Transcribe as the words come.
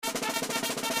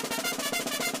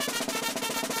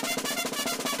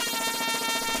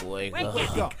Wake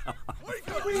Wake up. up. Wake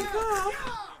up.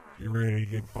 You ready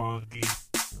to get funky?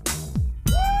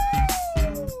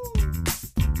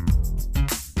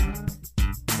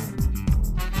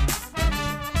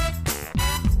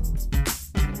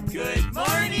 Good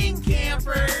morning,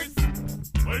 campers.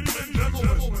 Ladies and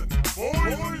gentlemen,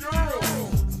 boys and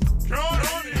girls,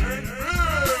 Connie and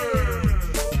Fish!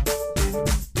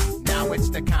 Now it's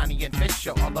the Connie and Fish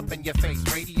show, all up in your face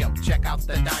radio. Check out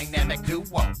the dynamic duo.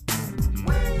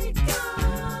 Wake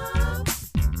up.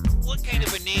 What kind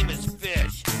of a name is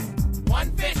Fish?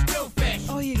 One fish, two fish.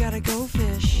 Oh, you gotta go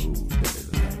fish.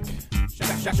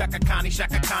 Shaka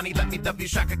Connie, let me W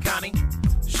Shaka Connie.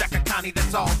 Shaka Connie,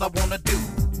 that's all I wanna do.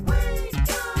 Wake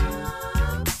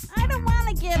up. I don't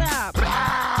wanna get up.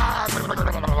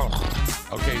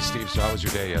 Okay, Steve, so how was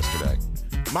your day yesterday?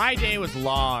 My day was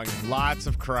long. Lots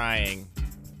of crying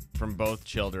from both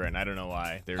children. I don't know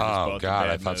why. They're just Oh, both God, in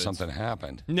I bad thought moods. something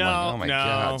happened. No, Like, oh, my no.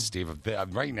 God, Steve.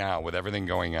 Right now, with everything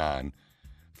going on,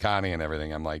 Connie and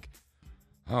everything, I'm like,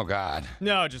 oh, God.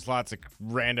 No, just lots of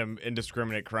random,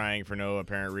 indiscriminate crying for no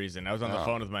apparent reason. I was on the Oh.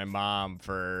 phone with my mom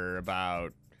for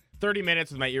about 30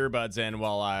 minutes with my earbuds in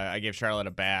while I gave Charlotte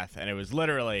a bath, and it was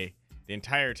literally the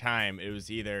entire time. It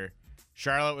was either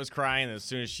Charlotte was crying, and as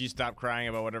soon as she stopped crying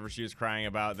about whatever she was crying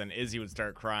about, then Izzy would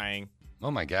start crying.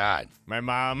 Oh, my God. My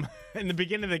mom, in the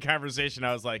beginning of the conversation,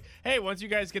 I was like, hey, once you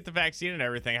guys get the vaccine and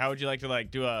everything, how would you like to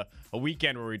do a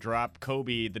weekend where we drop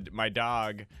Kobe, my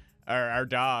dog, or our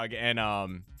dog, and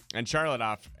Charlotte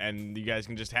off, and you guys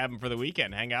can just have him for the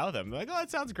weekend, hang out with him. They're like, oh, that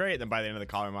sounds great. Then by the end of the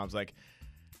call, my mom's like,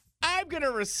 I'm going to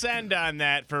rescind on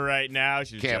that for right now.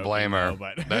 She was Can't joking, blame her. though,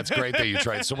 but That's great that you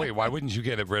tried. So, wait, why wouldn't you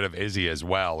get rid of Izzy as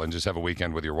well and just have a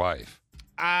weekend with your wife?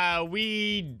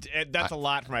 that's a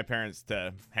lot for my parents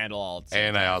to handle all at the same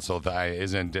And I time. also thought,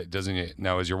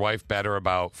 is your wife better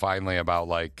about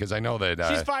because I know that.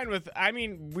 She's fine with. I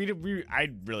mean, I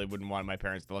really wouldn't want my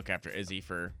parents to look after Izzy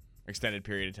for extended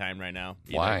period of time right now.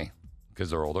 either. Why? Because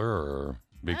they're older, or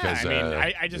because?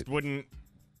 I just wouldn't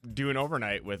do an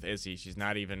overnight with Izzy. She's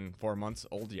not even 4 months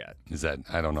old yet. Is that?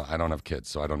 I don't know. I don't have kids,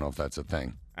 so I don't know if that's a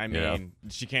thing. I You know? mean,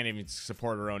 she can't even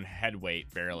support her own head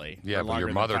weight barely. Yeah, for but longer your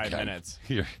than mother 5 can. minutes.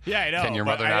 Yeah, Yeah, I know. Can your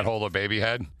but mother not hold a baby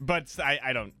head? But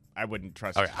I wouldn't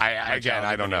trust. Okay, my child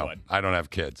I if don't know. anyone. I don't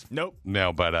have kids. Nope.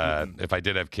 No, but if I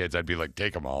did have kids, I'd be like,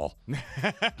 take them all.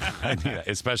 I mean,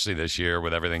 especially this year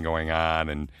with everything going on.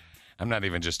 And I'm not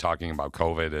even just talking about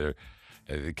COVID or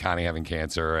Connie having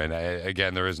cancer. And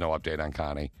again, there is no update on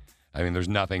Connie. I mean, there's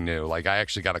nothing new. Like, I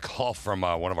actually got a call from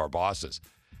one of our bosses,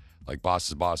 like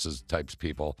bosses types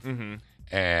people,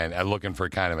 and looking for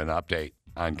kind of an update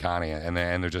on Connie. And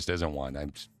there just isn't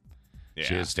one.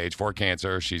 She has stage 4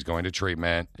 cancer. She's going to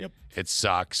treatment. Yep. It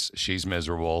sucks. She's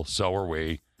miserable. So are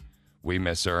we. We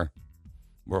miss her.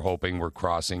 We're hoping we're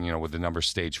crossing, with the number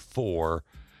stage 4.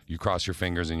 You cross your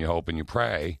fingers and you hope and you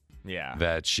pray Yeah.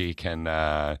 that she can,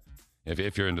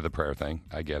 if you're into the prayer thing,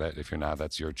 I get it. If you're not,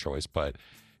 that's your choice. But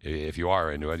if you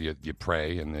are into it, you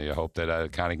pray and you hope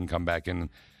that Connie can come back and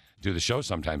do the show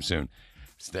sometime soon.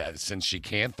 Since she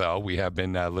can't, though, we have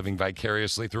been living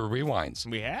vicariously through rewinds.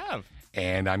 We have.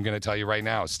 And I'm going to tell you right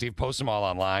now, Steve posts them all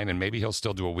online, and maybe he'll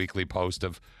still do a weekly post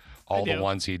of all the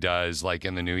ones he does, like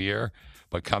in the new year.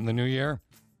 But come the new year,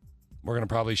 we're going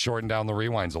to probably shorten down the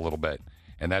rewinds a little bit.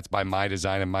 And that's by my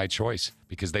design and my choice,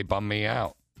 because they bum me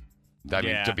out. I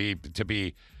mean, to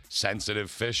be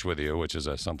sensitive fish with you, which is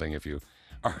something if you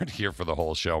aren't here for the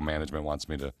whole show, management wants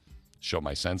me to show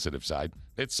my sensitive side.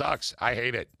 It sucks. I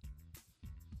hate it.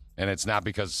 And it's not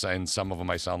because in some of them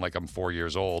I sound like I'm 4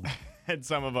 years old. And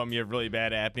some of them, you have really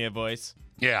bad apnea voice.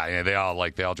 Yeah, they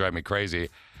all drive me crazy.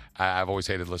 I've always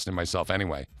hated listening to myself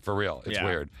anyway. For real, it's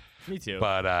weird. Me too.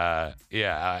 But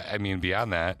I mean,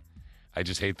 beyond that, I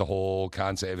just hate the whole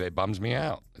concept. It bums me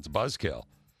out. It's a buzzkill.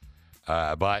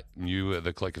 But you,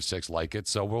 the Click of Six, like it,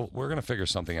 so we're gonna figure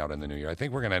something out in the new year. I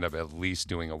think we're gonna end up at least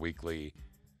doing a weekly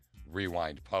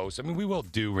rewind post. I mean, we will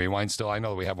do rewind still. I know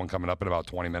that we have one coming up in about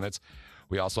 20 minutes.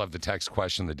 We also have the text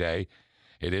question of the day.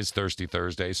 It is Thirsty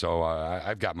Thursday, so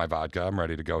I've got my vodka. I'm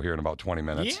ready to go here in about 20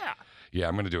 minutes. Yeah,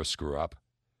 I'm going to do a screw up.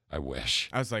 I wish.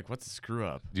 I was like, what's a screw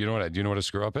up? Do you know what a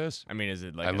screw up is? I mean, is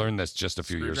it like I learned this just a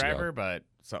few years screwdriver, ago but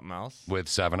something else? with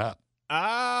 7-Up. Oh,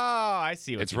 I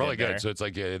see what It's you really did there. good. So it's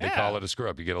like they call it a screw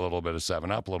up. You get a little bit of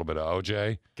 7-Up, a little bit of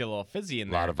OJ, Get a little fizzy in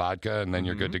a there. lot of vodka, and then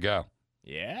you're good to go.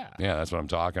 Yeah. Yeah, that's what I'm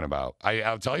talking about.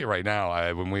 I'll tell you right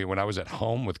now. When I was at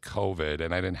home with COVID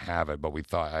and I didn't have it, but we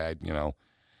thought I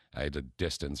had a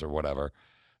distance or whatever.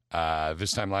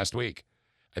 This time last week,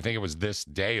 I think it was this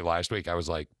day last week. I was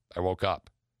like, I woke up,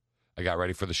 I got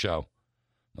ready for the show.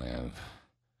 Man,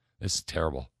 this is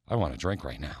terrible. I want to drink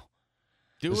right now.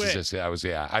 Do This it. is just,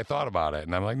 I thought about it,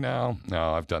 and I'm like, no,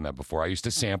 I've done that before. I used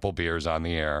to sample beers on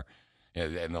the air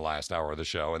in the last hour of the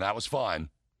show, and that was fun.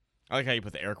 I like how you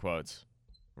put the air quotes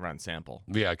around sample.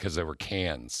 Yeah, because there were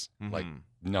cans, like You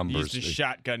numbers. used to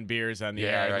shotgun beers on the Yeah,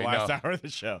 air right, the last no. hour of the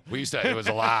show. We used to. It was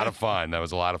a lot of fun. That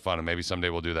was a lot of fun, and maybe someday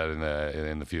we'll do that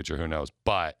in the future. Who knows?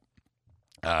 But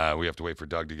we have to wait for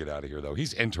Doug to get out of here, though.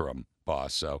 He's interim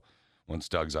boss, so once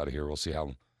Doug's out of here, we'll see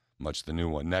how much the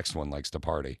next one likes to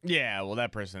party. Yeah, well,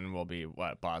 that person will be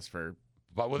boss for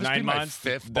But will this 9 be my months.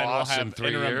 fifth then boss we'll have in 3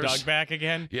 interim years? Doug back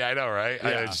again. Yeah, I know, right?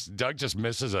 Yeah. Doug just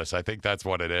misses us. I think that's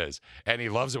what it is. And he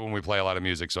loves it when we play a lot of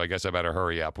music, so I guess I better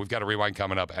hurry up. We've got a rewind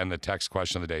coming up and the text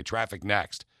question of the day. Traffic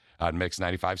next on Mix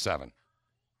 95.7.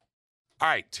 All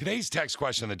right, today's text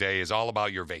question of the day is all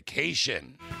about your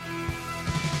vacation.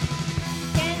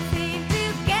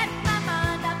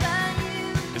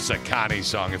 It's a Connie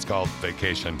song. It's called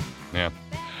Vacation. Yeah.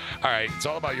 All right, it's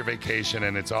all about your vacation,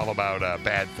 and it's all about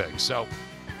bad things. So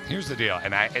here's the deal,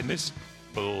 and this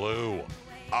blew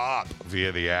up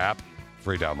via the app,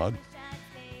 free download,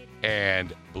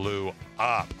 and blew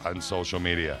up on social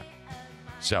media.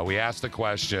 So we asked the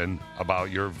question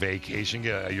about your vacation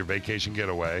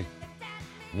getaway.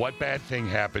 What bad thing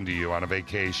happened to you on a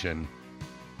vacation,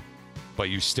 but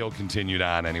you still continued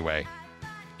on anyway?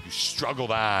 You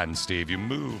struggled on, Steve. You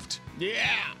moved.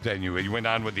 Yeah. Then you went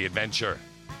on with the adventure.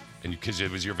 And because it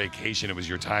was your vacation, it was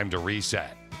your time to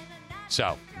reset.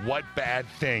 So, what bad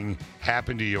thing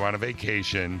happened to you on a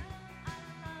vacation,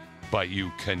 but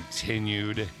you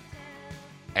continued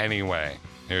anyway?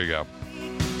 Here you go.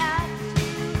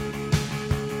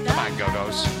 Come on,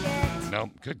 Go-Go's. No,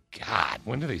 good God.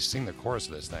 When do they sing the chorus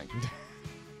of this thing?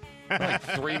 We're like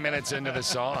 3 minutes into the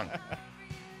song.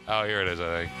 Oh, here it is,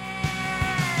 I think.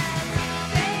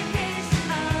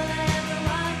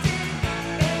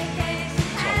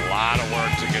 A lot of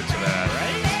work to get to that,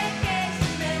 right?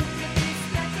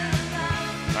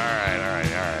 All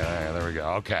right. There we go.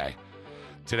 Okay.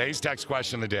 Today's text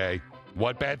question of the day.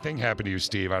 What bad thing happened to you,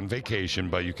 Steve, on vacation,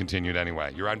 but you continued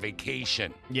anyway? You're on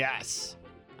vacation. Yes.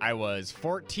 I was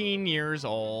 14 years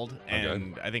old,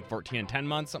 and I think 14 and 10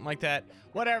 months, something like that.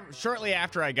 Whatever. Shortly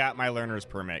after I got my learner's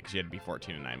permit, because you had to be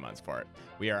 14 and 9 months for it.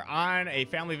 We are on a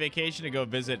family vacation to go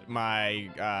visit my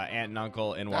aunt and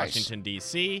uncle in Washington,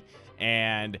 D.C.,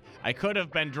 and I could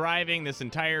have been driving this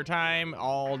entire time,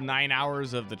 all 9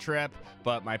 hours of the trip,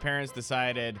 but my parents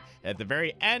decided at the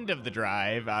very end of the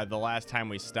drive, the last time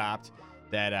we stopped,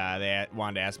 that they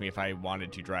wanted to ask me if I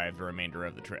wanted to drive the remainder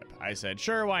of the trip. I said,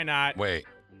 sure, why not? Wait,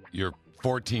 you're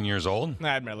 14 years old? I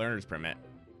had my learner's permit.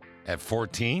 At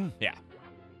 14? Yeah.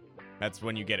 That's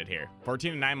when you get it here.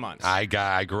 14 and 9 months. I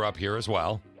grew up here as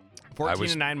well. 14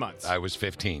 and 9 months. I was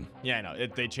 15. Yeah, I know.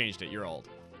 They changed it. You're old.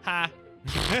 Ha.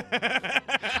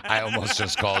 I almost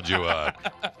just called you.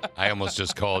 By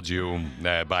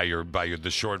the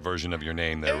short version of your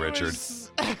name there, Richard.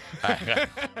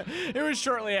 It was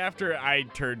shortly after I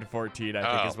turned 14.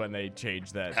 I think is when they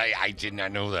changed that. I did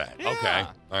not know that. Yeah. Okay.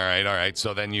 All right.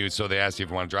 So then they asked you if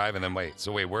you want to drive, and then wait.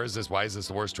 So wait, where is this? Why is this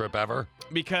the worst trip ever?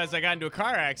 Because I got into a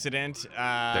car accident.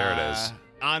 There it is.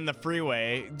 On the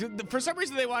freeway. For some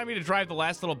reason, they wanted me to drive the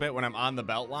last little bit when I'm on the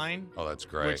Beltline. Oh, that's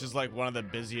great. Which is like one of the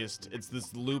busiest. It's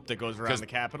this loop that goes around the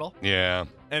Capitol. Yeah.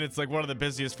 And it's like one of the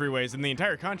busiest freeways in the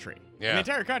entire country. Yeah. In the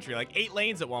entire country. Like 8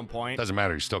 lanes at one point. Doesn't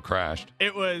matter. You still crashed.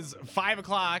 It was 5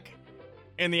 o'clock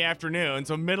in the afternoon,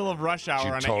 so middle of rush hour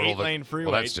on an 8-lane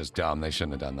freeway. Well, that's just dumb. They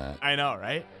shouldn't have done that. I know,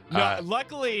 right? No,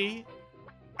 luckily,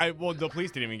 the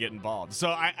police didn't even get involved. So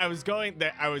I was going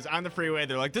there. I was on the freeway.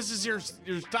 They're like, "This is your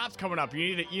stop's coming up.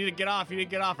 You need to get off. You need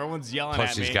to get off." Everyone's yelling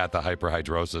Plus, at me. he's got the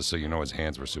hyperhidrosis, so his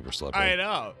hands were super slippery. I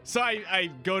know. So I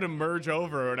go to merge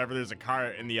over or whatever. There's a car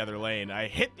in the other lane. I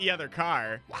hit the other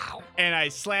car. Wow. And I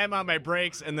slam on my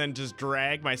brakes and then just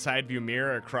drag my side view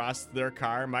mirror across their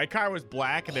car. My car was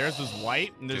black and theirs was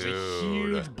white, and there's a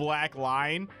huge black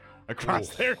line across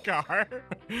their car.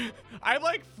 I'm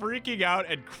like freaking out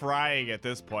and crying at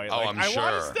this point. Oh, like, I'm I sure.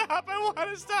 I want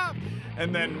to stop.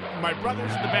 And then my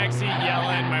brother's in the back seat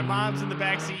yelling. My mom's in the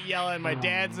back seat yelling. My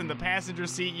dad's in the passenger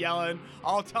seat yelling,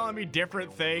 all telling me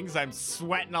different things. I'm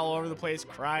sweating all over the place,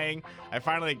 crying. I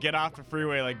finally get off the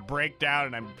freeway, like break down,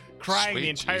 and I'm crying the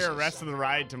entire rest of the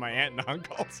ride to my aunt and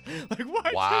uncles. Like,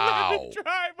 why'd you let me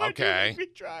drive? Why'd you let me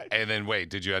drive? And then wait,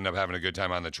 did you end up having a good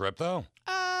time on the trip though?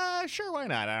 Sure, why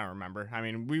not? I don't remember. I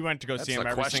mean, we went to go see him the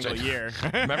every question. single year.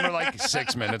 Remember like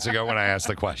 6 minutes ago when I asked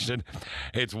the question?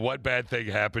 It's what bad thing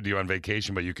happened to you on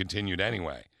vacation, but you continued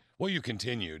anyway? Well, you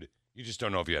continued. You just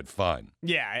don't know if you had fun.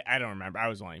 Yeah, I don't remember. I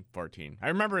was only 14. I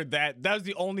remember that. That was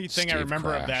the only thing I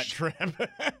remember of that trip.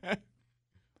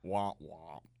 Womp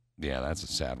womp. Yeah, that's a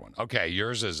sad one. Okay,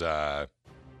 yours is, I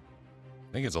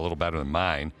think it's a little better than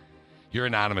mine. You're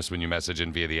anonymous when you message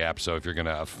in via the app, so if you're going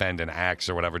to offend an ex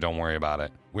or whatever, don't worry about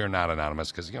it. We're not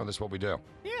anonymous because, this is what we do.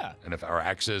 Yeah. And if our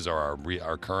exes or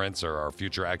our currents or our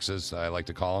future exes, I like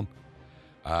to call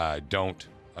them, don't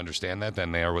understand that,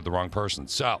 then they are with the wrong person.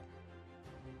 So,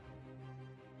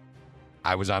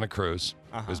 I was on a cruise.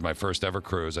 It was my first ever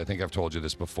cruise. I think I've told you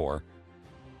this before,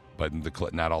 but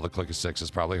not all the Click of Six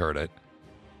has probably heard it.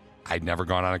 I'd never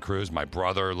gone on a cruise. My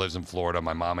brother lives in Florida.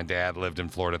 My mom and dad lived in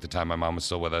Florida at the time. My mom was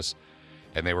still with us,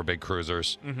 and they were big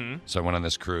cruisers. Mm-hmm. So I went on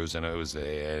this cruise, and it was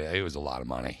a lot of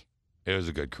money. It was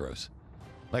a good cruise.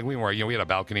 Like we were, we had a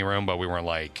balcony room, but we weren't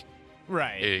like,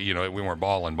 right. We weren't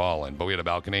balling, but we had a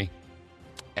balcony.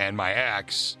 And my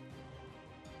ex,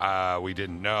 we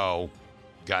didn't know,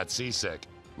 got seasick.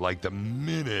 Like the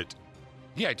minute,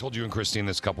 I told you and Christine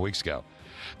this a couple weeks ago.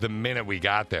 The minute we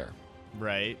got there.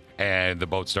 Right. And the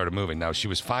boat started moving. Now, she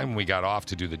was fine when we got off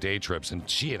to do the day trips, and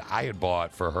I had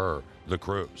bought for her the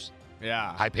cruise.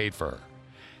 Yeah. I paid for her.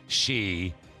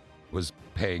 She was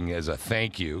paying as a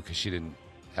thank you, because she didn't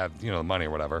have, the money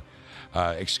or whatever,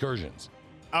 excursions.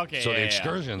 Okay. So the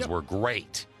excursions were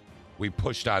great. We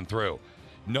pushed on through.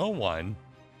 No one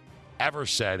ever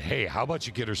said, hey, how about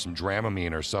you get her some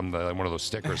Dramamine or one of those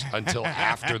stickers until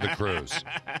after the cruise.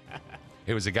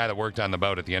 It was the guy that worked on the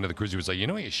boat at the end of the cruise. He was like, you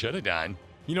know what you should have done?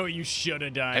 You know what you should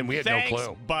have done? And we had Thanks, no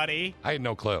clue. Buddy. I had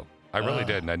no clue. I really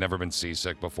didn't. I'd never been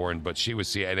seasick before, but she was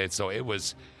seasick. So it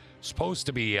was supposed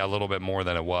to be a little bit more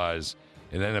than it was.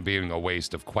 It ended up being a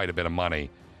waste of quite a bit of money.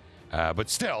 But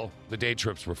still, the day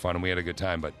trips were fun, and we had a good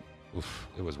time, but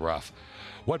it was rough.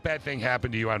 What bad thing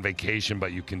happened to you on vacation,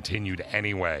 but you continued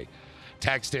anyway?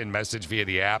 Text in, message via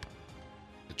the app.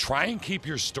 Try and keep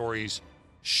your stories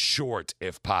short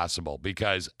if possible,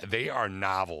 because they are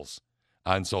novels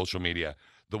on social media.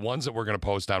 The ones that we're going to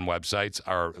post on websites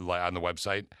on the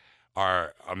website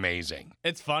are amazing.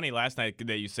 It's funny last night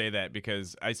that you say that,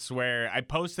 because I swear I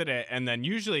posted it, and then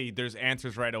usually there's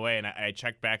answers right away, and I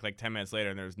checked back like 10 minutes later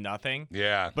and there's nothing.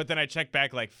 Yeah. But then I checked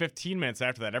back like 15 minutes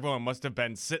after that. Everyone must have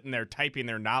been sitting there typing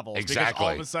their novels. Exactly. Because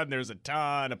all of a sudden there's a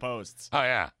ton of posts. Oh,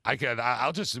 yeah.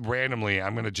 I'll just randomly,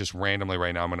 I'm going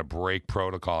to break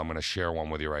protocol. I'm going to share one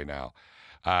with you right now.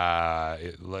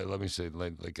 Let me say,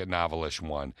 like a novelish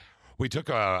one. We took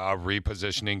a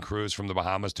repositioning cruise from the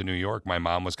Bahamas to New York. My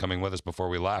mom was coming with us before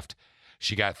we left.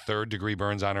 She got 3rd-degree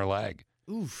burns on her leg.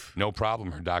 Oof. No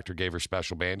problem. Her doctor gave her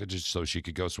special bandages so she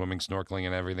could go swimming, snorkeling,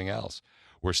 and everything else.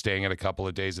 We're staying at a couple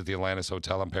of days at the Atlantis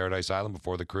Hotel on Paradise Island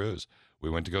before the cruise.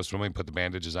 We went to go swimming, put the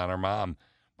bandages on our mom.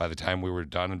 By the time we were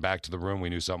done and back to the room, we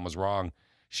knew something was wrong.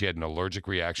 She had an allergic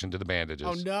reaction to the bandages.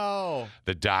 Oh, no.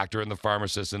 The doctor and the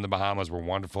pharmacist in the Bahamas were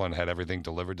wonderful and had everything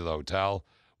delivered to the hotel.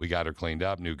 We got her cleaned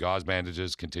up, new gauze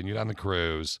bandages, continued on the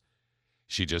cruise.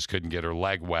 She just couldn't get her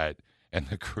leg wet, and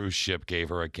the cruise ship gave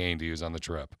her a cane to use on the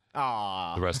trip.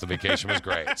 Aww. The rest of the vacation was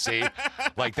great. See?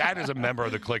 Like, that is a member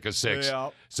of the Click of Six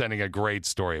sending a great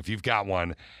story. If you've got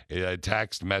one,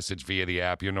 text, message via the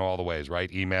app. You know all the ways,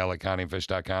 right? Email at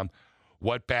connieandfish.com.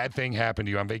 What bad thing happened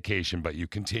to you on vacation, but you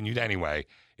continued anyway,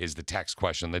 is the text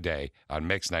question of the day on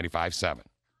Mix 95.7.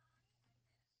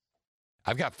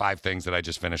 I've got 5 things that I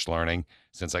just finished learning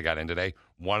since I got in today.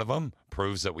 One of them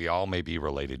proves that we all may be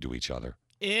related to each other.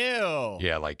 Ew.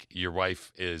 Yeah, like your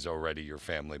wife is already your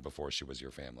family before she was your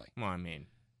family. Well, I mean,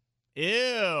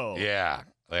 ew. Yeah.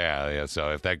 So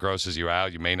if that grosses you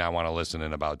out, you may not want to listen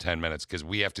in about 10 minutes, because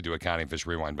we have to do a Connie and Fish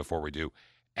Rewind before we do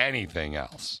anything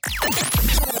else.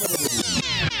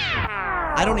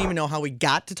 I don't even know how we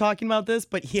got to talking about this,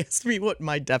 but he asked me what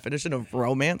my definition of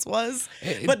romance was,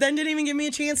 but then didn't even give me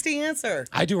a chance to answer.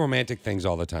 I do romantic things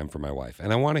all the time for my wife,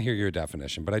 and I want to hear your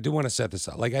definition, but I do want to set this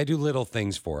up. Like, I do little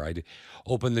things for her. I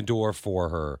open the door for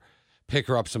her, pick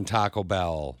her up some Taco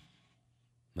Bell,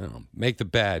 make the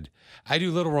bed. I do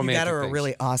little romantic things. You got her a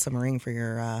really awesome ring for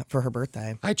her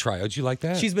birthday. I try. Did you like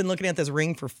that? She's been looking at this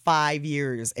ring for 5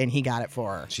 years, and he got it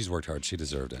for her. She's worked hard. She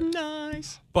deserved it.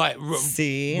 Nice. But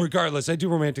see, regardless, I do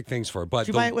romantic things for her. But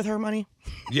did you buy it with her money?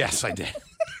 Yes, I did.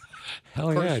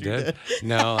 Hell yeah, I did.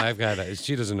 No, I've got it.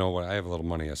 She doesn't know what I have a little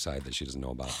money aside that she doesn't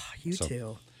know about. You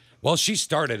too. Well, she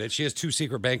started it. She has 2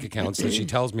 secret bank accounts that she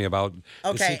tells me about.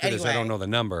 The secret is I don't know the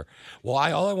number. Well,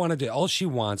 all she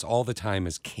wants all the time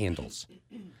is candles.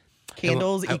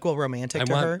 Candles equal romantic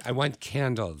to her? I want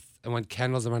candles. I want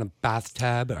candles around a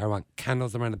bathtub. I want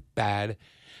candles around a bed.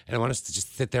 And I want us to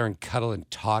just sit there and cuddle and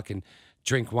talk and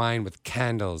drink wine with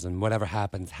candles, and whatever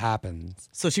happens, happens.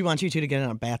 So she wants you two to get in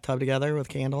a bathtub together with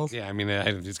candles? Yeah, I mean,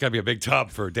 it's got to be a big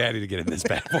tub for Daddy to get in this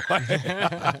bad boy.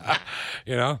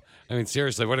 You know? I mean,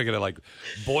 seriously, what are you going to, like,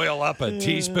 boil up a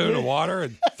teaspoon of water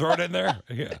and throw it in there?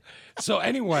 Yeah. So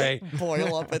anyway.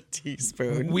 Boil up a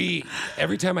teaspoon.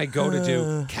 Every time I go to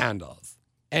do candles,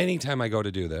 anytime I go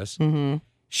to do this,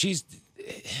 she's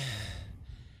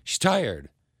tired.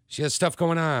 She has stuff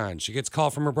going on. She gets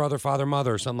called from her brother, father,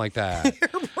 mother, or something like that.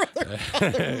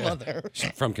 Mother.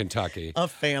 She's from Kentucky. A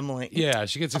family. Yeah,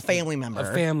 she gets a family member.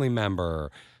 A family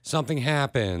member. Something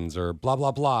happens or blah,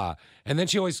 blah, blah. And then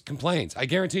she always complains. I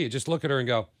guarantee you, just look at her and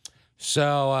go,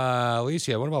 so,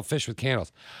 Alicia, what about fish with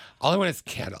candles? All I want is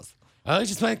candles. I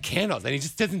just want candles. And he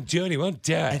just doesn't do it. He won't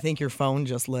do it. I think your phone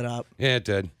just lit up. Yeah, it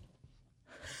did.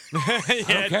 Yeah,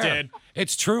 it did.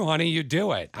 It's true, honey. You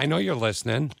do it. I know you're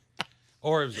listening.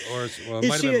 Or it Is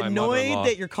might she have been my annoyed mother-in-law.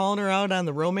 that you're calling her out on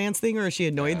the romance thing, or is she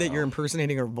annoyed that you're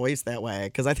impersonating her voice that way?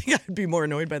 Because I think I'd be more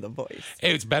annoyed by the voice.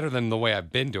 It's better than the way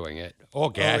I've been doing it. Oh,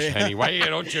 gosh, yeah. honey. Why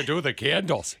don't you do the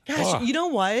candles? Gosh, Oh. you know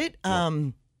what?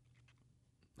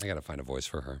 I got to find a voice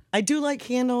for her. I do like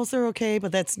candles. They're okay,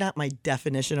 but that's not my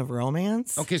definition of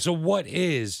romance. Okay, so what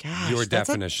is Gosh, your that's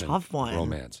a definition tough one. of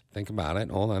romance? Think about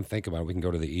it. Hold on, think about it. We can go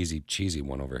to the easy, cheesy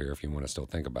one over here if you want to still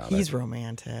think about He's it.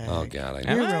 romantic. Oh, God, I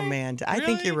know. You're Am I? romantic. I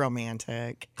think you're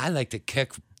romantic. I like to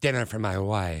cook dinner for my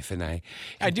wife, and I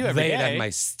do every lay it day. on my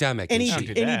stomach, And and he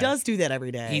she do that. does do that every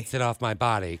day. eats it off my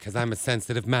body because I'm a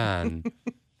sensitive man.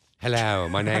 Hello,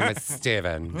 my name is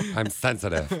Steven. I'm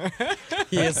sensitive.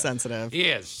 He is sensitive. He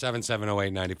is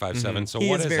 7708957. So He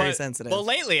what is is very it? sensitive. Well,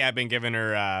 lately I've been giving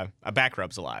her back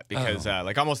rubs a lot because,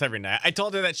 like, almost every night. I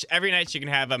told her that every night she can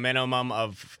have a minimum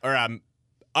of, or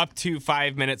up to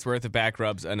 5 minutes worth of back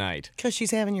rubs a night. Because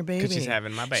she's having your baby. Because she's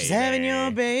having my baby. She's having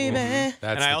your baby. That's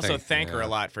And I the also thing. thank her Yeah. a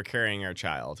lot for carrying our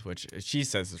child, which she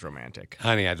says is romantic.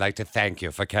 Honey, I'd like to thank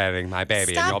you for carrying my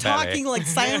baby in your Stop belly. talking like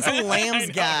Silence of the Lambs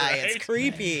know, guy. right? It's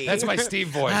creepy. That's my Steve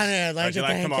voice. Honey, I'd like Would to you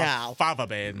like thank some more you. fava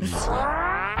beans?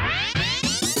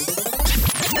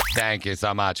 Thank you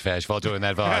so much, Fish, for doing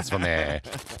that voice for me.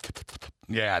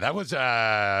 Yeah, that was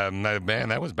man,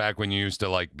 that was back when you used to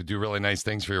like do really nice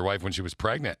things for your wife when she was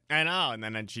pregnant. I know. And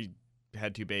then she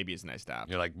had 2 babies and I stopped.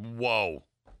 You're like, whoa.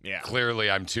 Yeah.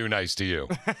 Clearly, I'm too nice to you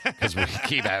because we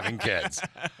keep having kids.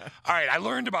 All right, I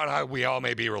learned about how we all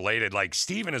may be related. Like,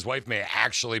 Steve and his wife may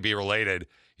actually be related.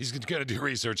 He's going to do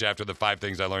research after the 5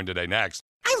 things I learned today next.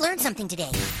 I learned something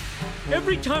today.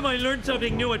 Every time I learn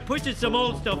something new, it pushes some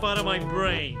old stuff out of my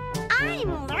brain.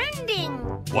 I'm learning.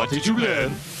 What did you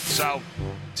learn? So,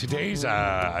 today's,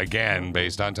 again,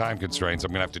 based on time constraints, I'm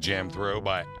going to have to jam through,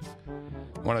 but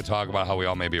I want to talk about how we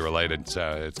all may be related.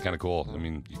 So, it's kind of cool. I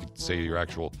mean, you could say you're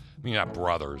actual, I mean, you're not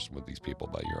brothers with these people,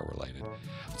 but you're related.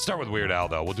 Let's start with Weird Al,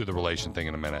 though. We'll do the relation thing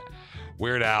in a minute.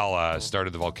 Weird Al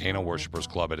started the Volcano Worshippers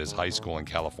Club at his high school in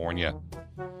California.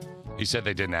 He said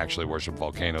they didn't actually worship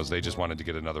volcanoes. They just wanted to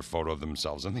get another photo of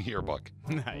themselves in the yearbook.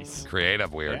 Nice.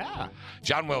 Creative, weird. Yeah.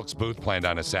 John Wilkes Booth planned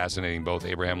on assassinating both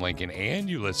Abraham Lincoln and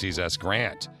Ulysses S.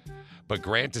 Grant. But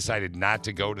Grant decided not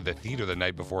to go to the theater the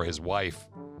night before his wife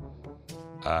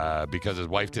because his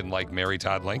wife didn't like Mary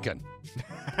Todd Lincoln.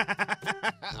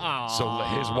 So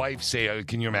his wife say,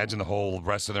 can you imagine the whole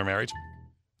rest of their marriage?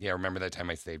 Yeah, remember that time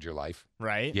I saved your life?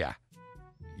 Right? Yeah.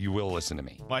 You will listen to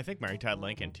me. Well, I think Mary Todd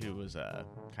Lincoln, too, was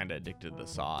kind of addicted to the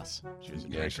sauce. She was a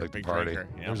Yeah, drinker, she liked to big party. drinker.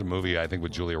 Yeah. There's a movie, I think,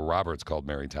 with Julia Roberts called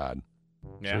Mary Todd.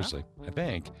 Yeah? Seriously, I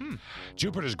think.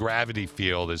 Jupiter's gravity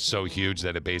field is so huge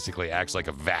that it basically acts like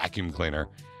a vacuum cleaner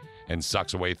and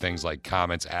sucks away things like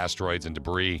comets, asteroids, and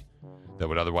debris that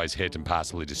would otherwise hit and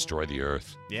possibly destroy the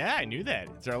Earth. Yeah, I knew that.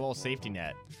 It's our little safety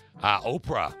net.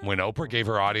 Oprah, when Oprah gave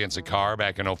her audience a car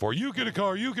back in 2004, you get a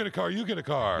car, you get a car, you get a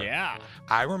car. Yeah.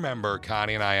 I remember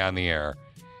Connie and I on the air,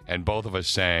 and both of us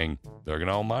saying, they're going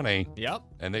to owe money. Yep.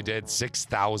 And they did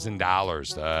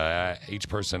 $6,000. Each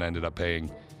person ended up paying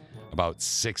about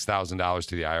 $6,000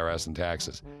 to the IRS in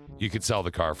taxes. You could sell the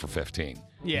car for $15.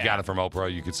 Yeah. You got it from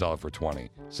Oprah, you could sell it for $20.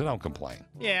 So don't complain.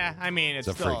 Yeah, I mean, it's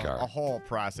It's a free still car. a whole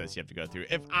process you have to go through.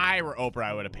 If I were Oprah,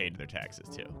 I would have paid their taxes,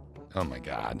 too. Oh my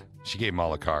God. She gave them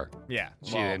all a car. Yeah.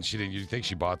 She well, didn't. You think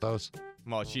she bought those?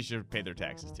 well, she should have paid their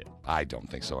taxes, too. I don't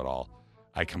think so at all.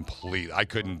 I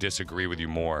couldn't disagree with you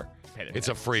more. Pay their It's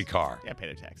a taxes. free car. Yeah, pay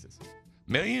their taxes.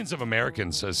 Millions of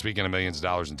Americans, speaking of millions of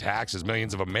dollars in taxes,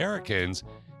 millions of Americans,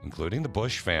 including the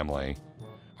Bush family,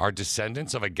 are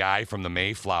descendants of a guy from the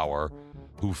Mayflower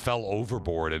who fell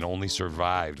overboard and only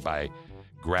survived by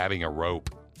grabbing a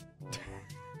rope.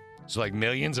 So like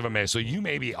millions of Americans. So you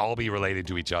may all be related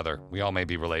to each other. We all may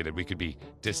be related. We could be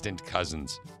distant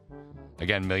cousins.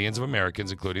 Again, millions of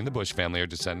Americans, including the Bush family, are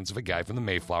descendants of a guy from the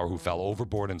Mayflower who fell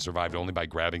overboard and survived only by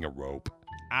grabbing a rope.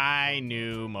 I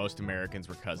knew most Americans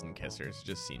were cousin kissers.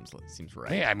 Just seems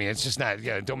right. Yeah, I mean, it's just not.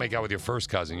 Yeah, don't make out with your first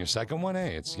cousin. Your second one,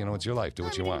 hey, it's it's your life. Do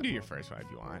what you want. You can do your first one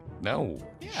if you want. No,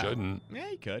 you shouldn't.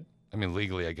 Yeah, you could. I mean,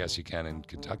 legally, I guess you can in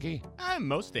Kentucky.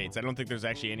 Most states. I don't think there's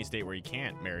actually any state where you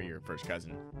can't marry your first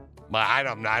cousin. Well, I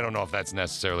don't know if that's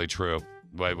necessarily true,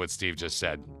 what Steve just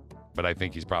said, but I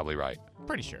think he's probably right.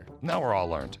 Pretty sure. Now we're all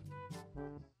learned.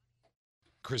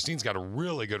 Christine's got a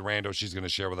really good rando she's going to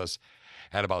share with us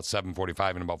at about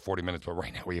 7:45 in about 40 minutes. But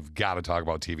right now, we've got to talk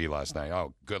about TV last night.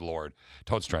 Oh, good Lord.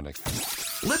 Toad's trending.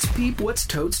 Let's peep what's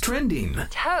Toad's trending.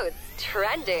 Toad's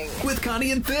trending. With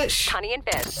Connie and Fish. Connie and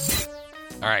Fish.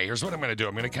 All right, here's what I'm going to do.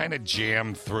 I'm going to kind of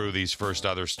jam through these first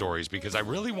other stories because I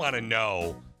really want to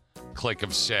know, Click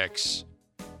of Six,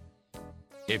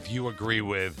 if you agree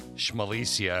with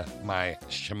Shmalicia, my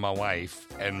wife,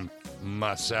 and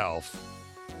myself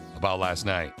about last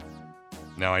night.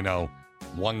 Now, I know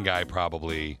one guy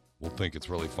probably will think it's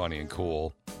really funny and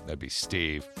cool. That'd be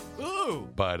Steve. Ooh!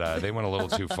 But they went a little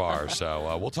too far,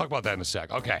 so we'll talk about that in a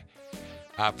sec. Okay.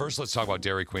 First, let's talk about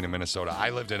Dairy Queen in Minnesota.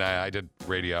 I did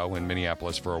radio in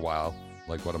Minneapolis for a while,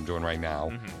 like what I'm doing right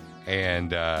now. Mm-hmm.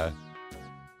 And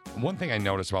one thing I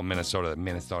noticed about Minnesota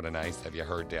Nice. Have you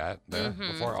heard that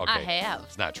before? Okay. I have.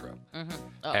 It's not true. Mm-hmm.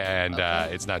 Oh, and okay.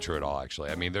 It's not true at all,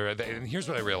 actually. I mean, and here's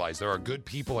what I realized. There are good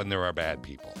people and there are bad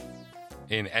people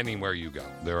in anywhere you go.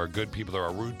 There are good people, there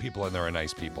are rude people, and there are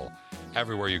nice people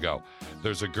everywhere you go.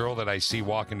 There's a girl that I see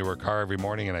walk into her car every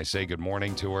morning, and I say good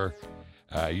morning to her.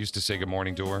 I used to say good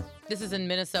morning to her. This is in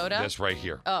Minnesota? This right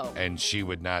here. Oh. And she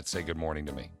would not say good morning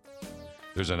to me.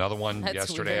 There's another one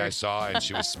yesterday weird. I saw, and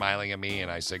she was smiling at me, and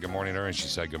I said good morning to her, and she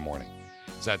said good morning.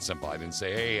 It's that simple. I didn't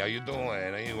say, hey, how you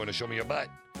doing? You want to show me your butt?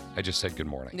 I just said good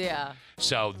morning. Yeah.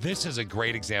 So this is a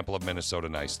great example of Minnesota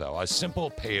Nice, though. A simple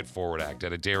pay-it-forward act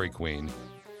at a Dairy Queen,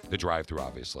 the drive-thru,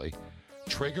 obviously,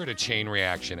 triggered a chain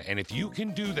reaction. And if you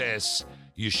can do this,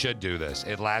 you should do this.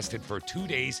 It lasted for 2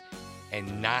 days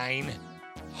and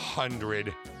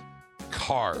 900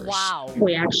 cars. Wow.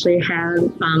 We actually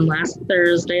had last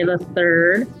Thursday, the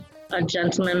 3rd, a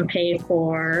gentleman pay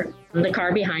for the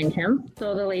car behind him.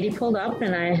 So the lady pulled up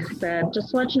and I said,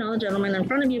 just to let you know, the gentleman in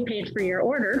front of you paid for your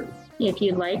order. If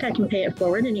you'd like, I can pay it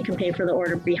forward and you can pay for the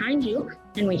order behind you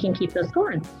and we can keep this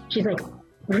going. She's like,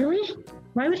 really?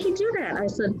 Why would he do that? I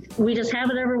said, we just have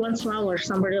it every once in a while where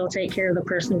somebody will take care of the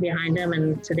person behind him,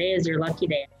 and today is your lucky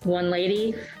day. One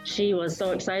lady, she was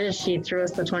so excited, she threw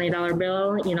us the $20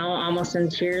 bill, almost in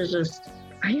tears, just,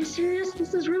 are you serious?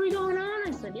 This is really going on?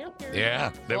 I said, yep.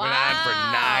 Yeah, they went on for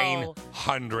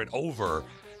 900, over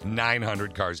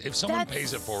 900 cars. If someone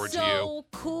pays it forward to you, so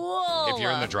cool. If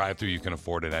you're in the drive-thru, you can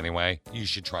afford it anyway, you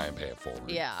should try and pay it forward.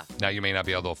 Yeah. Now, you may not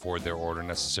be able to afford their order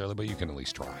necessarily, but you can at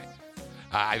least try.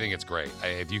 I think it's great.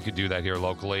 If you could do that here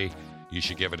locally, you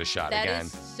should give it a shot again. That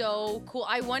is so cool.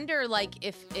 I wonder,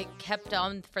 if it kept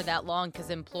on for that long because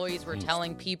employees were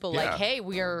telling people, hey,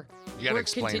 you got to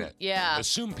explain it. Yeah.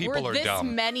 Assume people we're are this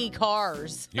dumb. many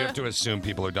cars. You have to assume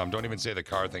people are dumb. Don't even say the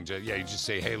car thing. You just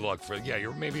say, hey, look,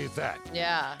 maybe it's that.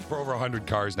 Yeah. For over 100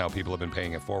 cars now, people have been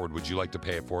paying it forward. Would you like to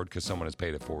pay it forward? Because someone has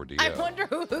paid it forward to you. I wonder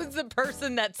who's the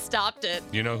person that stopped it.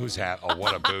 You know who's oh,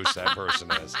 what a boost that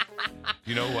person is.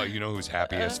 You know who's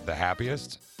happiest? The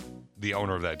happiest? The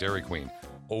owner of that Dairy Queen.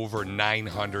 Over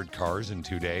 900 cars in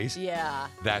 2 days. Yeah.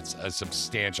 That's a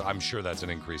substantial, I'm sure that's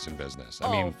an increase in business. I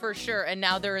Oh, mean, for sure. And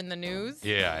now they're in the news?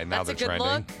 yeah, and now That's they're a good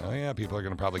trending. look. Oh, yeah, people are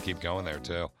going to probably keep going there,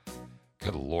 too.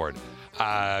 Good Lord.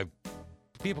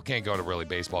 People can't go to really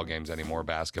baseball games anymore,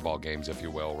 basketball games, if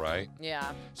you will, right?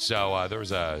 Yeah. So there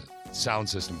was a sound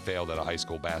system failed at a high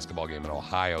school basketball game in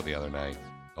Ohio the other night.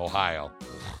 Ohio.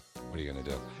 What are you going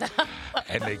to do?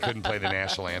 And they couldn't play the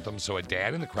national anthem. So a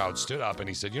dad in the crowd stood up and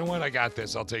he said, you know what? I got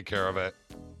this. I'll take care of it.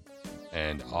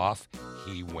 And off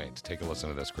he went. Take a listen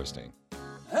to this, Christine.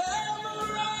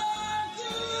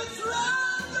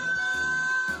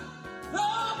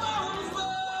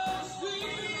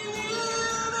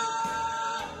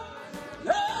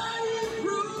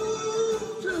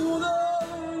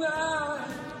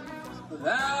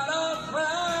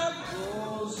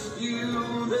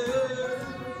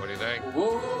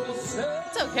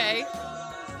 It's okay.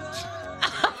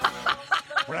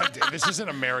 This isn't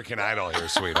American Idol here,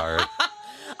 sweetheart.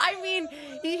 I mean,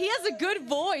 he has a good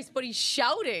voice, but he's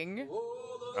shouting.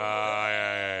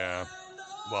 Yeah.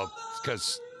 Well, it's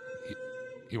because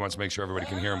he wants to make sure everybody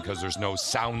can hear him because there's no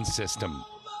sound system.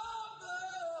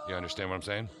 You understand what I'm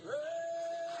saying?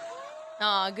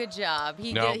 Aw, good job.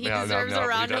 He No, deserves a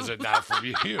round he does of it not for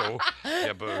you.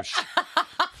 Yeah, boosh.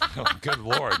 Oh, good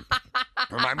Lord.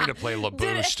 Remind me to play La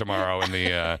Bouche tomorrow in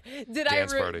the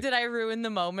dance party. Did I ruin the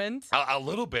moment? A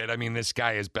little bit. I mean, this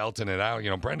guy is belting it out. You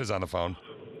know, Brenda's on the phone.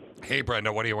 Hey,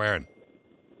 Brenda, what are you wearing?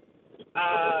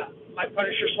 My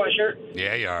Punisher sweatshirt.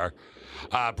 Yeah, you are.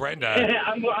 Brenda.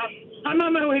 I'm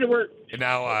on my way to work.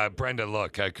 Now, Brenda,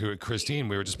 look, Christine,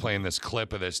 we were just playing this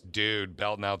clip of this dude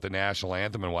belting out the national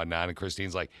anthem and whatnot, and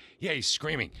Christine's like, yeah, he's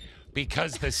screaming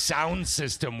because the sound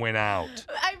system went out.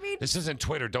 I mean, this isn't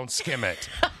Twitter. Don't skim it.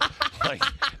 Like,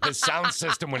 the sound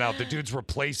system went out. The dude's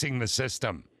replacing the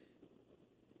system.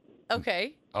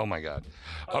 Okay. Oh, my God.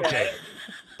 Okay.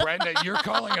 Brenda, you're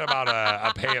calling it about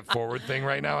a pay it forward thing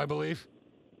right now, I believe?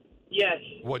 Yes.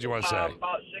 What do you want to say?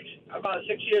 About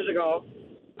 6 years ago,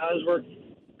 I was working.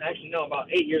 Actually, no, about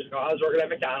 8 years ago, I was working at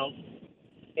McDonald's,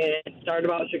 and it started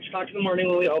about 6 o'clock in the morning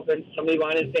when we opened. Somebody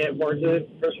wanted to pay it forward to the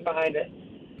person behind it.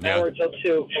 I worked till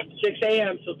 2. From 6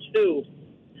 a.m. till 2,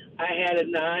 I had a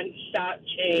non-stop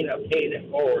chain of paying it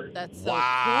forward. That's so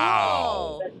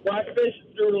Wow. cool. Breakfast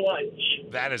through lunch.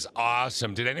 That is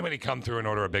awesome. Did anybody come through and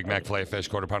order a Big Mac, filet fish,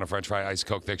 quarter pounder French fry, ice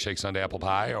Coke, thick shake, sundae, apple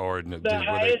pie, or The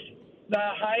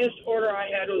highest order I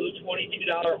had was a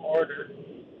 $22 order.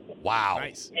 Wow.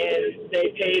 Nice. And they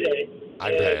paid it.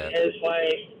 I bet. It's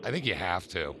like, I think you have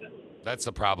to. That's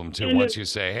the problem, too. And Once you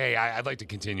say, hey, I'd like to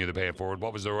continue to pay it forward,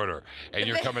 what was their order? And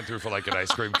you're coming through for like an ice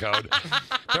cream code.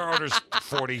 Their order's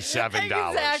 $47.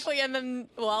 Exactly. And then,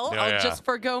 Yeah, I'll just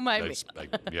forgo my. I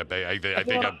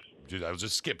think I'll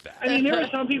just skip that. I mean, there are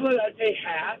some people that pay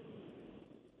half.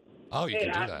 Oh, you pay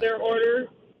can do half that. their order.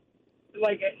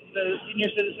 Like the senior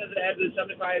citizens that have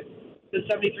the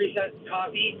 73-cent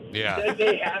coffee. Yeah. They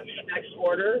pay half the next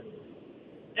order.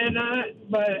 And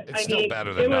but It's I still mean,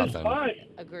 better than it was nothing. fun.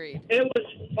 Agreed. It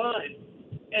was fun,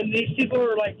 and these people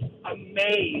were like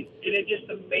amazed, and it just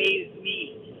amazed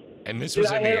me. And this Dude,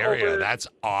 was I in the had area. over- That's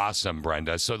awesome,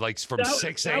 Brenda. So like from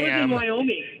 6 That was in a.m.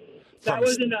 Wyoming. That From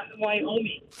was in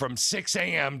Wyoming. from 6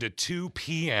 a.m. to 2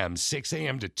 p.m. 6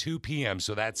 a.m. to 2 p.m.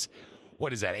 So that's,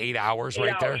 what is that, 8 hours 8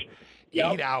 right there? hours.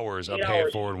 Yep. 8 hours of 8 Pay It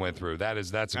hours. Forward went through.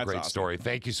 That's a great awesome. story.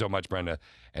 Thank you so much, Brenda.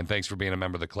 And thanks for being a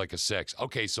member of the Click of Six.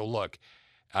 Okay, so look,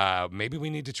 maybe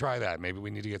we need to try that. Maybe we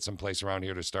need to get some place around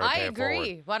here to start I Pay It Forward.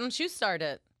 agree. Why don't you start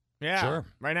it? Yeah. Sure.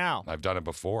 Right now. I've done it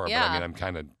before, but Yeah. I mean, I'm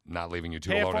kind of not leaving you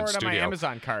too Pay it alone in forward on my studio.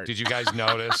 Amazon cart. Did you guys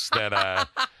notice that?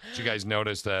 Did you guys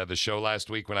notice the show last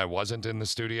week when I wasn't in the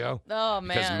studio? Oh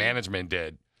man. Because management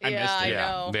did. I missed it. I yeah,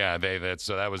 know. yeah.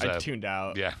 That was. I tuned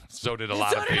out. Yeah, so did a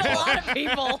lot So of did people. a lot of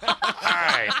people. All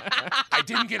right, I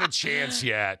didn't get a chance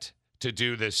yet to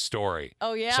do this story.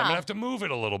 Oh yeah. So I'm gonna have to move it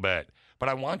a little bit, but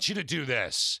I want you to do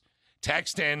this.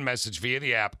 Text in, message via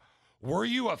the app. Were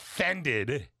you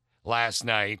offended last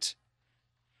night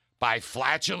by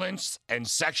flatulence and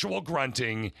sexual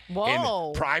grunting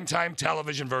Whoa. in primetime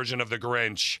television version of The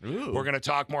Grinch? Ooh. We're going to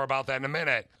talk more about that in a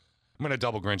minute. I'm going to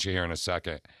double Grinch you here in a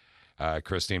second,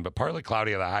 Christine, but partly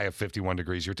cloudy at a high of 51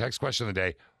 degrees. Your text question of the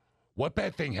day, what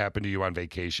bad thing happened to you on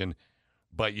vacation,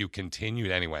 but you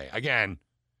continued anyway? Again,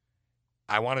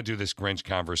 I want to do this Grinch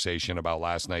conversation about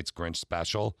last night's Grinch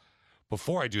special.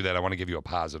 Before I do that, I want to give you a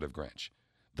positive Grinch,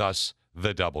 thus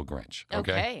the double Grinch.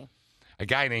 Okay. A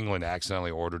guy in England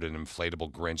accidentally ordered an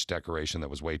inflatable Grinch decoration that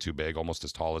was way too big, almost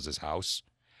as tall as his house.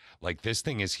 Like, this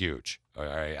thing is huge. All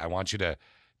right. I want you to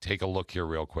take a look here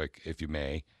real quick, if you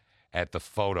may, at the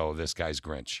photo of this guy's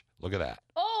Grinch. Look at that.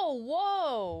 Oh,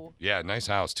 whoa. Yeah, nice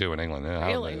house, too, in England.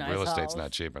 Really nice Real estate's house.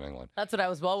 not cheap in England. That's what I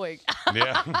was going.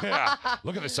 Yeah, yeah.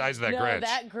 Look at the size of that no, Grinch.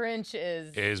 that Grinch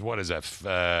is. Is, what is that,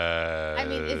 I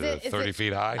mean, is it 30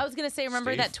 feet high? I was going to say,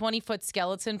 remember Steve? that 20-foot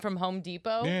skeleton from Home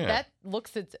Depot? Yeah. That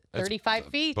looks at 35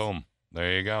 feet. Boom.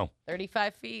 There you go.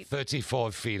 35 feet.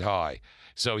 34 feet high.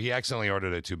 So he accidentally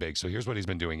ordered it too big. So here's what he's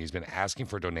been doing. He's been asking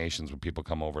for donations when people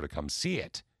come over to come see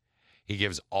it. He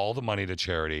gives all the money to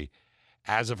charity.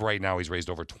 As of right now, he's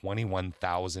raised over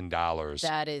 $21,000.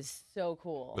 That is so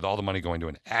cool. With all the money going to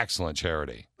an excellent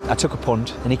charity. I took a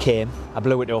punt and he came. I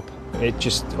blew it up. It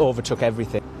just overtook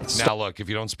everything. Now, look, if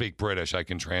you don't speak British, I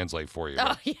can translate for you.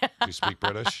 Oh, yeah. Do you speak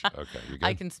British? Okay, you good?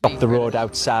 I can speak Up the road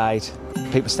outside.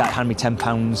 People started handing me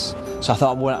 £10. So I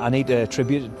thought, well, I need to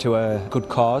attribute it to a good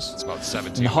cause. It's about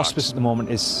 17 And the hospice at the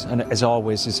moment is, and as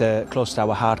always, is close to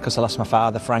our heart because I lost my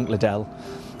father, Frank Liddell,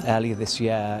 earlier this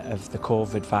year of the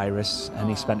COVID virus, and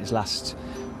he spent his last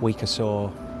week or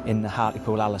so in the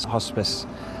Hartlepool Alice Hospice.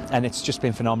 And it's just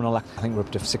been phenomenal. I think we're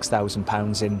up to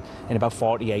 £6,000 in about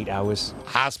 48 hours.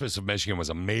 Hospice of Michigan was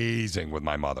amazing with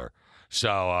my mother.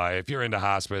 So if you're into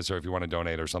hospice or if you want to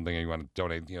donate or something and you want to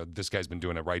donate, this guy's been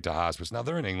doing it right to hospice. Now,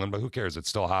 they're in England, but who cares? It's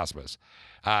still hospice.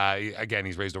 Again,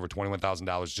 he's raised over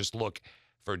 $21,000. Just look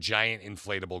for giant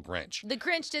inflatable Grinch. The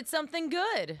Grinch did something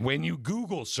good. When you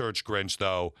Google search Grinch,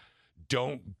 though,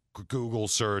 don't Google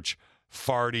search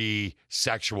farty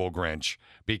sexual Grinch,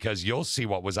 because you'll see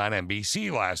what was on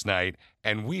NBC last night,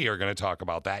 and we are going to talk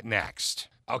about that next.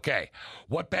 Okay,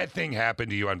 what bad thing happened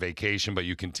to you on vacation, but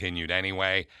you continued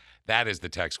anyway? That is the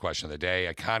text question of the day.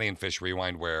 A Connie and Fish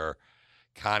Rewind where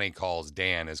Connie calls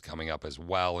Dan is coming up as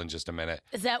well in just a minute.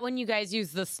 Is that when you guys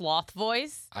use the sloth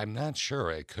voice? I'm not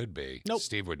sure. It could be. Nope.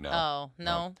 Steve would know. Oh,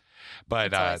 no.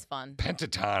 But That's always fun.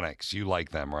 Pentatonics, you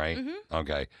like them, right? Mm-hmm.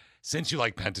 Okay. Since you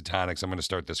like Pentatonics, I'm going to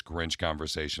start this Grinch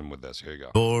conversation with this. Here you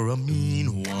go. You're a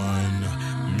mean one,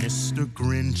 Mr.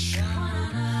 Grinch.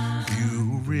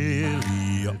 You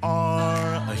really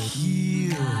are a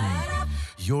heel.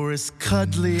 You're as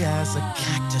cuddly as a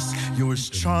cactus. You're as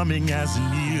charming as an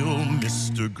eel,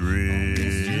 Mr.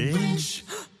 Grinch.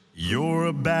 You're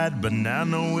a bad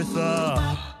banana with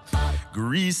a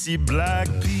greasy black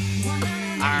pea.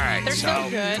 All right. They're so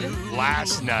good.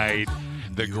 Last night,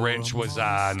 the Grinch was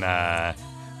on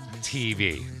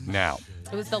TV. Now,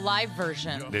 It was the live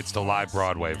version. it's the live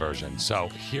Broadway version. So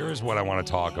here's what I want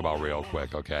to talk about real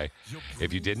quick, okay?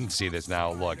 If you didn't see this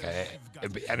now, look,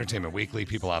 Entertainment Weekly,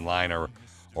 people online are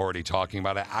already talking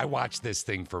about it. I watched this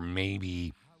thing for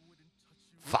maybe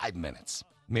 5 minutes,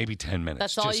 maybe 10 minutes.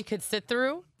 That's all you could sit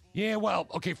through? Yeah, well,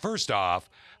 okay, first off,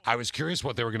 I was curious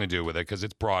what they were going to do with it because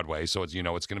it's Broadway, so it's,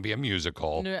 it's going to be a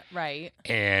musical. Right.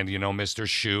 And, Mr.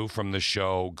 Shue from the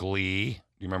show Glee.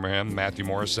 You remember him? Matthew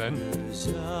Morrison?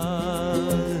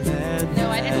 No,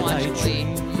 I didn't watch Glee.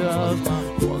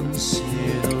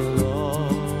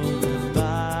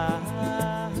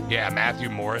 Yeah, Matthew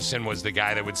Morrison was the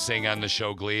guy that would sing on the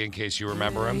show Glee, in case you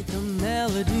remember him.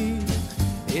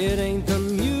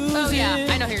 Oh, yeah.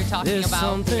 I know who you're talking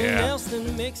about. Yeah.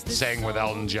 Sang with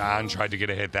Elton John, tried to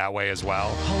get a hit that way as well.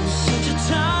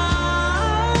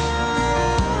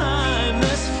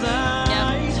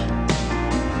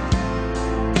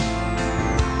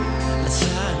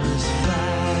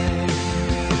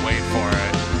 Wait for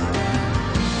it.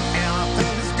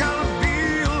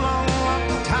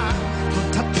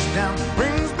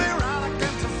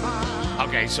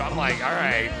 Okay, so I'm like, all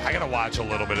right, I got to watch a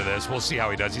little bit of this. We'll see how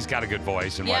he does. He's got a good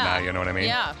voice and whatnot, you know what I mean?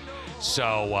 Yeah.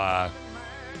 So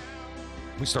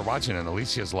we start watching, and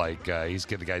Alicia's like,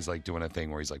 the guy's like doing a thing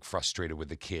where he's like frustrated with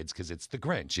the kids because it's the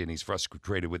Grinch, and he's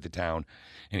frustrated with the town,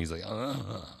 and he's like,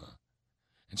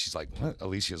 and she's like, what?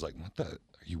 Alicia's like, what the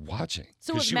are you watching?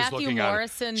 So was she Matthew looking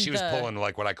Morrison she was pulling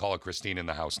like what I call a Christine in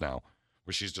the house now,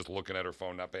 where she's just looking at her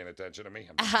phone, not paying attention to me.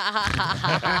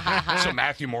 So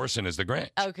Matthew Morrison is the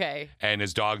Grinch. Okay. And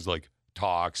his dog's like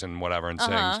talks and whatever and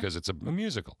sings because it's a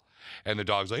musical. And the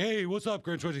dog's like, hey, what's up,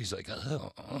 Grinch? He's like,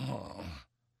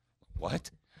 what?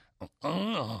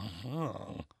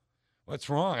 What's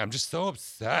wrong? I'm just so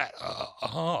upset.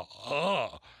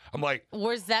 I'm like,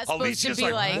 was that supposed Alicia's to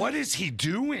be like, what is he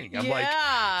doing? I'm like,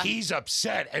 he's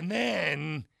upset. And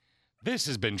then this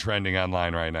has been trending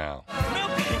online right now.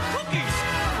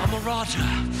 I'm a Roger.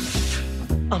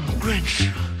 I'm a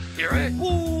Grinch. Hear it?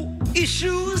 Ooh,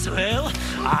 issues? Well,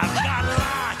 I've got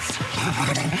lots.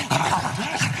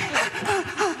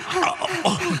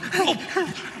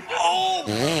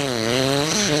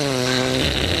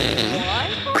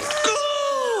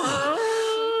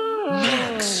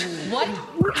 Max. What?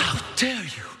 How dare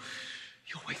you?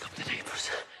 You'll wake up the neighbors.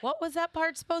 What was that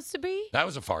part supposed to be? That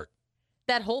was a fart.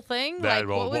 That whole thing? That,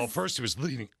 like, well, first he was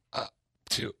leading up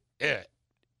to it.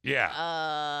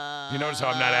 Yeah. You notice how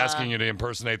I'm not asking you to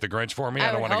impersonate the Grinch for me?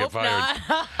 I don't want to get fired.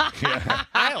 Yeah.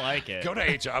 I like it. Go to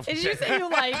HR. Did you say you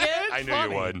like it? I knew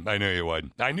you would. I knew you would.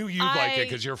 I knew you'd like it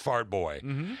because you're fart boy.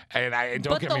 Mm-hmm. And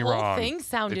don't get me wrong. But the whole thing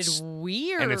sounded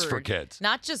weird. And it's for kids.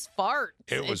 Not just farts.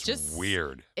 It was just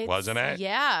weird, wasn't it?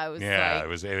 Yeah, it was. Yeah, like, it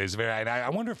was very. And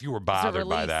I wonder if you were bothered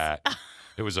by that.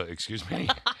 It was excuse me.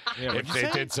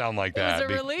 It did sound like that. It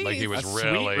was a release. Like he was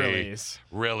really,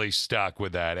 really stuck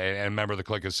with that. And remember, the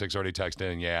Click of Six already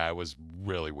texted in. Yeah, it was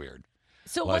really weird.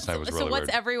 So Last night was really what's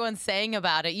weird. everyone saying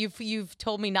about it? You've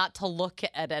told me not to look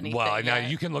at anything. Well, now yet.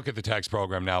 you can look at the text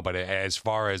program now, but as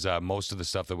far as most of the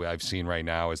stuff that I've seen right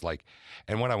now is like,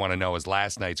 and what I want to know is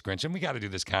last night's Grinch, and we got to do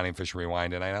this Connie and Fish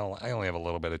Rewind, and I only have a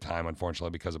little bit of time,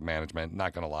 unfortunately, because of management.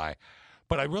 Not going to lie.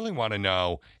 But I really want to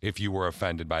know if you were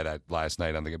offended by that last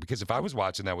night on the, because if I was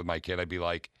watching that with my kid, I'd be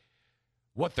like,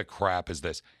 what the crap is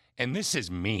this? And this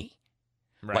is me.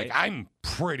 Right. Like, I'm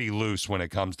pretty loose when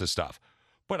it comes to stuff.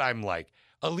 But I'm like,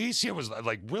 Alicia was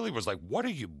like, what are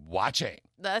you watching?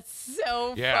 That's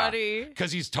so funny.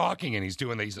 Because he's talking and he's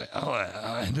doing that. He's like,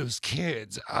 those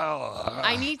kids.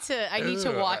 I need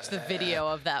to watch the video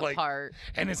of that like, part.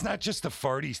 And it's not just the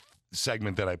farty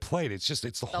segment that I played. It's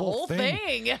the whole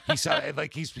thing. He said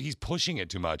like he's pushing it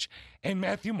too much. And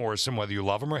Matthew Morrison, whether you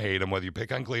love him or hate him, whether you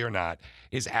pick on Glee or not,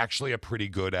 is actually a pretty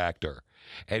good actor.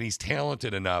 And he's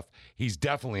talented enough. He's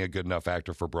definitely a good enough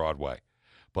actor for Broadway.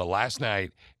 But last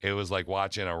night, it was like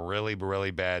watching a really,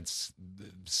 really bad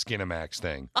Skinamax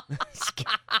thing.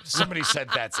 Somebody said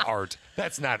that's art.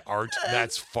 That's not art.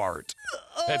 That's fart.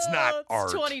 That's not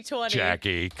art. 2020.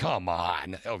 Jackie, come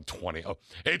on. Oh,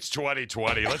 it's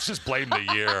 2020. Let's just blame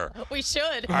the year. We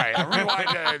should. All right,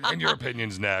 rewind and your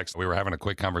opinions next. We were having a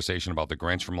quick conversation about the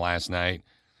Grinch from last night.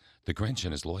 The Grinch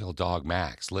and his loyal dog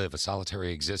Max live a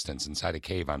solitary existence inside a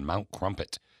cave on Mount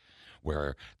Crumpet,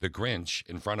 where the Grinch,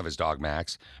 in front of his dog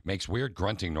Max, makes weird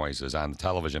grunting noises on the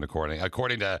television, according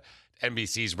to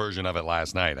NBC's version of it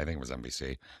last night. I think it was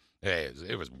NBC.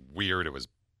 It was weird. It was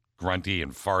grunty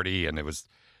and farty, and it was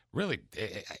really,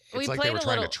 it's like they were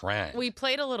trying to trend. We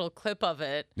played a little clip of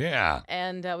it. Yeah.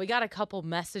 And we got a couple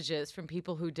messages from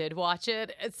people who did watch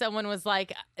it. Someone was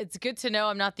like, it's good to know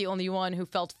I'm not the only one who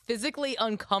felt physically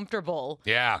uncomfortable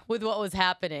with what was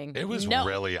happening. It was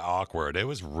really awkward. It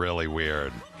was really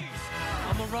weird.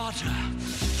 I'm a Roger.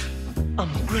 I'm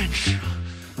a Grinch.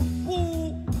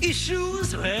 Ooh,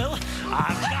 issues? Well,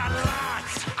 I've got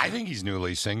lots. I think he's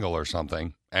newly single or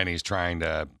something, and he's trying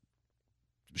to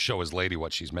show his lady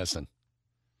what she's missing.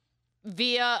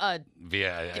 Via a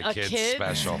kid's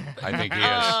special. I think he is.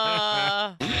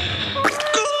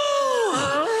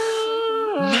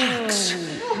 Max,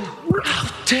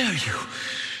 how dare you?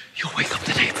 You wake up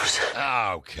the neighbors.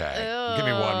 Okay. Give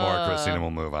me one more, Christine, and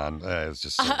we'll move on. It's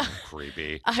just so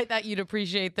creepy. I thought you'd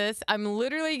appreciate this. I'm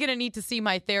literally going to need to see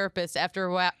my therapist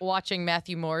after watching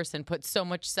Matthew Morrison put so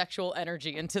much sexual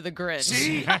energy into the Grinch.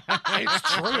 See? It's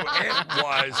true. It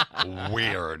was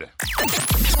weird.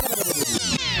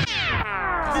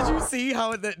 Did you see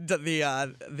how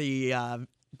the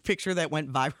picture that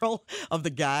went viral of the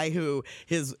guy who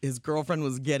his girlfriend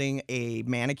was getting a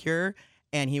manicure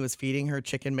and he was feeding her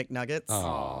chicken McNuggets?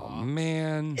 Oh,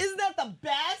 man. Isn't that the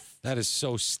best? That is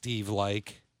so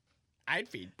Steve-like. I'd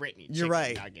feed Brittany You're chicken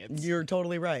right. nuggets. You're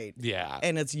totally right. Yeah.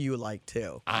 And it's you like,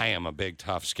 too. I am a big,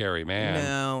 tough, scary man.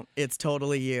 No, it's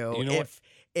totally you. You know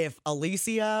if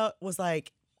Alicia was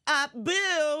like,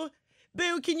 Boo,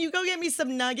 can you go get me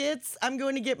some nuggets? I'm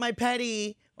going to get my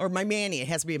petty or my Manny. It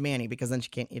has to be a Manny because then she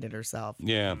can't eat it herself.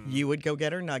 Yeah. You would go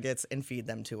get her nuggets and feed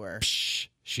them to her. Psh,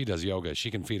 she does yoga. She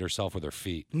can feed herself with her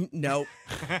feet. Nope.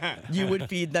 You would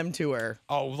feed them to her.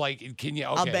 Oh, like, can you?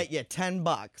 Okay. I'll bet you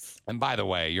 $10. And by the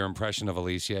way, your impression of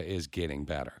Alicia is getting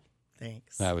better.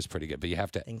 Thanks. That was pretty good. But you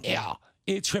have to. Thank you. Yeah.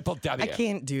 It's triple W. I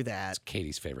can't do that. It's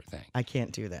Katie's favorite thing. I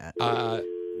can't do that. Tell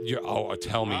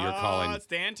me you're calling. It's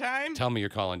Dan time? Tell me you're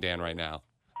calling Dan right now.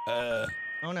 Oh,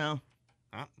 no.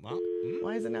 Well,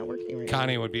 why is it not working right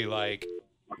Connie would be like,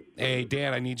 hey,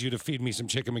 Dan, I need you to feed me some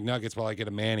chicken McNuggets while I get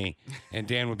a Manny. And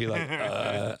Dan would be like,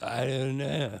 I don't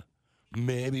know.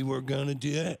 Maybe we're going to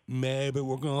do it. Maybe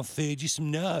we're going to feed you some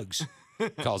nugs.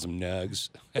 Calls them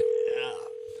nugs.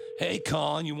 Hey,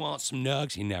 Colin, you want some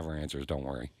nugs? He never answers, don't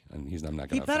worry. And I'm not going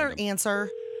to He better answer.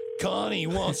 Connie, you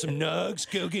want some nugs?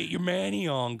 Go get your Manny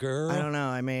on, girl. I don't know.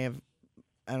 I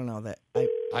don't know that.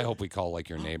 I hope we call like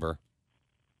your neighbor.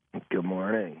 Good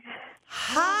morning.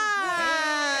 Hi.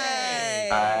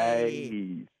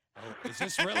 Hi. Oh, is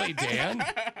this really Dan?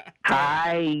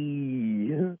 Hi.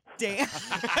 Dan.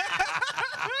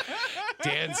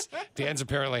 Dan's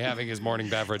apparently having his morning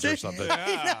beverage or something.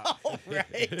 I know,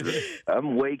 right?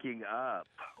 I'm waking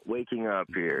up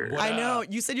here. I know.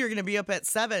 You said you were going to be up at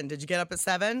 7. Did you get up at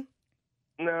 7?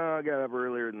 No, I got up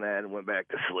earlier than that and went back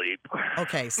to sleep.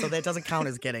 Okay, so that doesn't count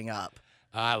as getting up.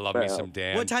 I love me some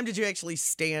Dan. What time did you actually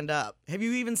stand up? Have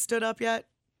you even stood up yet?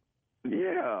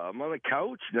 Yeah, I'm on the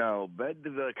couch now. Bed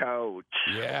to the couch.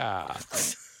 Yeah.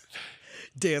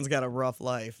 Dan's got a rough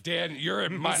life. Dan,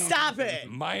 Stop it.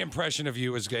 My impression of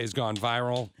you has gone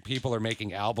viral. People are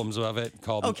making albums of it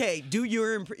called. Okay, do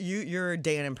your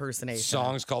Dan impersonation.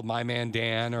 Songs called "My Man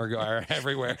Dan" are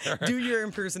everywhere. Do your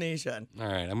impersonation. All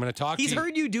right, I'm going to talk. He's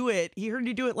heard you do it. He heard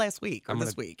you do it last week or I'm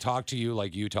this week. Talk to you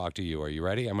like you talk to you. Are you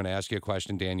ready? I'm going to ask you a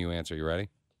question, Dan. You answer. You ready?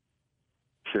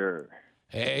 Sure.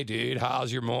 Hey, dude,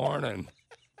 how's your morning?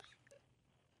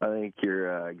 I think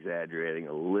you're exaggerating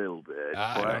a little bit.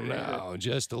 I don't know.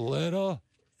 Just a little?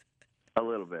 A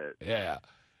little bit. Yeah.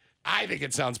 I think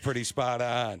it sounds pretty spot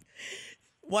on.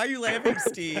 Why are you laughing,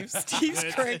 Steve? Steve's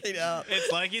cracking up.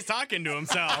 It's like he's talking to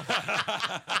himself.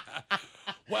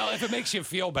 Well, if it makes you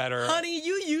feel better. Honey,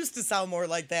 you used to sound more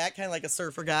like that, kind of like a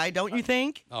surfer guy, don't you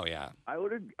think? Oh, yeah. I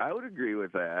would agree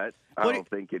with that. I What don't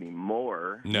think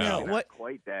anymore. No. Not What-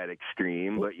 quite that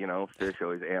extreme, but Fish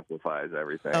always amplifies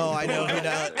everything. Oh, I know he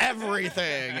does.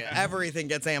 Everything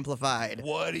gets amplified.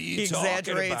 What are you He talking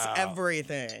exaggerates about?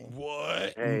 everything.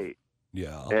 What? Hey.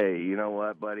 Yeah. Hey, you know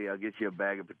what, buddy? I'll get you a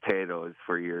bag of potatoes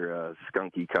for your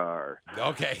skunky car.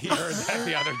 Okay, you heard that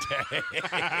the other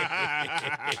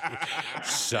day.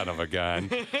 Son of a gun.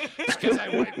 Because I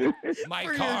went my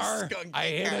For your car, skunky I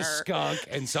hit a car. skunk,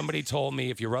 and somebody told me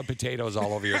if you rub potatoes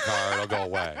all over your car, it'll go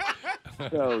away.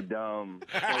 So dumb.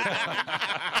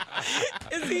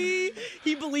 Is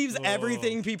he believes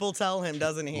everything people tell him,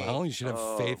 doesn't he? Well, you should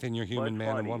have faith in your human man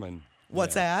and funny. woman.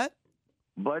 What's that?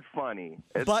 But funny.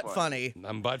 It's Butt funny.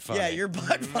 I'm butt funny. Yeah, you're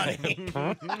butt funny.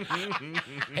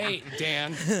 Hey,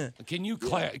 Dan, can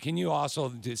you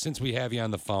also, since we have you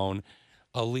on the phone,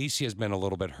 Alicia's been a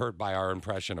little bit hurt by our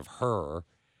impression of her.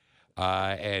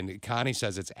 And Connie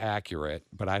says it's accurate,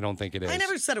 but I don't think it is. I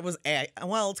never said it was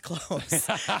well, it's close.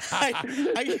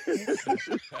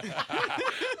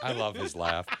 I love his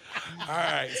laugh. All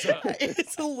right, so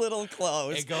it's a little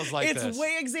close. It goes like it's this.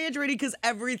 way exaggerated because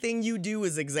everything you do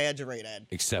is exaggerated.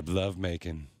 Except love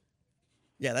making.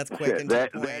 Yeah, that's quick and to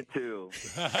the point. That too.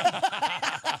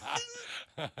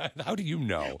 How do you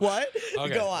know? What?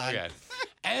 Okay, Go on. Okay.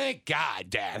 Thank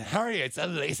God, Dan. Hurry, it's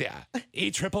Alicia.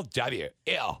 E-triple-W.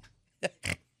 Ew.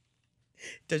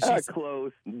 Does she?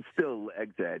 Close. Still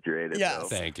exaggerated. Yes. Though.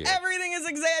 Thank you. Everything is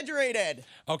exaggerated.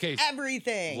 Okay.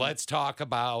 Everything. Let's talk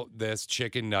about this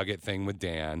chicken nugget thing with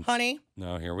Dan. Honey.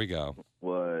 No, here we go.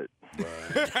 What?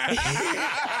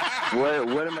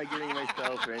 What am I getting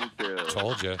myself into?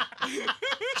 Told you.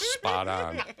 Spot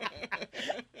on.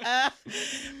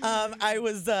 I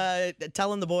was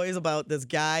telling the boys about this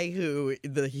guy who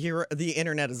the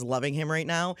internet is loving him right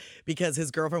now because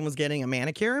his girlfriend was getting a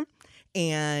manicure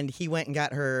and he went and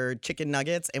got her chicken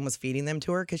nuggets and was feeding them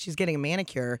to her because she's getting a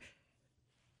manicure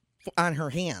on her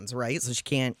hands, right? So she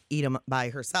can't eat them by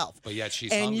herself. But yet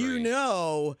she's and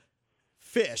hungry.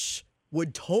 Fish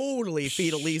would totally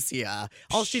feed Alicia.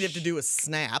 All she'd have to do is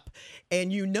snap.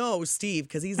 And Steve,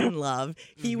 because he's in love,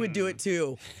 he would do it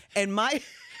too. And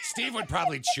Steve would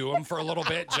probably chew him for a little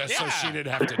bit just so she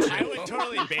didn't have to chew. I would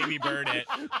totally baby bird it.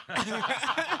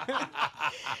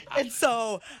 And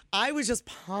so I was just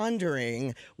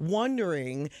wondering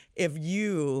if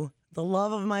you, the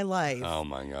love of my life, Oh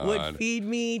my God. would feed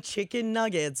me chicken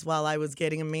nuggets while I was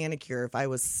getting a manicure if I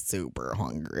was super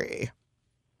hungry.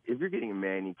 If you're getting a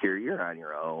manicure, you're on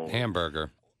your own.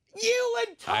 Hamburger. You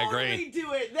would I totally agree.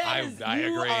 do it. I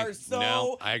you agree. are so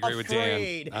No, I agree with Dan.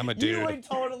 afraid. I'm a dude. You would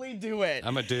totally do it.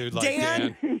 I'm a dude like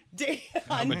Dan. Dan.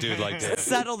 I'm a dude like Dan.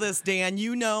 Settle this, Dan.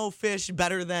 You know fish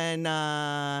better than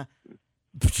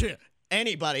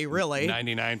anybody, really.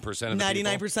 99% of the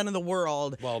 99% of the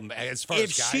world. Well, as far If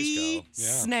as guys she go. Yeah.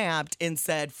 snapped and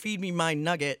said, "Feed me my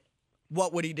nugget,"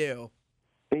 what would he do?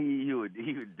 He would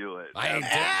do it. I ain't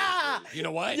You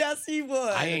know what? Yes, he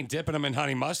would. I ain't dipping them in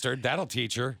honey mustard. That'll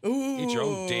teach her. Eat your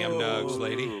own damn nugs,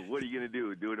 lady. Ooh, what are you going to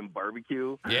do? Do it in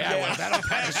barbecue? Yeah, well, that'll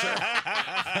punish her.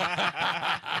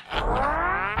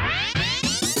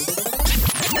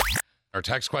 Our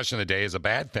text question of the day is a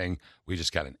bad thing. We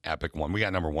just got an epic one. We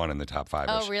got number one in the top 5.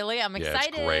 Oh, really? I'm Yeah,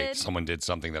 excited. it's great. Someone did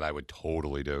something that I would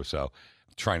totally do. So I'm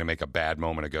trying to make a bad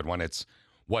moment a good one. It's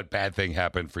what bad thing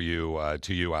happened for you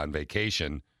to you on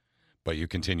vacation, but you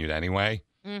continued anyway.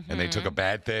 And they took a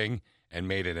bad thing and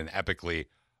made it an epically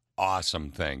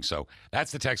awesome thing. So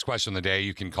that's the text question of the day.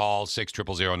 You can call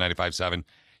 6000957.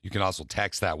 You can also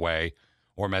text that way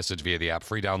or message via the app.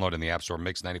 Free download in the App Store.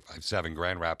 Mix 95.7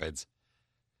 Grand Rapids.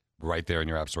 Right there in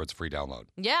your App Store. It's a free download.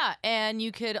 Yeah, and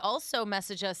you could also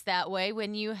message us that way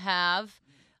when you have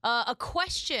a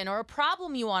question or a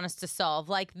problem you want us to solve,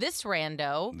 like this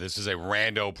rando. This is a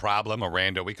rando problem.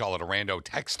 We call it a rando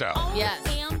texto. Yes.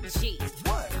 OMG.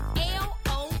 What?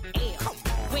 LOL.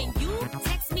 When you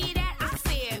text me that, I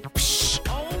said,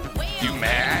 oh, well. You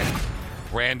mad?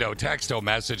 Rando texto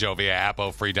message via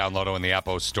Appo. Free download in the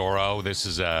Appo Store. This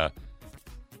is a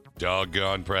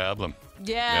doggone problem.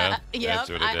 Yeah,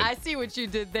 that's what it did. I see what you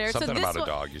did there. Something so this about a one,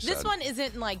 dog, you This said. one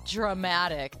isn't like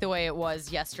dramatic the way it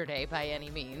was yesterday by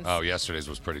any means. Oh, yesterday's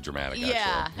was pretty dramatic,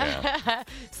 Yeah. actually. Yeah.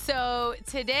 So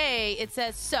today it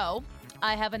says,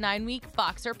 I have a 9-week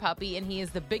boxer puppy and he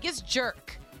is the biggest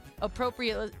jerk.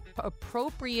 Appropriately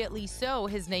appropriately so,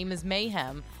 his name is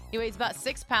Mayhem. He weighs about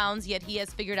 6 pounds, yet he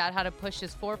has figured out how to push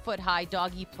his 4-foot-high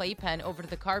doggy playpen over to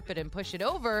the carpet and push it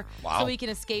over so he can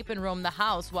escape and roam the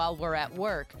house while we're at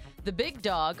work. The big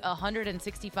dog, a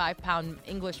 165-pound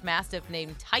English Mastiff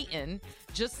named Titan,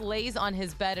 just lays on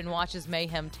his bed and watches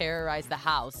Mayhem terrorize the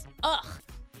house. Ugh!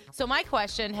 So my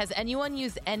question, has anyone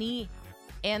used any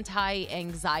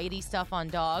anti-anxiety stuff on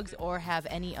dogs or have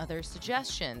any other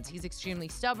suggestions? He's extremely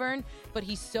stubborn, but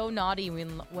he's so naughty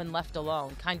when left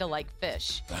alone, kind of like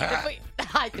Fish.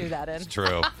 I threw that in. It's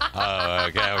true.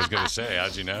 Okay, I was going to say,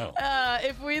 how'd you know?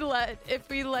 If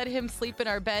we let him sleep in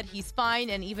our bed, he's fine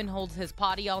and even holds his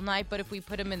potty all night. But if we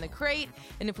put him in the crate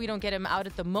and if we don't get him out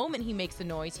at the moment he makes a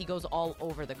noise, he goes all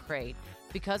over the crate.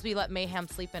 Because we let Mayhem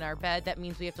sleep in our bed, that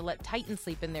means we have to let Titan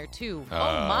sleep in there too.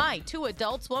 Oh my, 2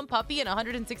 adults, 1 puppy, and a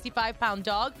 165-pound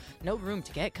dog. No room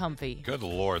to get comfy. Good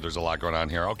Lord, there's a lot going on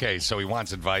here. Okay, so he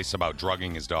wants advice about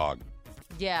drugging his dog.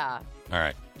 Yeah. All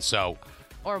right, so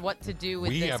or what to do with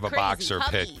we this have a crazy boxer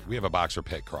puppy. pit. We have a boxer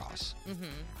pit cross.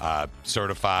 Mm-hmm.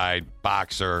 Certified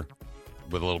boxer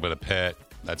with a little bit of pit.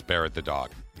 That's Barrett the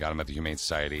dog. Got him at the Humane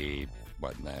Society.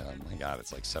 What? Oh my God,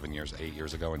 it's like 8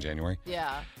 years ago in January.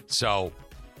 Yeah. So,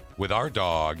 with our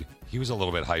dog, he was a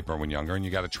little bit hyper when younger, and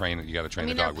you got to train. You got to train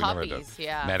the dog. They're puppies,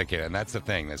 yeah. Medicate it, and that's the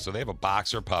thing. So they have a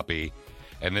boxer puppy,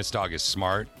 and this dog is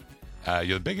smart.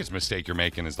 The biggest mistake you're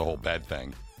making is the whole bed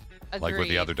thing. Agreed. Like with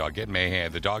the other dog, get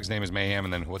Mayhem. The dog's name is Mayhem,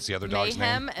 and then what's the other dog's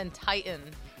name? Mayhem and Titan.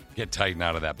 Get Titan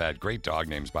out of that bed. Great dog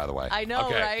names, by the way. I know,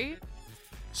 okay. right?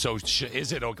 So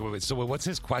is it okay? So what's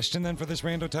his question then for this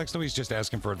rando text? He's just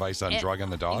asking for advice on drugging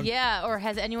the dog? Yeah, or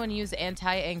has anyone used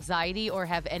anti-anxiety or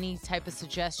have any type of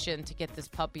suggestion to get this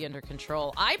puppy under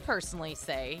control? I personally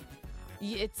say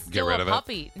it's still a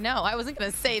puppy. No, I wasn't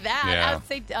going to say that. Yeah. I would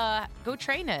say go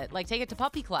train it. Like take it to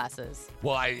puppy classes.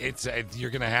 Well,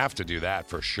 you're going to have to do that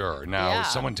for sure. Now,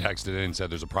 someone texted in and said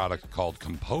there's a product called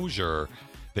Composure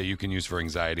that you can use for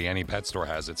anxiety. Any pet store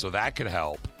has it, so that could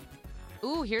help.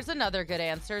 Ooh, here's another good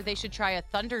answer. They should try a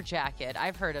Thunder Jacket.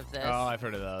 I've heard of this. Oh, I've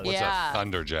heard of those. What's a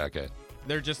Thunder Jacket?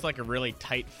 They're just like a really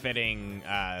tight-fitting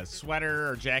sweater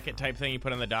or jacket type thing you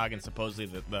put on the dog, and supposedly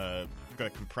the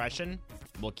compression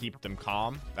will keep them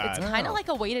calm. It's kind of like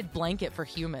a weighted blanket for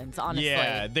humans, honestly.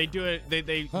 Yeah, they do it.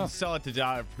 They sell it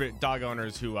to dog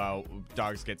owners who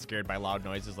dogs get scared by loud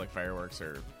noises like fireworks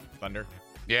or thunder.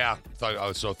 Yeah,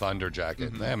 so Thunder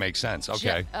Jacket. Mm-hmm. That makes sense.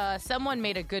 Okay. Someone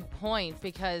made a good point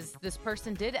because this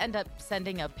person did end up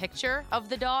sending a picture of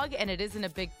the dog, and it is in a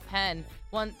big pen.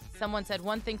 Someone said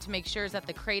one thing to make sure is that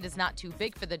the crate is not too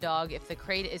big for the dog. If the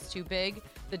crate is too big,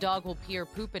 the dog will pee or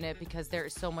poop in it because there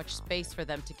is so much space for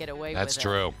them to get away with it. That's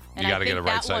true. And you got to get a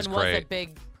right-sized crate. That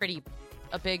one was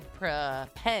a big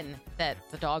pen that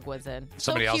the dog was in.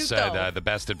 Somebody so else cute, said the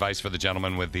best advice for the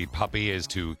gentleman with the puppy is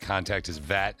to contact his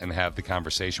vet and have the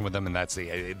conversation with him, and that's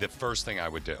the first thing I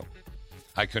would do.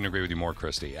 I couldn't agree with you more,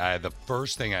 Christy. The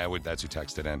first thing that's who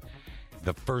texted in.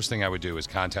 The first thing I would do is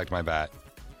contact my vet,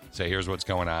 say, here's what's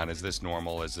going on. Is this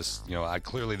normal? Is this,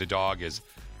 clearly the dog is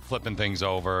flipping things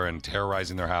over and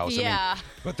terrorizing their house. Yeah.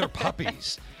 But they're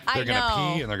puppies. They're I going to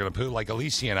know. pee and they're going to poo. Like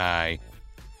Alicia and I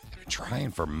have been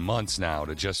trying for months now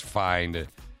to just find.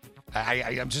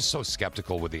 I'm just so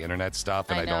skeptical with the internet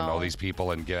stuff, and I don't know these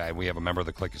people. And we have a member of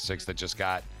the Click of Six that just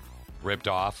got ripped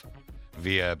off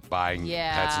via buying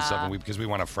pets and stuff, because we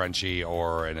want a Frenchie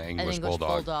or an English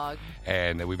Bulldog.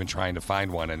 And we've been trying to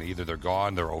find one, and either they're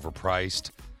gone, they're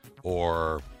overpriced,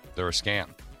 or they're a scam.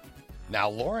 Now,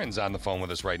 Lauren's on the phone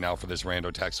with us right now for this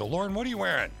rando text. So, Lauren, what are you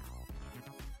wearing?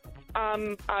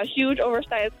 A huge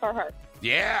oversized Carhartt.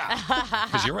 Yeah,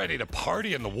 because you're ready to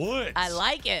party in the woods. I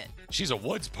like it. She's a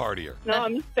woods partier. No,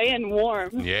 I'm staying warm.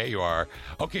 Yeah, you are.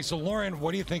 Okay, so Lauren,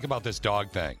 what do you think about this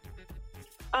dog thing?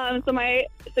 So my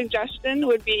suggestion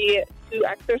would be to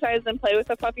exercise and play with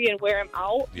the puppy and wear him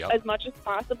out as much as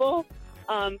possible.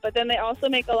 But then they also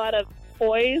make a lot of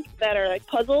toys that are like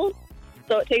puzzles,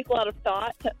 so it takes a lot of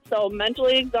thought. So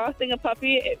mentally exhausting a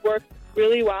puppy, it works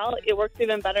really well. It works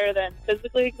even better than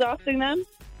physically exhausting them.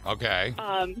 Okay.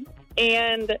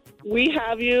 And we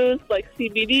have used like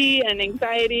CBD and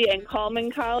anxiety and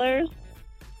calming collars.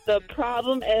 The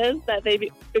problem is that they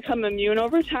become immune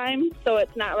over time, so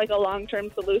it's not like a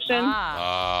long-term solution.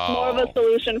 More of a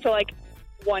solution for like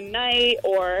one night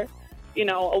or,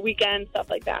 a weekend, stuff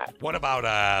like that. What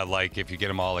about like if you get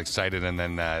them all excited and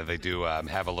then they do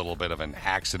have a little bit of an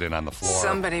accident on the floor?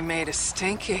 Somebody made a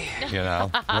stinky.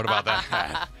 What about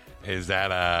that? Is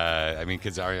that,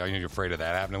 because are you afraid of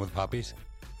that happening with puppies?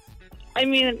 I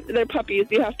mean, they're puppies.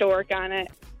 You have to work on it.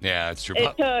 Yeah, that's true.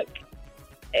 It took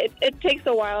it takes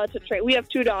a while to train. We have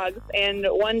 2 dogs, and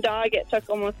one dog, it took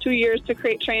almost 2 years to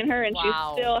crate train her, and she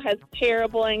still has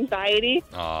terrible anxiety.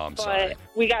 Oh, I'm but sorry.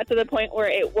 we got to the point where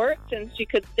it worked, and she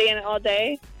could stay in it all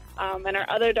day. And our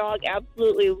other dog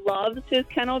absolutely loves his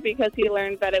kennel because he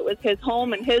learned that it was his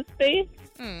home and his space.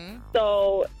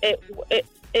 So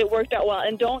it worked out well.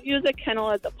 And don't use a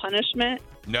kennel as a punishment.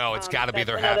 No, it's got to be that's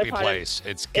their another happy part of- place.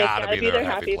 It's got to be their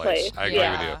happy place. I agree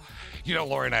with you. You know,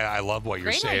 Lauren, I love what you're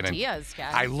Great saying. ideas,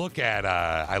 guys. I look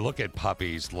at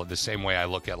puppies the same way I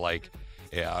look at like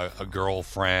a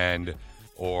girlfriend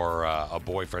or a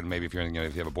boyfriend. Maybe if you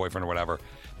have a boyfriend or whatever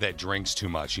that drinks too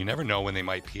much, you never know when they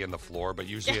might pee on the floor. But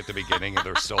usually at the beginning,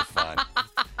 they're still fun.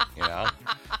 You know,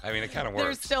 I mean, it kind of works.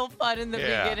 They're still fun in the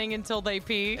beginning until they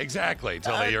pee. Exactly,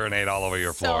 until they urinate all over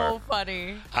your floor. So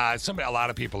funny. A lot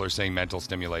of people are saying mental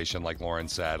stimulation, like Lauren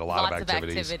said. Lots of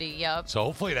activity, yep. So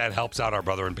hopefully that helps out our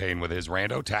brother in pain with his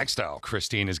rando texto.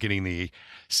 Christine is getting the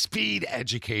speed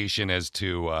education as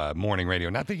to morning radio.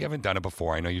 Not that you haven't done it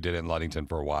before. I know you did it in Ludington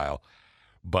for a while.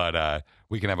 But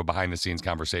we can have a behind-the-scenes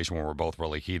conversation where we're both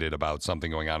really heated about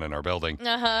something going on in our building.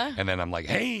 And then I'm like,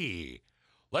 hey,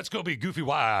 let's go be goofy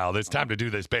wild. It's time to do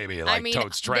this, baby. Like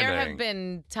Toad's trending. There have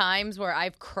been times where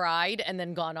I've cried and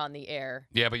then gone on the air.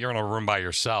 Yeah, but you're in a room by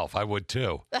yourself. I would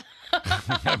too.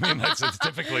 I mean, it's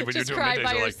typically when Just you're doing cry middays,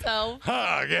 by you're yourself. like,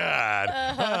 oh,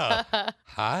 God. Oh.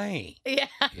 Hi. Yeah.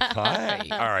 Hi.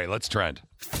 All right, let's trend.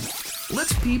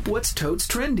 Let's peep what's Toad's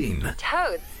trending.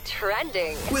 Toad's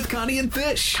trending. With Connie and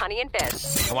Fish. Connie and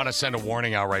Fish. I want to send a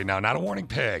warning out right now. Not a warning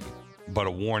pig, but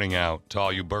a warning out to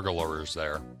all you burglars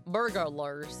there.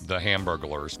 Burglars. The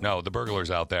hamburglars. No, the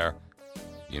burglars out there.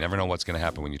 You never know what's going to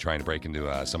happen when you're trying to break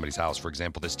into somebody's house. For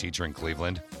example, this teacher in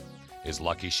Cleveland is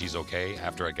lucky she's okay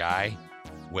after a guy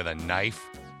with a knife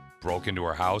broke into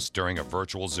her house during a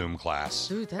virtual Zoom class.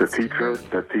 Dude, The teacher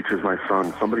that teaches my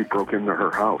son, somebody broke into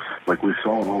her house. Like we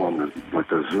saw on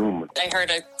the Zoom. I heard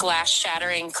a glass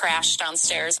shattering crash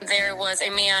downstairs. There was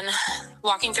a man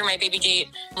walking through my baby gate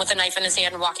with a knife in his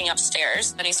hand walking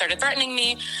upstairs. And he started threatening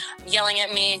me, yelling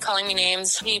at me, calling me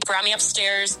names. He brought me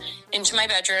upstairs into my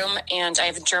bedroom, and I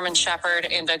have a German Shepherd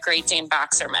and a Great Dane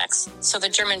Boxer mix. So the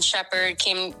German Shepherd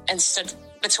came and stood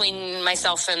between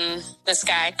myself and this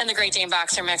guy, and the Great Dane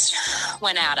Boxer mix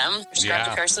went at him. Just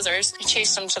grabbed a pair of scissors. I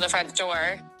chased him to the front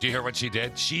door. Do you hear what she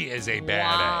did? She is a bad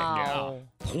A. Wow.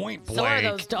 Point blank. So are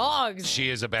those dogs.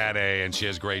 She is a bad A, and she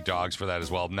has great dogs for that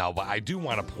as well. Now, but I do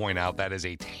want to point out that is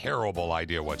a terrible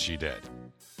idea what she did.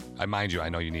 Mind you, I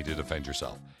know you need to defend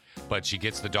yourself. But she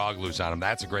gets the dog loose on him.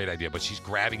 That's a great idea. But she's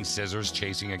grabbing scissors,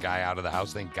 chasing a guy out of the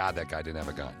house. Thank God that guy didn't have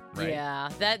a gun. Right? Yeah,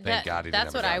 Thank God he didn't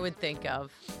that's have a what I gun. would think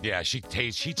of. Yeah, she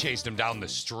chased him down the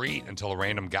street until a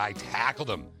random guy tackled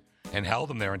him and held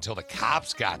him there until the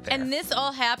cops got there. And this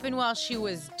all happened while she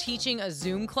was teaching a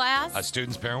Zoom class? A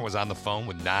student's parent was on the phone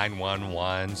with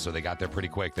 911, so they got there pretty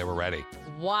quick. They were ready.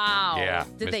 Wow. Yeah.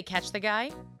 Did they catch the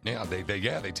guy? Yeah,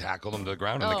 they tackled him to the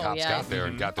ground, and the Oh, cops yeah. got there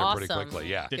and got there pretty Awesome. quickly.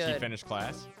 Yeah. Did she Good. finish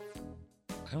class?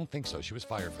 I don't think so. She was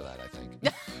fired for that, I think. No,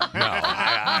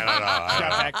 I don't know.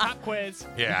 Got back pop quiz.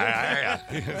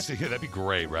 Yeah. See, that'd be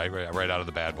great, right? Right out of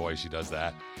the Bad Boys, she does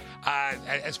that.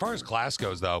 As far as class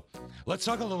goes, though, let's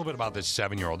talk a little bit about this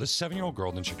 7-year-old. This 7-year-old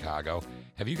girl in Chicago.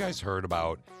 Have you guys heard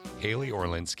about Haley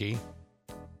Orlinsky?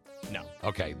 No.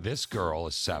 Okay, this girl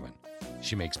is 7.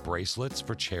 She makes bracelets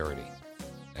for charity.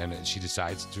 And she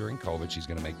decides during COVID she's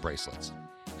going to make bracelets.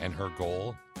 And her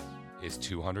goal is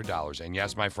 $200. And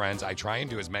yes, my friends, I try and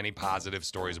do as many positive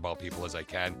stories about people as I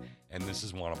can, and this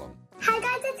is one of them. Hi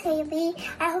guys, it's Haley.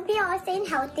 I hope you're all staying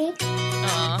healthy.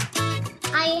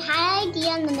 I had an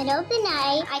idea in the middle of the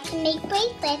night. I can make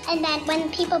bracelets, and then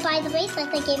when people buy the bracelets,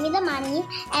 they give me the money,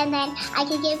 and then I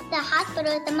can give the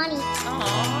hospital the money.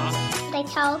 They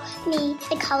tell me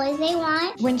the colors they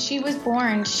want. When she was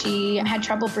born, she had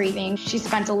trouble breathing. She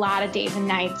spent a lot of days and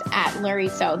nights at Lurie,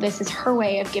 so this is her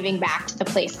way of giving back to the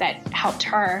place that helped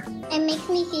her. It makes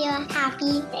me feel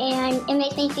happy, and it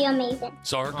makes me feel amazing.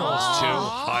 So her goal is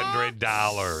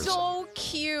 $200. So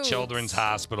cute. Children's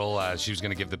Hospital. She was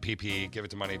going to give the PPE, give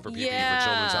it to money for PPE Yeah. for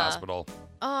Children's Hospital.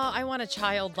 Oh, I want a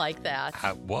child like that.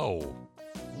 Whoa.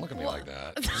 Don't look at me like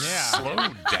that. Yeah. Slow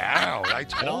down. I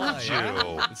told you.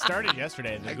 Yeah. It started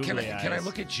yesterday. The Can googly I eyes.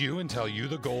 look at you and tell you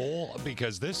the goal?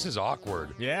 Because this is awkward.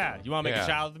 Yeah. You want to make Yeah. a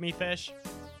child with me, Fish?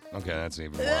 Okay, that's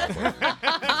even more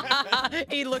awkward.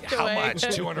 He looked How away. much?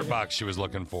 $200 she was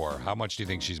looking for. How much do you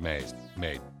think she's made?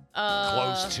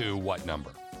 Close to what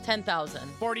number? 10,000.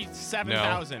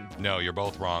 47,000. No, you're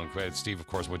both wrong. But Steve, of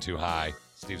course, went too high.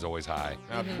 Steve's always high.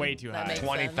 Way too That high. makes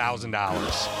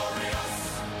 $20,000.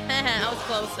 I was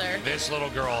closer. This little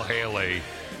girl, Haley,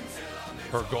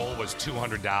 Her goal was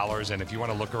 $200, and if you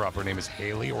want to look her up, her name is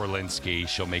Haley Orlinsky.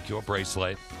 She'll make you a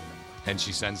bracelet, and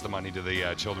she sends the money to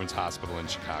the Children's Hospital in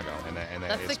Chicago. And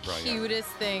That's it's the brilliant. cutest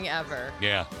thing ever.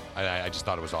 Yeah, I just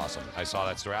thought it was awesome. I saw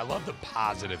that story. I love the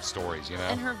positive stories, you know?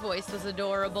 And her voice was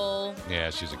adorable. Yeah,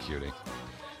 she's a cutie.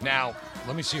 Now,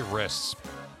 let me see your wrists,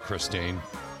 Christine.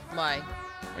 Why?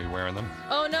 Are you wearing them?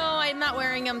 Oh, no, I'm not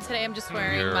wearing them today. I'm just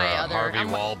wearing Your my other. Harvey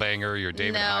Wallbanger, your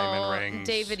David Hyman rings.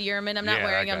 David Ehrman. I'm not Yeah,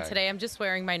 wearing that them guy. today. I'm just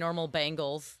wearing my normal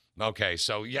bangles. Okay,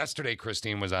 so yesterday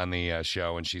Christine was on the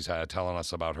show, and she's telling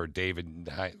us about her David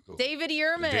Ehrman. David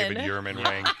Ehrman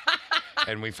ring.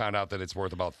 And we found out that it's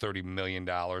worth about $30 million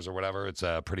or whatever. It's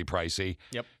pretty pricey.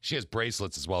 Yep. She has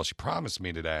bracelets as well. She promised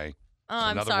me today. Oh,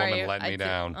 I'm Another sorry. woman let me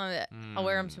down. I'll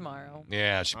wear them tomorrow.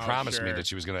 Yeah, she promised me sure. that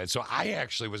she was going to. So I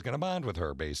actually was going to bond with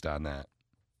her based on that.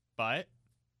 But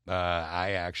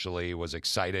I actually was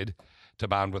excited to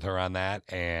bond with her on that,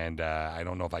 and I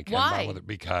don't know if I can Why? bond with her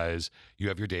because you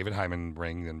have your David Hyman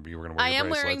ring, and you were going to wear I your am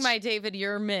wearing bracelets, my David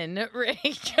Ehrman ring.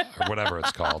 or whatever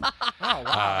it's called. oh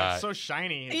wow, it's so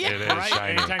shiny. It's It is bright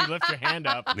shiny. Anytime you lift your hand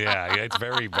up. Yeah, it's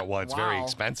very, it's very Wow.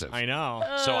 expensive. I know.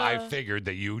 So I figured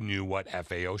that you knew what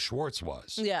FAO Schwartz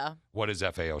was. Yeah. What is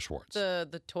FAO Schwartz?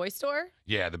 The toy store?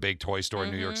 Yeah, the big toy store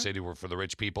in New York Mhm. City for the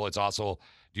rich people. It's also,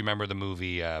 do you remember the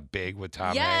movie Big with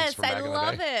Tom Hanks Yes, from back I in the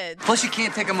love day? it. Plus, you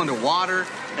can't take them underwater.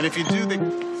 And if you do, the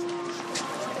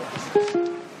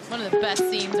One of the best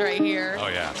scenes right here. Oh,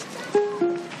 yeah.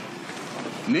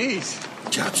 knees.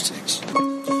 Chopsticks.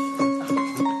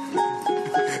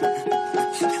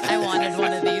 I wanted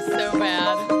one of these so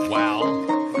bad.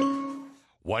 Well,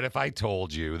 what if I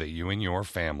told you that you and your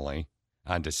family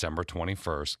on December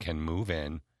 21st can move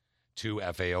in to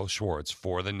FAO Schwartz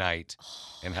for the night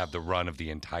and have the run of the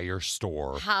entire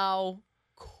store? How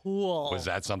cool. Was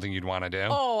that something you'd want to do?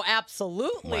 Oh,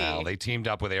 absolutely. Well, they teamed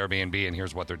up with Airbnb, and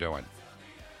here's what they're doing.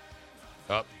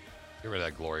 Oh, get rid of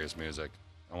that glorious music.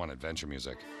 I want adventure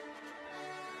music.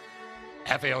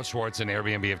 FAO Schwartz and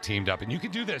Airbnb have teamed up, and you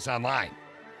can do this online.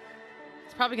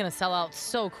 It's probably going to sell out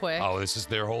so quick. Oh,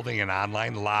 they're holding an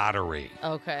online lottery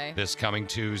Okay. this coming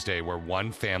Tuesday where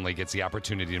one family gets the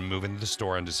opportunity to move into the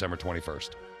store on December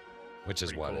 21st, which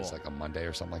is what? cool. It's like a Monday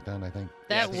or something like that, I think.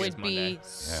 That I think it's would be Monday.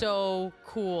 so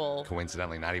cool.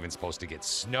 Coincidentally, not even supposed to get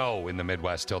snow in the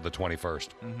Midwest till the 21st.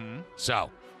 Mm-hmm. So,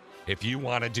 if you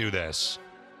want to do this,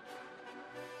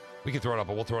 we can throw it up,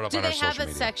 but we'll throw it up Do on our they have social a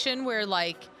media. section where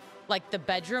like the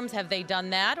bedrooms, have they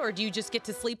done that? Or do you just get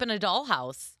to sleep in a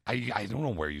dollhouse? I don't know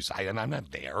where you say, and I'm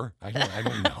not there. I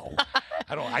don't know.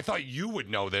 I thought you would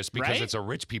know this because Right? it's a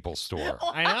rich people store.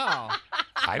 I know.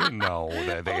 I didn't know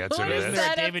the answer to Isn't this.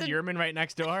 there a David Ehrman right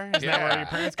next door? Isn't that where your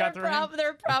parents got the ring?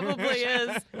 There probably is.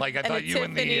 Like I And thought a you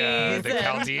and the Tiffany's and-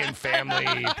 Chaldean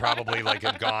family probably like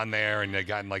have gone there and they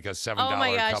gotten like a $7 Oh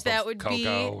my gosh, cup that of would cocoa be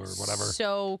or whatever.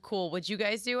 so cool. Would you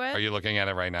guys do it? Are you looking at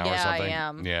it right now or Yeah, I something?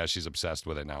 am. Yeah, she's obsessed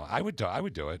with it now. I would do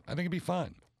it. I think it'd be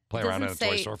fun. Play around in a Doesn't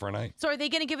toy say- store for a night. So are they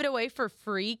going to give it away for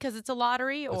free because it's a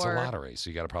lottery? Or It's a lottery, so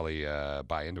you got to probably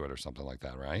buy into it or something like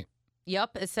that, right?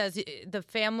 Yep. It says the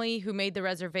family who made the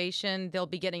reservation, they'll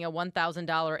be getting a $1,000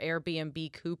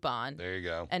 Airbnb coupon There you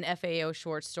go. and FAO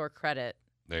Schwartz store credit.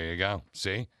 There you go.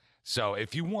 See? So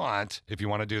if you want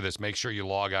to do this, make sure you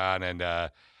log on and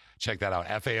check that out.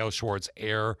 FAO Schwartz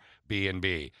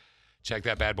Airbnb. Check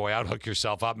that bad boy out. Hook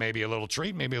yourself up. Maybe a little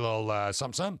treat. Maybe a little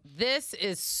something. This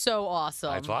is so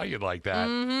awesome. I thought you'd like that.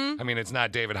 Mhm. I mean, it's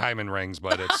not David Hyman rings,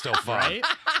 but it's still fun. Right?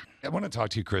 I want to talk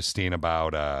to you, Christine,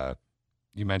 about,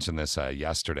 you mentioned this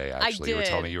yesterday, actually. You were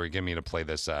telling did. me you were giving me to play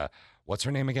this, what's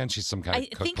her name again? She's some kind I of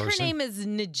cook think person? her name is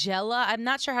Nigella. I'm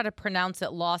not sure how to pronounce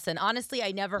it. Lawson. Honestly,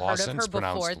 I never heard of Lawson's her before.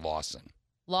 pronounced Lawson.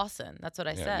 Lawson. That's what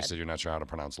I Yeah, you said. said you're not sure how to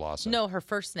pronounce Lawson. No, her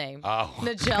first name. Oh.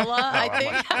 Nigella, I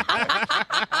think.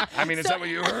 I mean, is that what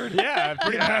you heard? Yeah,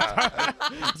 pretty much.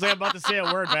 It's like I'm about to say a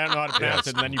word, but I don't know how to pronounce Yes.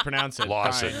 it, and then you pronounce it.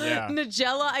 Lawson. Fine, yeah.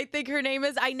 Nigella, I think her name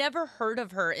is. I never heard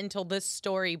of her until this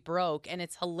story broke, and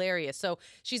it's hilarious. So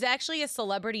she's actually a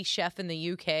celebrity chef in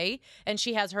the UK, and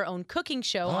she has her own cooking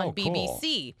show Oh, on cool.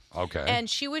 BBC. Okay. And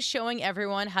she was showing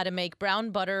everyone how to make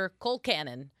brown butter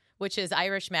colcannon, which is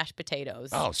Irish mashed potatoes.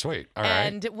 Oh, sweet. All right.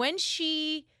 And when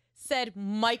she said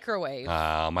microwave,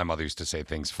 My mother used to say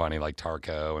things funny like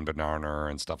Tarko and banana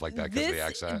and stuff like that because of the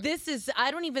accent. this is, I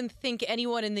don't even think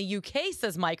anyone in the UK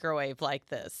says microwave like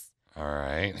this. All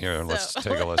right. Here, let's So-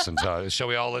 take a listen. Shall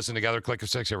we all listen together? Click of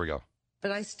 6. Here we go. But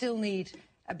I still need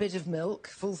a bit of milk,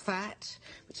 full fat,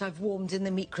 which I've warmed in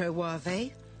the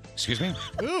microwave. Excuse me?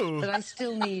 But I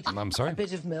still need I'm sorry? a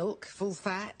bit of milk, full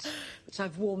fat, which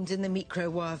I've warmed in the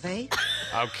microwave.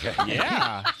 Okay.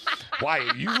 Yeah. Why?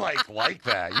 You like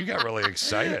that. You got really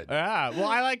excited. Yeah. Well,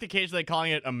 I liked occasionally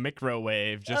calling it a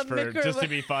microwave just to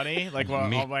be funny. Like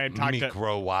when I talk to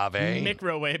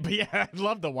microwave. But yeah, I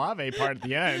love the wave part at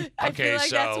the end. I feel like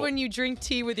that's when you drink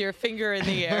tea with your finger in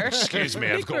the air. Excuse me,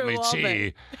 I've got my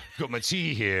tea. Got my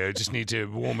tea here. Just need to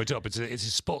warm it up. It's a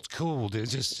spot cold.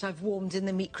 It's just. I've warmed in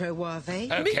the microwave.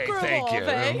 Okay, thank you.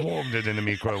 I warmed it in the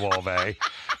microwave.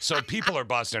 So people are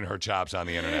busting her chops on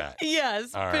the internet.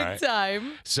 Yes, All big right.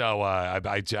 time. So I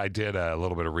did a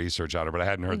little bit of research on her, but I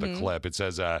hadn't heard the clip. It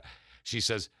says, she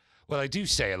says, well, I do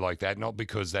say it like that, not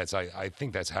because I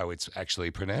think that's how it's actually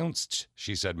pronounced,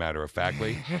 she said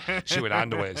matter-of-factly. She went on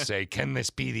to say, can this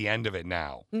be the end of it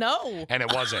now? No. And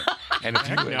it wasn't. And if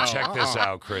you check this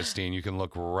out, Christine, you can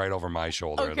look right over my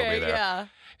shoulder. It'll be there. Yeah.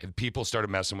 And people started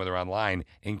messing with her online,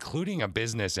 including a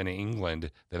business in England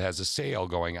that has a sale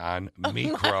going on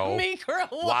microwaves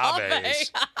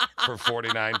for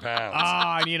 49 pounds. Oh,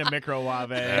 I need a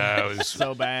microwave. It was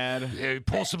so bad.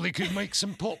 Possibly could make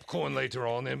some popcorn later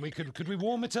on, and could we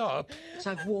warm it up?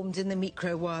 So I've warmed in the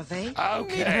microwave.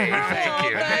 Okay, thank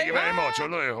you. Thank you very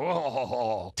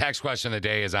much. Text question of the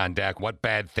day is on deck. What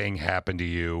bad thing happened to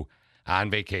you on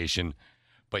vacation,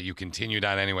 but you continued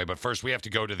on anyway? But first, we have to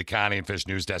go to the Connie and Fish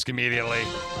news desk immediately.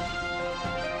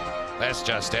 That's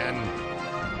just in.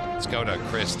 Let's go to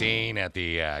Christine at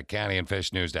the Connie and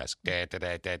Fish news desk.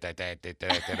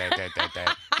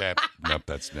 Nope,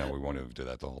 that's no. We won't even do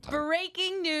that the whole time.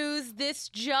 Breaking news, this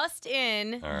just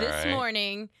in this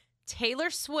morning, Taylor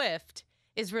Swift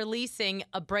is releasing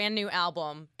a brand new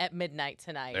album at midnight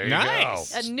tonight. There you go.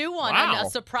 A new one, Wow. a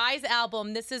surprise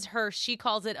album. This is she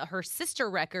calls it her sister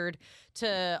record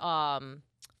to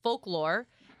Folklore.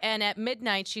 And at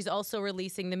midnight, she's also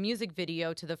releasing the music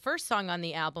video to the first song on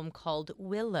the album called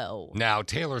Willow. Now,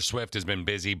 Taylor Swift has been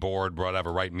busy, bored,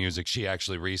 whatever, writing music. She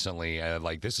actually recently,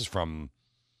 this is from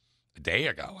a day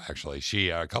ago, actually.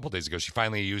 A couple days ago, she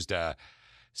finally used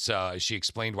so she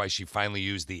explained why she finally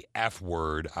used the F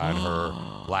word on her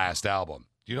last album.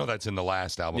 You know that's in the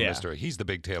last album, Yeah. Mr. He's the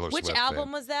big Taylor Swift Which album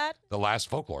fan. was that? The last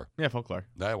Folklore. Yeah, Folklore.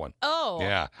 That one. Oh,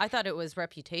 Yeah. I thought it was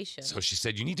Reputation. So she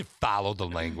said you need to follow the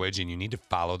language and you need to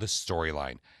follow the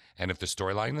storyline. And if the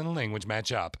storyline and the language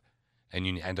match up and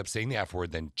you end up saying the F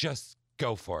word, then just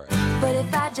go for it. But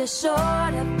if I just showed up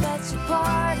at your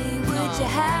party, would you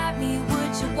have me?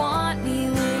 Would you want me?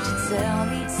 Would you tell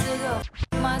me to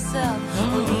go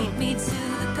myself? Or lead me to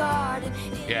the garden?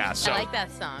 Yeah, so I like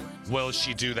that song. will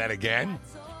she do that again?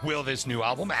 Will this new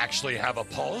album actually have a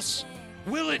pulse?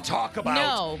 Will it talk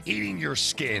about eating your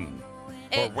skin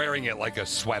or wearing it like a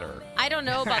sweater? I don't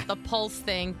know about the Pulse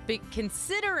thing, but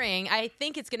considering I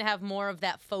think it's going to have more of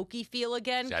that folky feel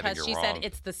again See, I think because you're she wrong. said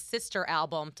it's the sister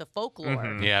album to Folklore.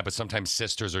 Mm-hmm. Yeah, but sometimes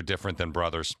sisters are different than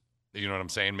brothers. You know what I'm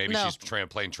saying? Maybe No. she's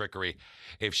playing trickery.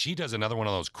 If she does another one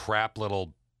of those crap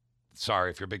little, sorry,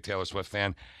 if you're a big Taylor Swift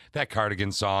fan, that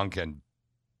Cardigan song can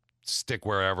stick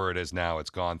wherever it is now.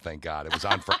 It's gone, thank God. It was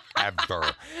on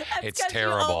forever. It's 'cause you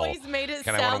terrible. always made it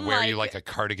and I want sound to wear you like like a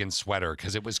cardigan sweater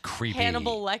because it was creepy.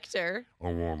 Hannibal Lecter. I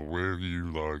want to wear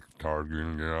you like a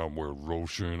cardigan. Yeah, wear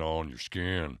lotion on your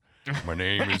skin. My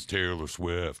name is Taylor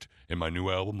Swift. In my new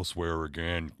album, I'll swear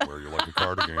again. Wear you like a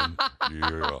cardigan.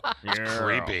 Yeah. It's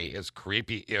creepy. It's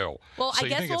creepy. Ew. Well, so I you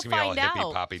guess think we'll it's gonna find be all hippie,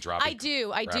 out. poppy, droppy? I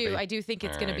do. I do think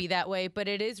it's All going to right. be that way, but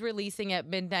it is releasing at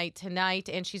midnight tonight,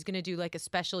 and she's going to do like a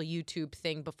special YouTube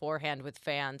thing beforehand with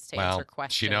fans to answer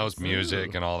questions. She knows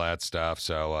music and all that stuff,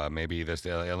 so maybe this,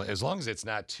 as long as it's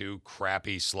not too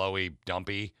crappy, slowy,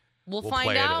 dumpy, We'll play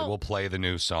find out. We'll play the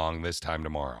new song this time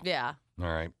tomorrow. Yeah. All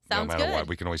right. Sounds no matter good. what,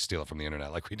 we can always steal it from the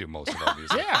internet like we do most of our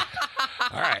music. Yeah.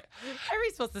 All right. Are we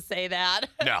supposed to say that?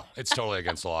 No, it's totally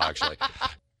against the law, actually.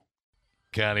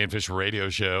 Connie and Fish radio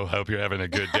show. Hope you're having a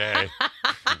good day.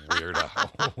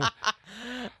 Weirdo.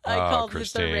 I called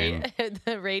Christine. it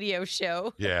the radio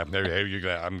show. Yeah, there you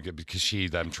go. I'm good because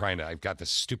I've got this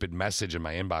stupid message in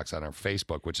my inbox on our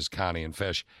Facebook, which is Connie and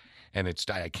Fish, and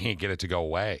I can't get it to go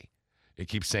away. It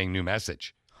keeps saying new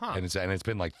message. And it's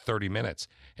been like 30 minutes.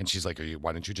 And she's like,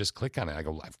 why don't you just click on it? I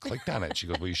go, I've clicked on it. She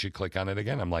goes, well, you should click on it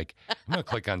again. I'm like, I'm going to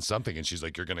click on something. And she's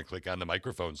like, you're going to click on the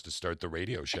microphones to start the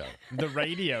radio show. The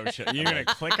radio show. You're going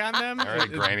to click on them? All right,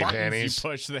 It's granny buttons panties. You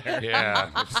push there.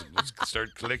 Yeah. Let's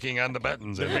start clicking on the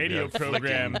buttons. The radio Yeah,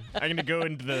 program. flicking. I'm going to go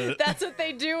into the... That's what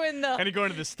they do in the... I'm going to go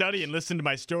into the study and listen to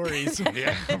my stories.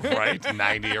 Yeah, right?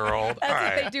 90-year-old. That's All what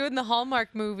right. they do in the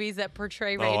Hallmark movies that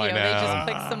portray radio. I They know. just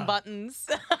click some buttons.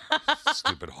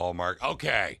 Stupid Hallmark.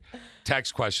 Okay.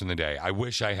 Text question of the day. I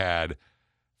wish I had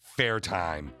fair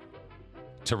time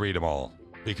to read them all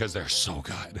because they're so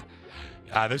good.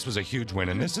 This was a huge win,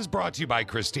 and this is brought to you by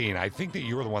Christine. I think that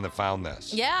you were the one that found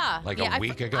this. Yeah. Like yeah, a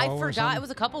week ago I or forgot. something? It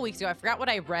was a couple weeks ago. I forgot what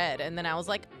I read, and then I was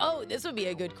like, oh, this would be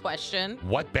a good question.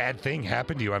 What bad thing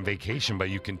happened to you on vacation, but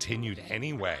you continued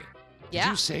anyway? Yeah. Did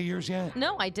you say yours yet?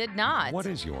 No, I did not. What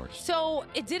is yours? So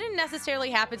it didn't necessarily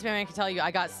happen to me. I can tell you,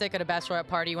 I got sick at a bachelorette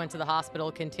party, went to the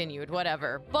hospital, continued,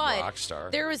 whatever. But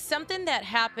Rockstar. there was something that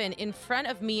happened in front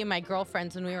of me and my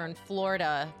girlfriends when we were in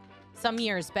Florida some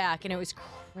years back, and it was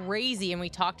crazy, and we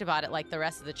talked about it like the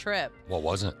rest of the trip. What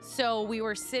was it? So we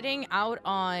were sitting out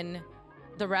on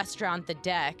the restaurant, the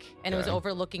deck, and it was Okay.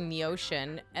 overlooking the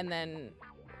ocean, and then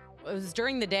it was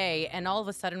during the day, and all of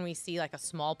a sudden we see like a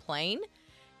small plane.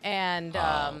 And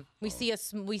we see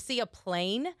a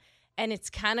plane, and it's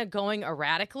kind of going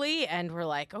erratically, and we're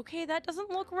like, okay, that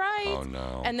doesn't look right. Oh,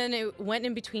 no. And then it went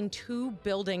in between two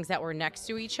buildings that were next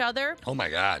to each other, Oh, my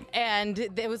God. and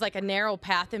there was like a narrow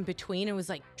path in between. It was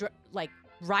like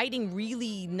riding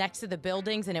really next to the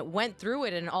buildings, and it went through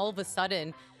it, and all of a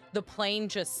sudden the plane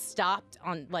just stopped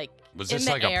on Was in this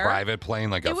the like air. a private plane,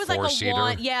 like It a was like a four-seater?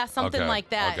 one, yeah, something Okay, like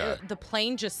that. Okay. The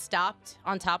plane just stopped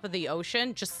on top of the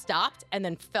ocean, just stopped, and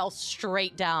then fell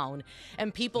straight down.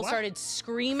 And people started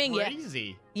screaming.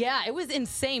 Crazy. Yeah, it was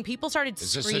insane. People started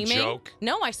Is this a screaming. joke?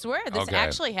 No, I swear, this Okay.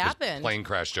 actually 'Cause happened. Plane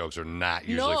crash jokes are not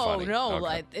usually funny. No, Okay.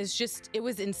 like it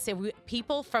was insane.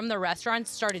 People from the restaurant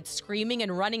started screaming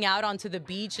and running out onto the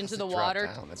beach into the it drop water.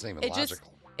 down? That's not even it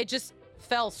logical. It just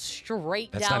fell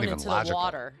straight That's down not even into logical. the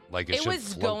water. Like, it should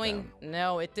was float going.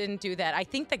 No, it didn't do that. I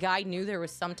think the guy knew there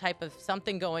was some type of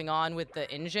something going on with the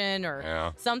engine, or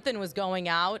Yeah. something was going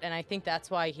out, and I think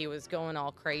that's why he was going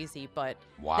all crazy. But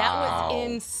that Wow.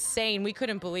 was insane. We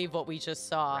couldn't believe what we just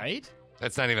saw. Right?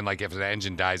 That's not even like if the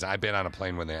engine dies. I've been on a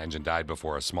plane when the engine died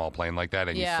before, a small plane like that,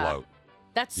 and Yeah. you float.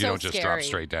 That's You so don't just scary. drop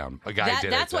straight down. A guy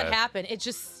did That's it. what happened. It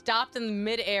just stopped in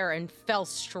midair and fell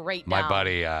straight My down.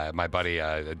 buddy,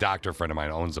 a doctor friend of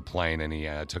mine owns a plane, and he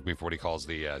took me for what he calls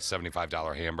the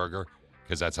 $75 hamburger,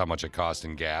 because that's how much it cost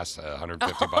in gas,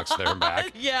 $150 there and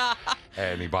back. Yeah.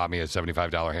 And he bought me a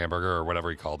 $75 hamburger or whatever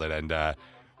he called it, and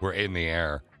we're in the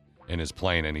air in his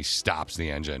plane, and he stops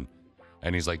the engine.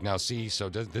 And he's like, now see, so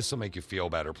this will make you feel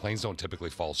better. Planes don't typically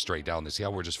fall straight down. See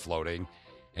how we're just floating,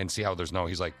 and see how there's no,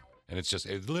 he's like, and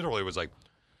it literally was like,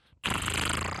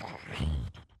 and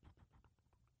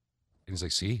he's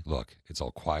like, see, look, it's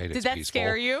all quiet. Did It's that peaceful.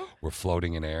 scare you? We're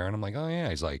floating in air. And I'm like, oh, yeah.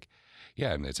 He's like,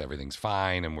 yeah, and everything's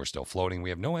fine, and we're still floating. We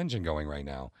have no engine going right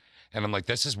now. And I'm like,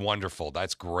 this is wonderful.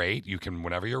 That's great. You can,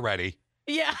 whenever you're ready,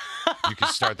 Yeah. you can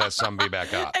start that sumbie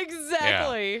back up.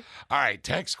 Exactly. Yeah. All right,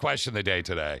 text question of the day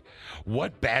today.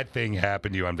 What bad thing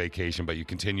happened to you on vacation, but you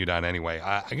continued on anyway?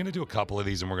 I'm going to do a couple of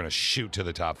these, and we're going to shoot to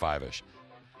the top five-ish.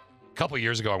 A couple of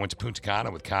years ago, I went to Punta Cana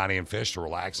with Connie and Fish to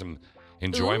relax and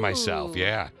enjoy myself. Ooh.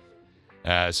 Yeah.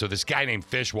 So this guy named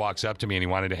Fish walks up to me, and he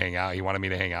wanted to hang out. He wanted me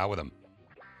to hang out with him.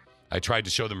 I tried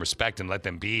to show them respect and let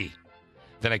them be.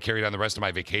 Then I carried on the rest of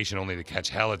my vacation only to catch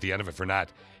hell at the end of it for not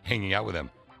hanging out with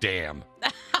him. Damn.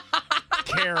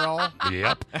 Carol.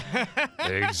 Yep.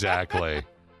 Exactly.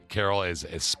 Carol is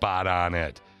spot on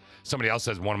it. Somebody else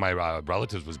says one of my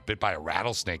relatives was bit by a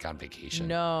rattlesnake on vacation.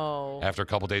 No. After a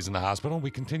couple days in the hospital, we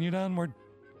continued onward.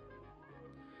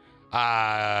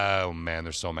 Oh, man,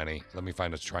 there's so many. Let me try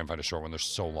and find a short one. They're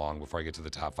so long before I get to the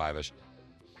top five-ish.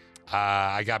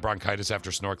 I got bronchitis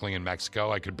after snorkeling in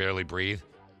Mexico. I could barely breathe,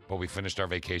 but we finished our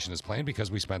vacation as planned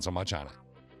because we spent so much on it.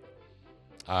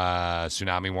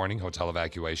 Tsunami warning, hotel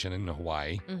evacuation in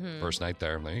Hawaii. Mhm. First night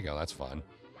there. There you go. That's fun.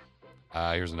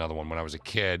 Here's another one. When I was a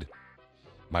kid,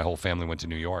 my whole family went to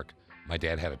New York. My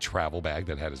dad had a travel bag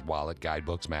that had his wallet,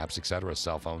 guidebooks, maps, etc.,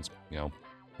 cell phones,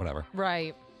 whatever.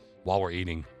 Right. While we're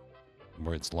eating,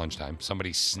 where it's lunchtime,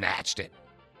 somebody snatched it.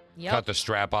 Yep. Cut the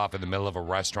strap off in the middle of a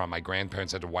restaurant. My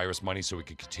grandparents had to wire us money so we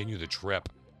could continue the trip.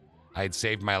 I had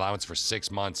saved my allowance for 6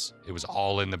 months. It was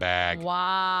all in the bag.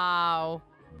 Wow.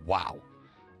 Wow.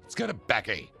 Let's go to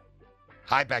Becky.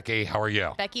 Hi, Becky. How are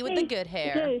you? Becky with the good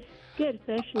hair. Good,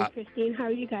 Fish and Christine. How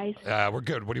are you guys? We're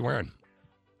good. What are you wearing?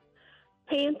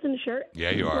 Pants and a shirt.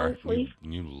 Yeah, you are. Long sleeve.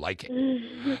 You like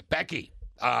it. Becky,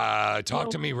 talk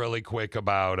to me really quick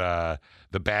about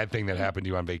the bad thing that happened to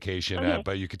you on vacation, Okay.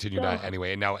 but you continued on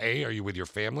anyway. And now, A, are you with your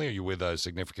family? Are you with a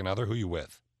significant other? Who are you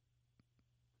with?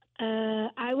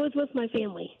 I was with my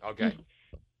family. Okay.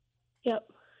 Yep.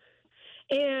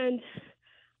 And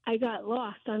I got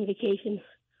lost on vacation.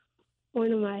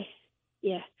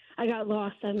 I got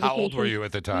lost on vacation. How old were you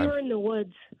at the time? We were in the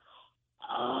woods.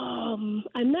 I'm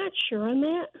not sure on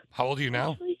that. How old are you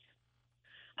now? Actually.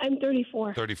 I'm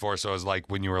 34. 34, so it was like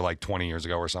when you were like 20 years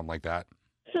ago or something like that.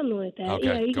 Something like that. Okay,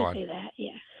 yeah, you go can on. say that. Yeah.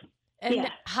 And Yeah.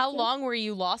 how long were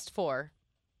you lost for?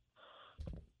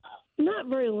 Not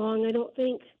very long, I don't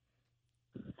think.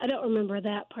 I don't remember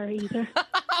that part either.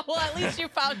 Well, at least you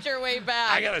found your way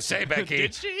back. I got to say, Becky,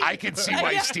 I can see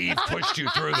why Steve pushed you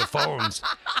through the phones.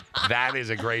 That is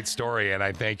a great story, and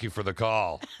I thank you for the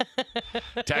call.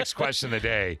 Text question of the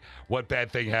day. What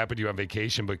bad thing happened to you on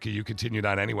vacation, but you continued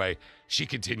on anyway? She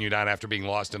continued on after being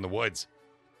lost in the woods.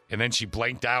 And then she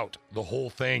blanked out the whole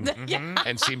thing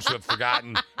and seems to have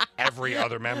forgotten every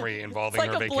other memory involving her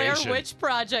vacation. It's like a Blair Witch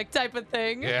Project type of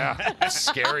thing. Yeah,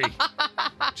 scary.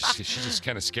 She just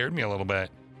kind of scared me a little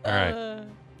bit. All right.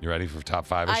 You ready for top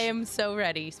 5-ish? I am so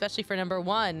ready, especially for number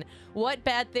 1. What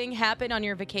bad thing happened on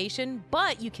your vacation,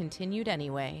 but you continued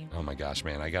anyway? Oh, my gosh,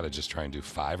 man. I got to just try and do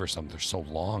 5 or something. They're so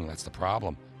long. That's the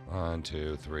problem. 1,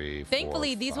 2, 3, 4,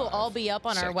 Thankfully, these will all be up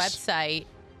on 6. our website.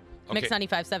 Okay.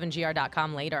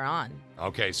 Mix957gr.com later on.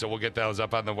 Okay, so we'll get those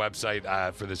up on the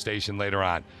website for the station later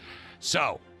on.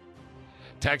 So,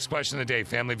 text question of the day,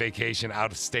 family vacation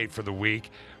out of state for the week.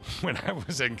 When I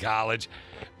was in college,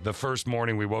 the first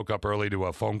morning we woke up early to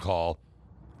a phone call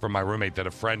from my roommate that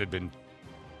a friend had been,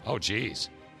 oh, geez.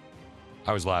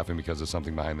 I was laughing because of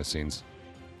something behind the scenes.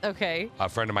 Okay. A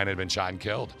friend of mine had been shot and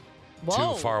killed.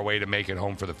 Whoa. Too far away to make it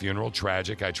home for the funeral.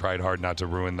 Tragic. I tried hard not to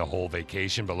ruin the whole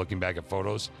vacation, but looking back at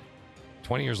photos,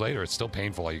 20 years later, it's still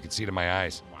painful. You can see it in my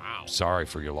eyes. Wow. Sorry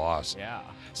for your loss. Yeah.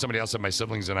 Somebody else said my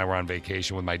siblings and I were on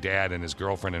vacation with my dad and his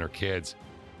girlfriend and her kids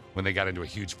when they got into a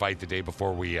huge fight the day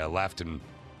before we left and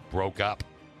broke up.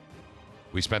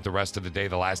 We spent the rest of the day,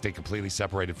 the last day, completely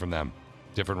separated from them.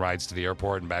 Different rides to the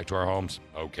airport and back to our homes.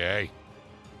 Okay.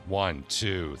 1,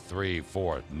 2, 3,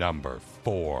 4. Number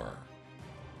 4.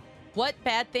 What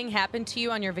bad thing happened to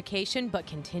you on your vacation, but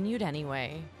continued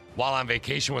anyway? While on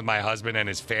vacation with my husband and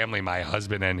his family, my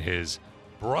husband and his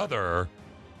brother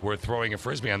were throwing a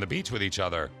Frisbee on the beach with each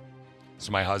other.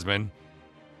 So my husband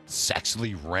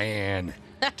sexily ran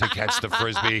to catch the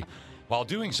Frisbee. While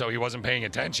doing so, he wasn't paying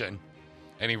attention,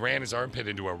 and he ran his armpit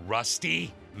into a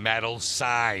rusty metal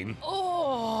sign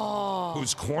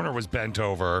whose corner was bent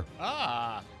over.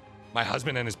 My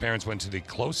husband and his parents went to the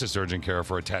closest urgent care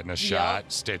for a tetanus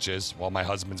shot, stitches, while my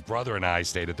husband's brother and I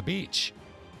stayed at the beach.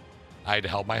 I had to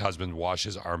help my husband wash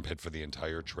his armpit for the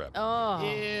entire trip. Oh.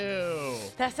 Ew.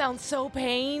 That sounds so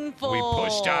painful. We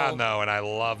pushed on, though, and I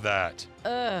love that.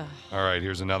 Ugh. All right,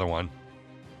 here's another one.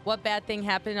 What bad thing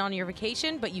happened on your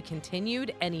vacation, but you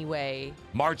continued anyway?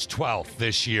 March 12th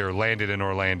this year, landed in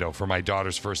Orlando for my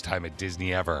daughter's first time at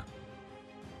Disney ever.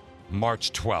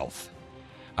 March 12th.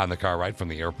 On the car ride from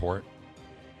the airport,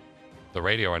 the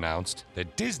radio announced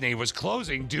that Disney was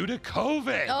closing due to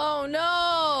COVID. Oh,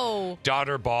 no.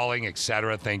 Daughter bawling,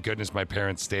 etc. Thank goodness my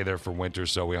parents stay there for winter,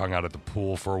 so we hung out at the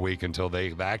pool for a week until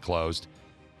that closed.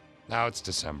 Now it's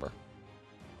December.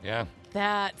 Yeah.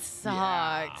 That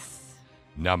sucks.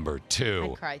 Number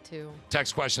 2. I cry too.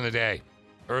 Text question of the day.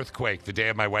 Earthquake, the day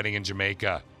of my wedding in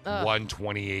Jamaica. Ugh.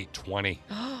 1/28/20.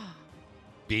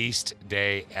 Beast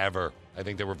day ever. I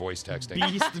think they were voice texting.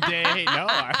 Beast day. No,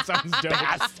 that sounds dope.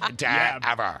 Best day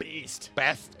ever. Beast.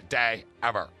 Best day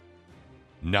ever.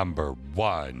 Number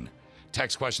 1.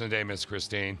 Text question of the day, Miss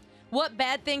Christine. What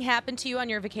bad thing happened to you on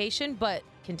your vacation, but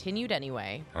continued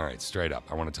anyway? All right, straight up.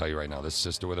 I want to tell you right now, this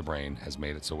sister with a brain has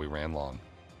made it so we ran long.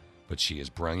 But she is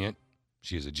brilliant.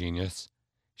 She is a genius.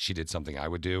 She did something I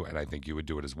would do, and I think you would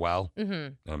do it as well. Mm-hmm.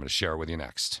 And I'm going to share it with you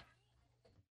next.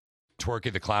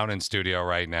 Twerky the Clown in studio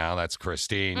right now. That's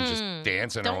Christine just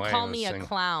dancing Don't away. call me a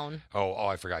clown. Oh,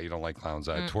 I forgot you don't like clowns.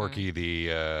 Twerky the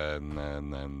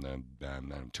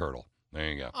turtle. There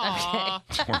you go. Okay.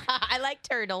 I like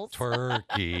turtles.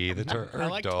 Twerky the turtle. I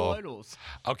like turtles.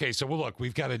 Okay, so look,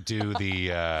 we've got to do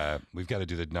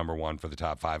the number 1 for the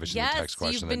top 5. It's the text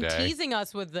question you've of the been day. teasing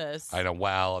us with this. I know.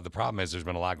 Well, the problem is there's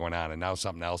been a lot going on, and now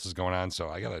something else is going on. So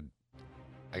I got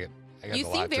You a seem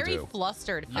lot to very do.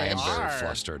 flustered. I am Fish. very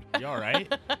flustered. You all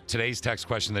right? Today's text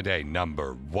question of the day,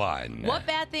 number 1. What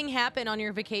bad thing happened on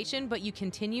your vacation, but you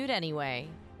continued anyway?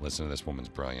 Listen to this woman's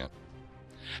brilliant.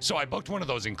 So I booked one of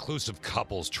those inclusive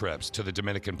couples trips to the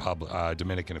Dominican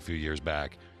a few years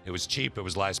back. It was cheap. It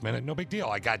was last minute. No big deal.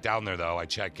 I got down there, though. I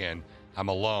check in. I'm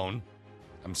alone.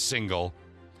 I'm single.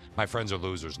 My friends are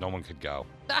losers. No one could go.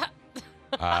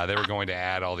 They were going to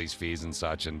add all these fees and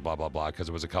such and blah, blah, blah, because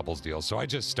it was a couple's deal. So I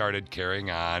just started carrying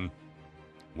on,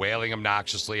 wailing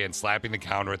obnoxiously and slapping the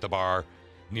counter at the bar,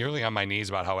 nearly on my knees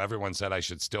about how everyone said I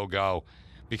should still go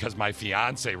because my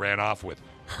fiance ran off with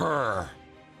her.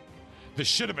 This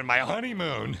should have been my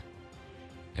honeymoon.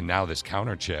 And now this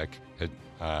counter chick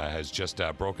has just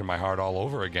broken my heart all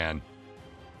over again.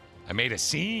 I made a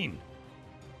scene.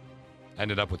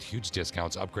 Ended up with huge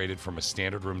discounts, upgraded from a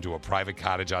standard room to a private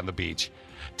cottage on the beach.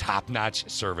 Top-notch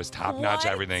service, top-notch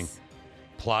everything.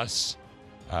 plus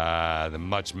the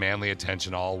much manly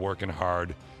attention, all working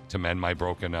hard to mend my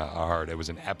broken heart. It was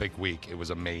an epic week. It was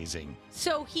amazing.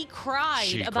 So he cried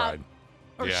She about, cried.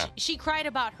 or Yeah. she cried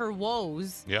about her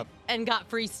woes. Yep. And got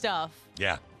free stuff.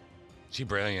 Yeah. She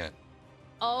brilliant.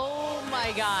 Oh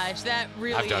my gosh, that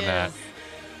really I've done is. that.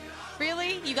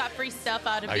 Really? You got free stuff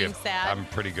out of being sad? I'm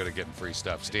pretty good at getting free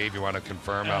stuff. Steve, you want to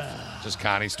confirm just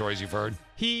Connie stories you've heard?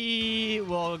 He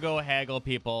will go haggle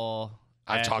people.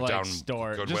 I've at, talked like, down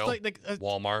store. Goodwill, Just like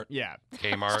Walmart, yeah,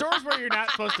 Kmart. stores where you're not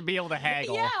supposed to be able to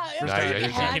haggle. Yeah, You're No, supposed yeah, to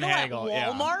you can can haggle.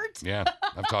 Yeah. Walmart? Yeah,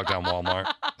 I've talked down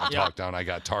Walmart. I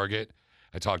got Target.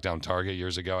 I talked down Target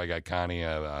years ago. I got Connie.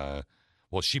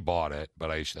 Well, she bought it,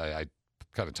 but I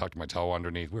kind of tucked my toe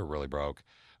underneath. We were really broke.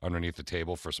 Underneath the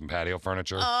table for some patio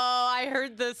furniture. Oh, I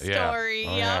heard the story.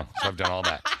 Yeah. Oh, yeah. So I've done all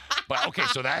that. But okay,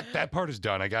 so that part is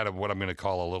done. I got what I'm going to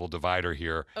call a little divider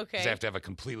here. Okay. Because I have to have a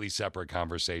completely separate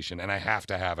conversation, and I have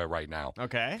to have it right now.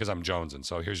 Okay. Because I'm jonesing.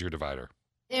 So here's your divider.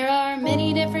 There are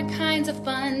many different kinds of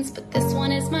buns, but this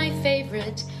one is my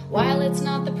favorite. While it's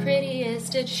not the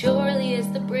prettiest, it surely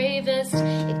is the bravest.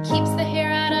 It keeps the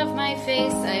hair out of my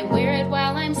face. I wear it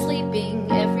while I'm sleeping.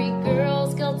 Every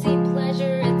girl's guilty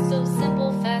pleasure. It's so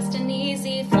simple, fast and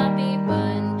easy. Floppy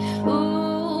bun.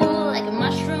 Ooh, like a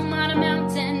mushroom on a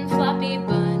mountain. Floppy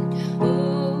bun.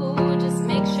 Ooh, just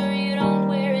make sure you don't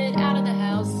wear it out of the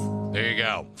house. There you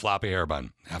go. Floppy hair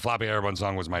bun. A floppy hair bun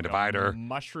song was my divider.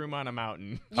 Mushroom on a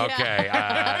mountain. Okay,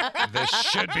 this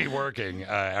should be working.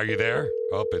 Are you there?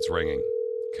 Oh, it's ringing.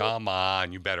 Come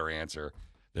on, you better answer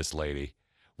this lady.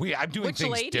 I'm doing Which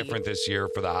things lady? different this year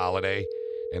for the holiday,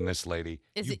 and this lady,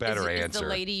 you better Is answer. the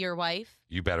lady your wife?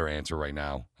 You better answer right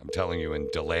now. I'm telling you, in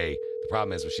delay. The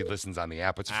problem is when she listens on the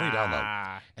app, it's a free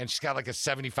download, and she's got like a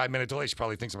 75-minute delay. She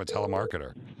probably thinks I'm a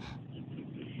telemarketer.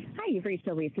 Hi, you've reached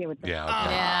Alicia with the... Yeah,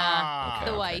 okay. Yeah, Okay,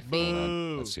 the okay. wifey. Hold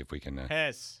on. Let's see if we can.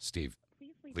 Piss. Steve,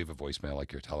 leave a voicemail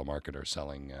like your telemarketer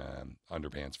selling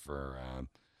underpants for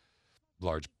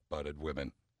large-butted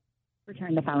women.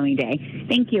 Return the following day.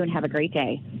 Thank you and have a great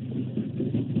day.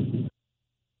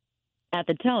 At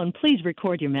the tone, please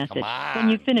record your message. Come on. When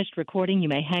you've finished recording, you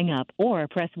may hang up or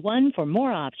press 1 for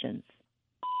more options.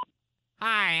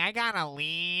 Hi, I got a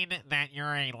lead that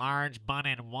you're a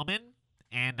large-butted woman,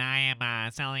 and I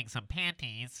am selling some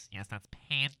panties. Yes, that's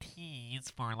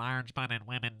panties for large-butted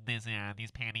women.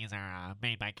 These panties are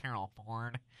made by Carol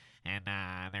Ford, and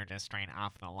they're just straight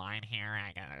off the line here.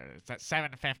 I got it's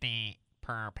 $7.50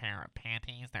 per pair of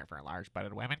panties. They're for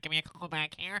large-butted women. Give me a call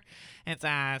back here. It's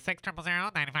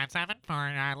 6000957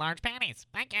 for large panties.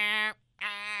 Thank you.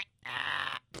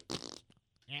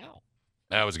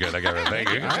 That was good. I got it. Thank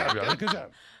you. Good job, brother. Good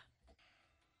job.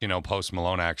 You know, Post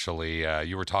Malone, actually,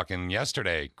 you were talking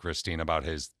yesterday, Christine, about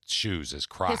his shoes, his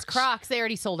Crocs. His Crocs, they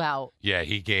already sold out. Yeah,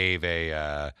 he gave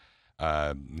a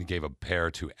pair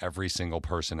to every single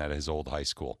person at his old high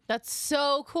school. That's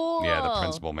so cool. Yeah, the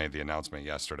principal made the announcement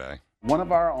yesterday. One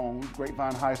of our own,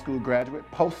 Grapevine High School graduate,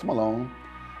 Post Malone,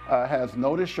 has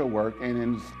noticed your work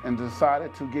and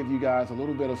decided to give you guys a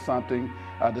little bit of something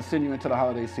to send you into the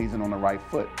holiday season on the right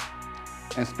foot.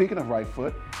 And speaking of right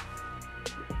foot,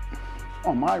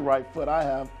 on my right foot I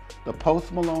have the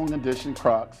Post Malone edition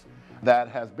Crocs that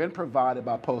has been provided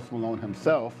by Post Malone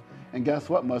himself. And guess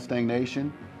what, Mustang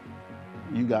Nation?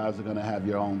 You guys are going to have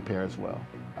your own pair as well.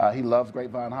 He loves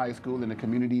Grapevine High School and the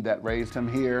community that raised him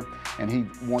here, and he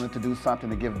wanted to do something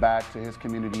to give back to his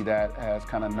community that has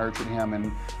kind of nurtured him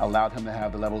and allowed him to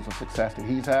have the levels of success that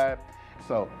he's had.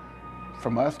 So,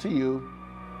 from us to you,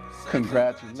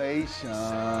 congratulations. There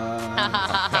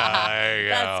you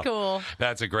go. That's cool.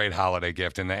 That's a great holiday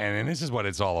gift. And this is what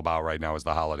it's all about right now is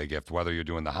the holiday gift. Whether you're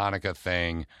doing the Hanukkah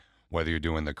thing, whether you're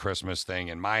doing the Christmas thing.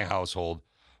 In my household,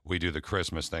 we do the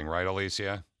Christmas thing. Right,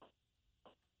 Alicia?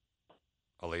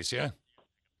 Alicia?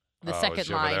 The is second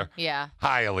she over line. there? Yeah.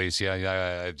 Hi,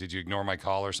 Alicia. Did you ignore my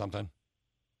call or something?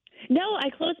 No, I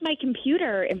closed my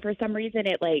computer, and for some reason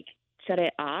it, shut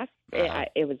it off.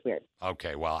 It was weird.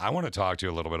 Okay, well, I want to talk to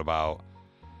you a little bit about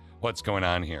what's going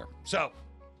on here. So,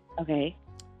 okay.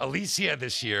 Alicia,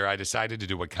 this year, I decided to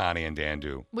do what Connie and Dan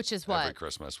do. Which is every what?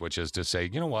 Christmas, which is to say,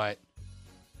 you know what?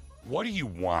 What do you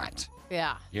want?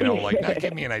 Yeah. You know, not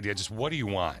give me an idea, just what do you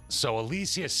want? So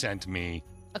Alicia sent me,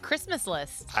 A Christmas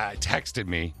list. texted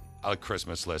me a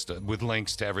Christmas list with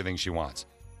links to everything she wants.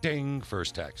 Ding,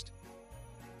 first text.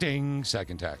 Ding,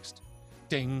 second text.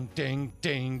 Ding, ding,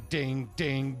 ding, ding,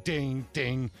 ding, ding,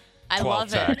 ding. I 12 love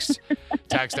it. texts.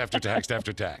 Text after text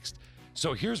after text.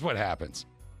 So here's what happens.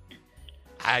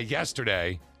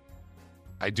 Yesterday,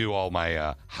 I do all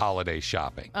my holiday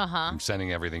shopping. Uh-huh. I'm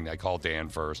sending everything. I call Dan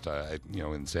first,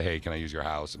 and say, hey, can I use your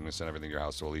house? I'm going to send everything to your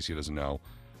house so Alicia doesn't know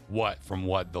from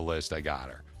what the list I got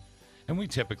her. And we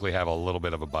typically have a little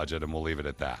bit of a budget, and we'll leave it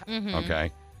at that. Mhm.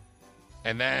 Okay?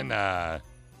 And then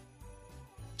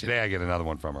today I get another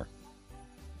one from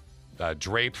her.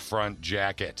 Drape front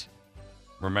jacket.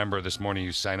 Remember, this morning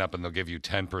you sign up and they'll give you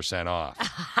 10% off.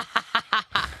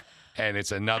 And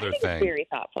it's another thing. It's very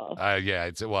thoughtful. Yeah,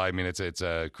 it's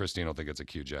a Christine will think it's a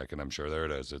cute jacket, I'm sure. There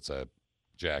it is. It's a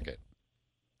jacket.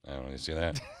 I don't know, you see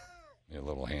that? Your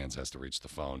little hands has to reach the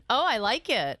phone. Oh, I like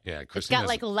it. Yeah, It's Christine got has-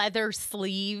 like leather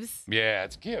sleeves. Yeah,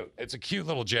 it's cute. It's a cute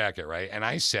little jacket, right? And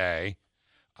I say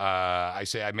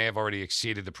I may have already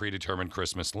exceeded the predetermined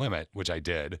Christmas limit, which I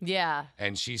did. Yeah.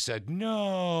 And she said,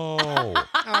 no.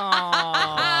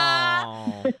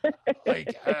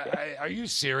 Like, are you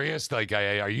serious? Like,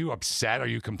 are you upset? Are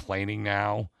you complaining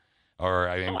now? Or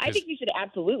I think you should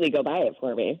absolutely go buy it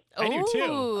for me. I do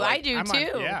too. I do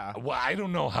too. Yeah. Well, I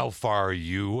don't know how far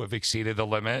you have exceeded the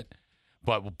limit,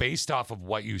 but based off of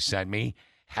what you sent me,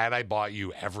 had I bought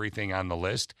you everything on the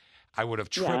list, I would have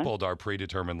tripled our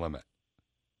predetermined limit.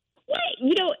 What?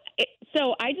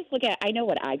 So I just look at, I know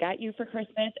what I got you for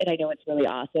Christmas, and I know it's really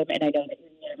awesome, and I know that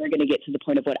you're never going to get to the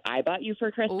point of what I bought you for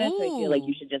Christmas, so I feel like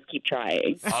you should just keep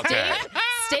trying. Okay.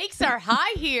 Stakes are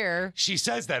high here. She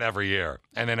says that every year,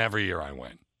 and then every year I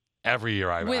win. Every year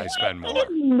I spend more. That is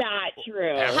not true.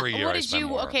 Every year What I did spend you?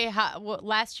 more. Okay,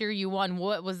 last year you won.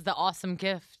 What was the awesome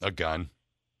gift? A gun.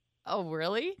 Oh,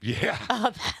 really? Yeah.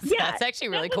 Oh, that's actually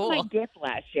really that was cool. my gift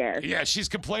last year. Yeah, she's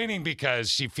complaining because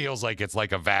she feels like it's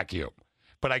like a vacuum.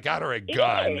 But I got her a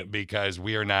gun because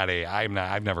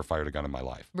I've never fired a gun in my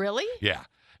life. Really? Yeah.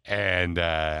 And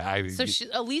So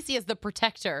Alicia's the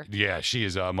protector. yeah, she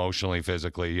is emotionally,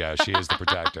 physically. Yeah, she is the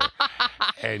protector.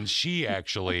 And she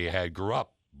actually grew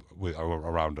up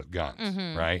around guns,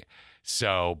 Mhm. right?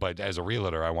 So, but as a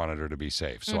realtor, I wanted her to be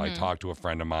safe. So I Mhm. talked to a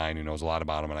friend of mine who knows a lot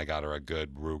about them, and I got her a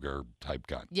good Ruger type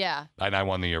gun. Yeah. And I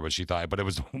won the year, but it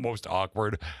was the most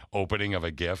awkward opening of a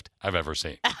gift I've ever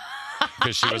seen.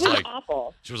 Because she was like,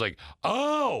 awful. She was like,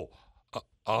 oh.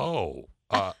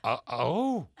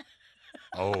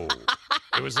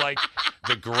 It was like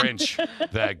the Grinch,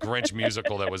 that Grinch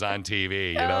musical that was on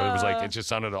TV. It was like, it just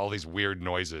sounded all these weird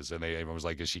noises. And everyone was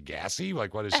like, is she gassy?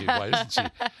 Like, what is she? Why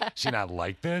isn't she not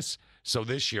like this? So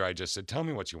this year I just said, tell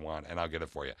me what you want and I'll get it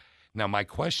for you. Now, my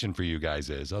question for you guys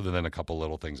is, other than a couple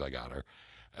little things I got her,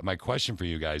 my question for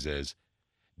you guys is,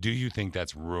 do you think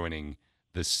that's ruining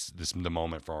the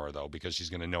moment for her, though, because she's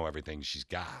going to know everything she's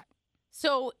got?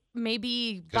 So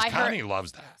maybe Because buy her. Connie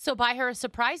loves that. So buy her a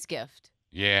surprise gift.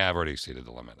 Yeah, I've already exceeded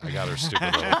the limit. I got her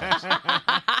stupid little things. You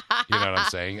know what I'm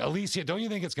saying? Alicia, don't you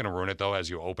think it's going to ruin it, though, as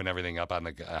you open everything up on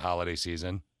the holiday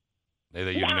season?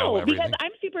 That you know everything? Because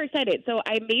I'm super excited. So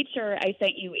I made sure I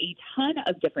sent you a ton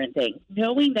of different things,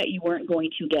 knowing that you weren't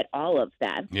going to get all of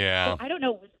them. Yeah. So I don't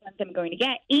know which ones I'm going to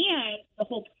get. And the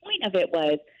whole point of it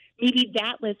was maybe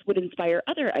that list would inspire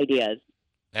other ideas.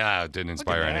 Yeah, it didn't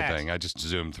inspire that. anything. I just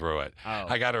zoomed through it. Oh.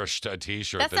 I got her a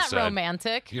T-shirt That's that not said,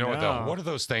 romantic. You know No. what are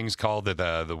those things called that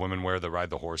the women wear that ride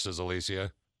the horses,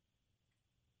 Alicia?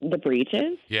 The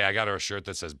breeches? Yeah, I got her a shirt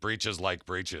that says "Breeches like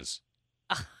breeches."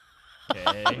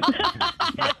 Okay.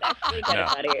 No,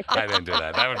 I didn't do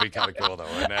that. That would be kind of cool, though.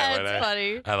 Wouldn't it? That's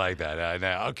funny. I like that.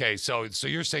 Okay, so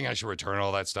you're saying I should return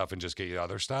all that stuff and just get you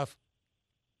other stuff?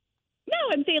 No,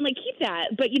 I'm saying keep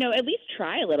that, but at least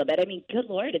try a little bit. I mean, good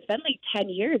Lord, it's been 10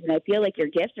 years, and I feel like your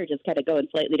gifts are just kind of going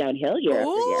slightly downhill year after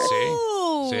year.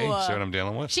 See what I'm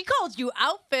dealing with? She called you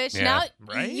outfish. Yeah, Now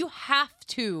right? you have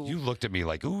to. You looked at me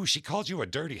like, ooh, she called you a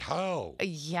dirty hoe.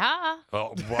 Yeah.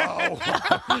 Oh, whoa.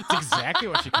 That's exactly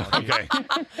what she called you. Okay.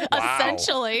 Wow.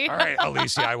 Essentially. All right,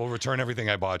 Alicia, I will return everything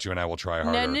I bought you, and I will try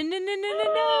harder.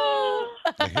 No.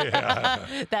 Yeah.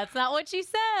 That's not what you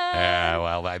said.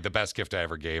 Well, the best gift I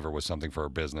ever gave her was something for her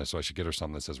business, so I should get her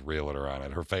something that says realtor on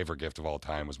it. Her favorite gift of all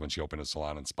time was when she opened a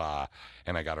salon and spa,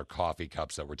 and I got her coffee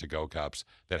cups that were to-go cups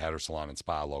that had her salon and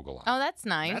spa logo on. Oh, that's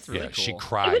nice. That's really cool. She It was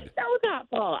cried. so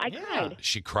thoughtful. I cried.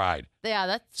 She cried. Yeah,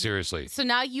 that's Seriously. so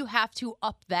now you have to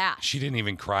up that. She didn't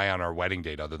even cry on our wedding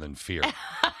date other than fear.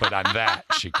 But on that,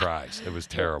 she cries. It was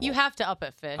terrible. You have to up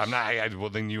it, Fish. I'm not. Well,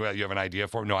 then you have an idea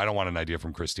for? No, I don't want an idea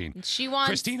from Christine. She wants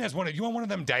Christine has one. You want one of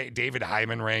them David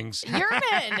Hyman rings?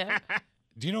 Yerman.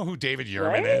 Do you know who David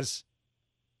Yerman is?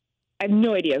 I have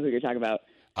no idea who you're talking about.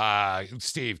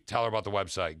 Steve, tell her about the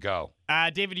website. Go.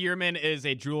 David Yerman is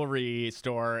a jewelry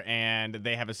store, and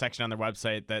they have a section on their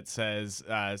website that says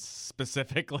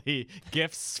specifically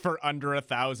gifts for under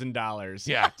 $1,000.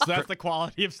 Yeah. So that's the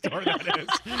quality of store that is.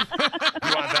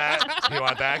 You want that? You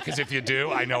want that? Because if you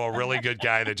do, I know a really good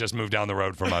guy that just moved down the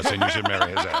road from us, and you should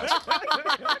marry his ass.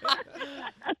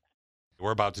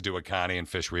 We're about to do a Connie and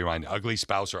Fish rewind. Ugly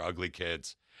spouse or ugly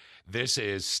kids. This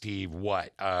is Steve.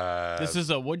 What? This is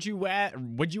a would you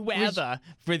rather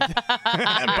with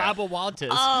Baba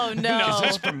Walters. Oh no! Is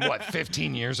this from what?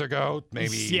 15 years ago?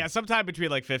 Maybe. Yeah, sometime between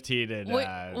like 15 and.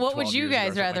 What would you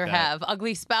guys rather have?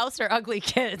 Ugly spouse or ugly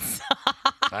kids?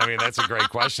 I mean, that's a great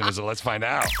question. Let's find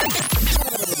out.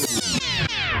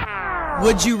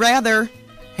 Would you rather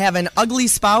have an ugly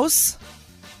spouse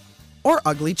or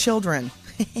ugly children?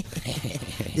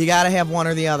 You got to have one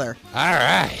or the other. All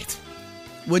right.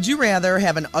 Would you rather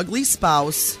have an ugly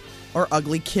spouse or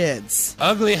ugly kids?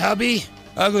 Ugly hubby?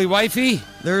 Ugly wifey?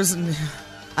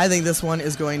 I think this one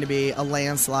is going to be a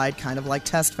landslide, kind of like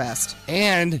Test Fest.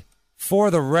 And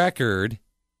for the record,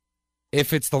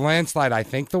 if it's the landslide, I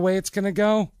think the way it's going to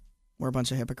go. We're a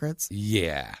bunch of hypocrites?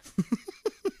 Yeah.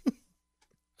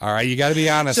 All right, you got to be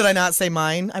honest. Should I not say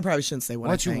mine? I probably shouldn't say what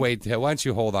I think. Why don't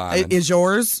you hold on? Is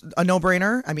yours a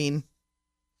no-brainer? I mean...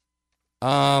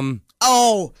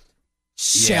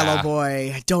 Shallow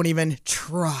boy. Don't even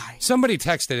try. Somebody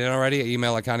texted in already at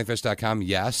email@conniefish.com.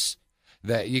 Yes.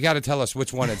 That you got to tell us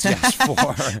which one it's yes for.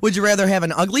 Would you rather have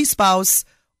an ugly spouse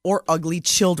or ugly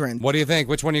children? What do you think?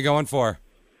 Which one are you going for?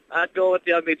 I'd go with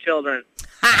the ugly children.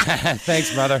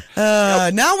 Thanks, brother.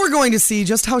 Now we're going to see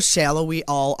just how shallow we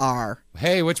all are.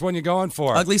 Hey, which one you going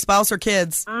for? Ugly spouse or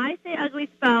kids? I say ugly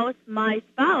spouse. My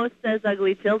spouse says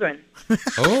ugly children.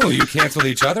 Oh, you canceled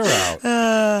each other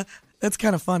out. That's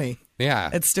kind of funny. Yeah.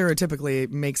 It stereotypically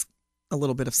makes a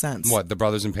little bit of sense. What, the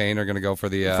brothers in pain are going to go for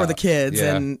the kids,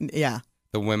 and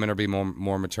the women are be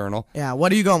more maternal? Yeah.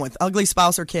 What are you going with? Ugly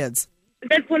spouse or kids?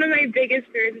 That's one of my biggest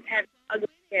fears is having ugly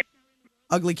kids.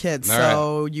 Ugly kids. All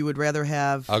so you would rather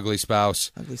have... Ugly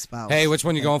spouse. Ugly spouse. Hey, which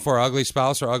one you going for? Ugly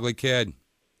spouse or ugly kid?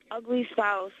 Ugly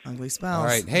spouse. Ugly spouse. All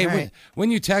right. Hey, when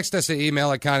you text us at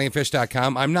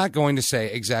email@connieandfish.com, I'm not going to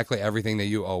say exactly everything that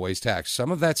you always text.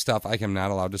 Some of that stuff I am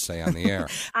not allowed to say on the air.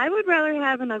 I would rather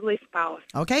have an ugly spouse.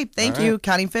 Okay, thank you.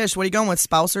 Connie and Fish, what are you going with,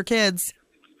 spouse or kids?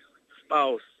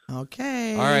 Spouse.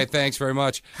 Okay. All right, thanks very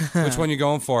much. Which one you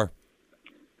going for?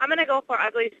 I'm going to go for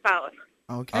ugly spouse.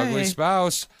 Okay. Ugly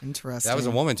spouse. Interesting. That was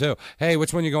a woman, too. Hey,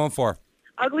 which one you going for?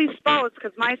 Ugly spouse,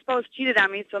 because my spouse cheated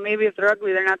on me, so maybe if they're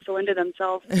ugly, they're not so into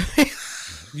themselves.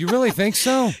 You really think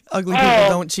so? Ugly people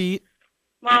don't cheat?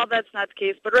 Well, that's not the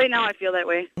case, but right now I feel that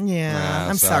way. Yeah,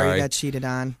 I'm sorry you got cheated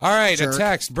on. All right, Jerk. a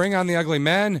text. Bring on the ugly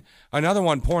men. Another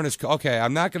one, porn is... Okay,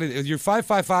 I'm not going to... Your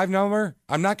 555 number,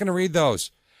 I'm not going to read those.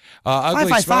 Ugly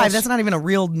 555, spouse, that's not even a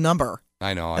real number.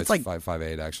 I know. That's It's like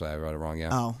 558, actually. I wrote it wrong, yeah.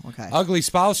 Oh, okay. Ugly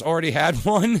spouse, already had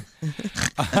one.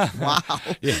 Wow.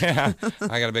 Yeah.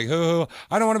 I got a big hoo-hoo.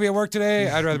 I don't want to be at work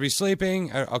today. I'd rather be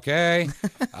sleeping. Okay.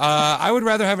 I would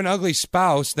rather have an ugly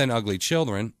spouse than ugly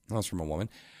children. That was from a woman.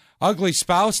 Ugly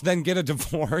spouse, then get a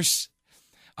divorce.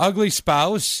 Ugly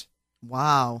spouse.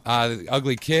 Wow.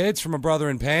 Ugly kids from a brother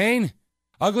in pain.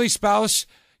 Ugly spouse,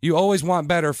 you always want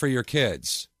better for your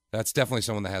kids. That's definitely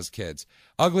someone that has kids.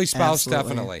 Ugly spouse, Absolutely.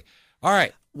 definitely. All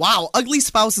right. Wow, ugly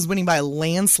spouse is winning by a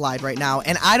landslide right now,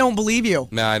 and I don't believe you.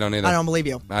 No, I don't either. I don't believe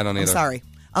you. I don't either. I'm sorry.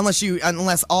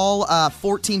 Unless all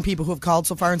 14 people who have called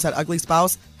so far and said ugly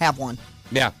spouse have one.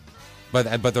 Yeah.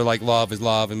 But they're like, love is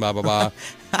love and blah, blah, blah.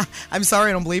 I'm sorry,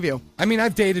 I don't believe you. I mean,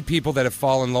 I've dated people that have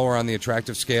fallen lower on the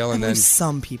attractive scale, and then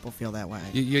some people feel that way.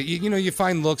 You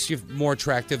find looks more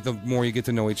attractive the more you get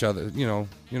to know each other. You know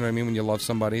what I mean? When you love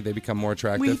somebody, they become more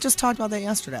attractive. We just talked about that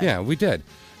yesterday. Yeah, we did.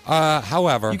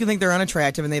 However, you can think they're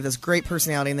unattractive and they have this great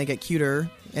personality and they get cuter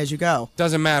as you go.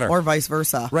 Doesn't matter. Or vice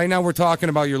versa. Right now we're talking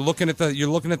about you're looking at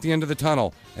the end of the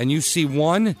tunnel and you see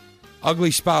one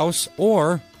ugly spouse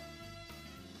or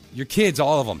your kids,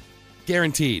 all of them,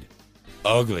 guaranteed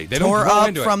ugly. They don't grow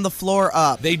into it. From the floor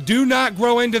up. They do not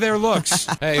grow into their looks.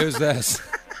 Hey, who's this?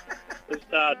 It's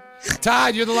Todd.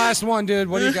 Todd, you're the last one, dude.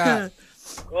 What do you got?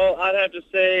 Well, I'd have to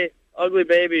say ugly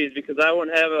babies because I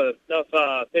wouldn't have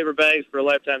enough paper bags for a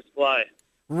lifetime supply.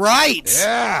 Right.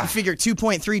 Yeah. You figure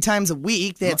 2.3 times a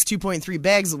week. That's 2.3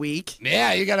 bags a week.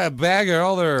 Yeah, you got a bag of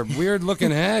all their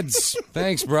weird-looking heads.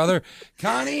 Thanks, brother.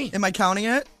 Connie? Am I counting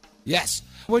it? Yes.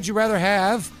 Would you rather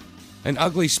have an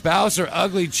ugly spouse or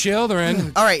ugly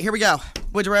children? All right, here we go.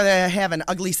 Would you rather have an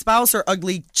ugly spouse or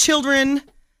ugly children?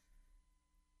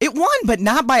 It won, but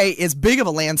not by as big of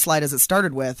a landslide as it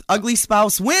started with. Ugly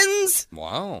spouse wins.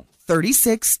 Wow.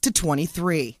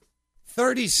 36-23.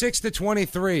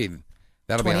 36-23.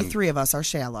 That'll 23 of us are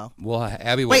shallow. Well,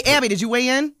 Abby. Wait, Abby, did you weigh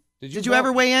in? Did you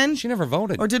ever weigh in? She never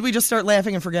voted. Or did we just start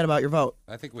laughing and forget about your vote?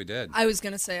 I think we did. I was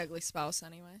going to say ugly spouse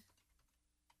anyway.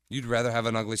 You'd rather have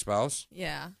an ugly spouse?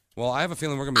 Yeah. Well, I have a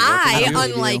feeling we're going to be working on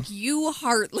you. Unlike you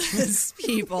heartless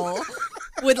people,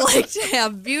 would like to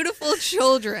have beautiful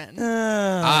children.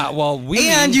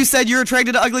 And you said you're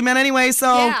attracted to ugly men anyway,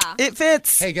 so it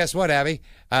fits. Hey, guess what, Abby?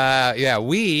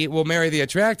 We will marry the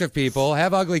attractive people,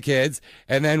 have ugly kids,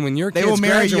 and then when your kids will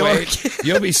marry graduate,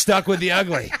 you'll be stuck with the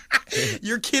ugly.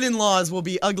 Your kid-in-laws will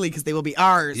be ugly because they will be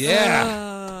ours.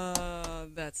 Yeah.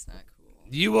 That's not cool.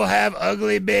 You will have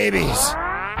ugly babies.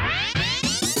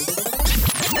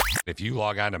 If you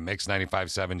log on to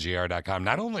mix957gr.com,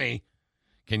 not only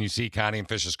can you see Connie and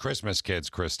Fish's Christmas kids,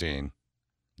 Christine,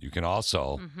 you can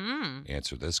also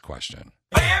answer this question.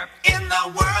 Where in the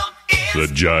world is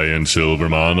the giant silver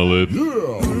monolith?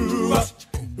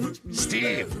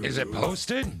 Steve, is it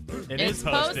posted? It's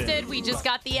posted. We just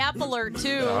got the app alert,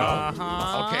 too.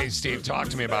 Okay, Steve, talk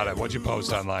to me about it. What'd you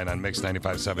post online on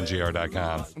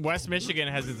mix957gr.com? West Michigan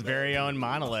has its very own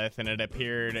monolith, and it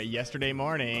appeared yesterday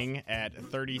morning at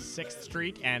 36th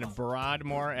Street and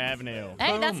Broadmoor Avenue.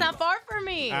 Hey, that's not far from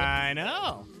me. I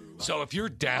know. So if you're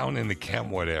down in the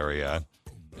Kentwood area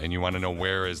and you want to know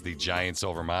where is the giant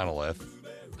silver monolith,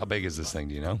 how big is this thing,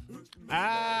 do you know?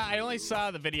 I only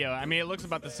saw the video. I mean, it looks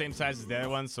about the same size as the other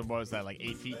one, so what was that, like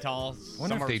 8 feet tall?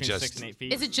 Somewhere between 6 and 8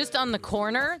 feet. Is it just on the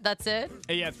corner? That's it?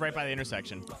 Yeah, it's right by the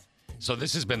intersection. So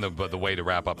this has been the way to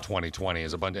wrap up 2020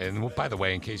 is a bunch. And by the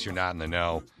way, in case you're not in the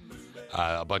know,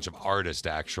 a bunch of artists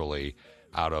actually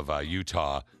out of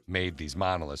Utah made these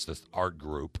monoliths, this art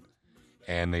group,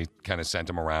 and they kind of sent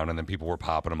them around, and then people were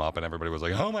popping them up, and everybody was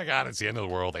like, "Oh my God, it's the end of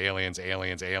the world! Aliens,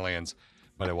 aliens, aliens!"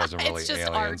 But it wasn't really aliens.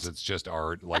 Art. It's just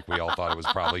art, like we all thought it was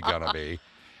probably gonna be.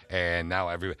 And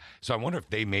now So I wonder if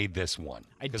they made this one,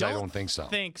 because I don't think so.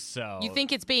 You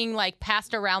think it's being like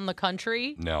passed around the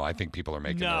country? No, I think people are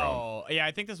making their own. Yeah,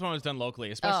 I think this one was done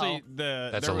locally, especially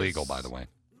That's illegal, by the way.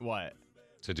 What?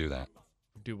 To do that.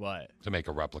 Do what? To make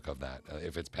a replica of that,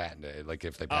 if it's patented, like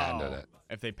if they patented it.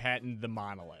 If they patented the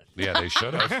monolith. Yeah, they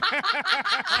should have.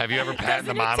 Have you ever patented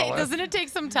the monolith? Doesn't it take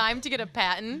some time to get a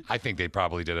patent? I think they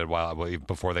probably did it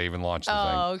before they even launched the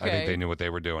thing. Okay. I think they knew what they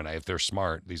were doing. If they're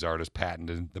smart, these artists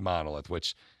patented the monolith,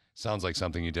 which sounds like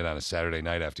something you did on a Saturday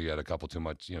night after you had a couple too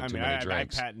many drinks. I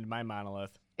patented my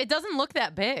monolith. It doesn't look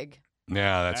that big.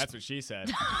 Yeah, that's what she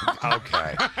said.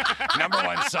 Okay. Number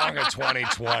one song of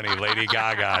 2020, Lady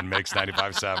Gaga on Mix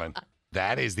 95.7.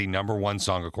 That is the number one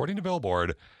song, according to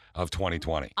Billboard, of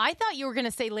 2020. I thought you were going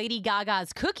to say Lady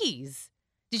Gaga's cookies.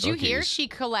 Did you hear she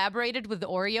collaborated with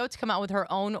Oreo to come out with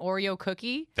her own Oreo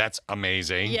cookie? That's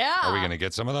amazing. Yeah. Are we going to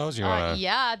get some of those?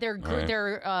 Yeah, they're right.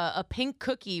 They're a pink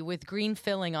cookie with green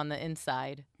filling on the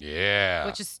inside. Yeah.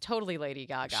 Which is totally Lady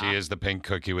Gaga. She is the pink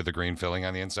cookie with the green filling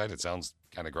on the inside. It sounds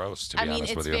kind of gross, to be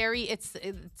honest with you.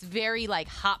 It's very like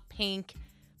hot pink,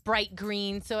 bright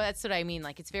green. So that's what I mean.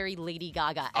 Like it's very Lady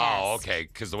Gaga-esque. Oh, okay.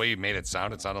 Because the way you made it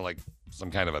sounded like some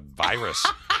kind of a virus.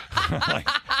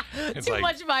 Too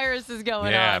much virus is going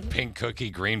on. Yeah, pink cookie,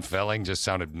 green filling just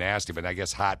sounded nasty, but I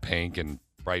guess hot pink and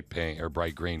bright pink or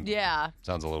bright green. Yeah.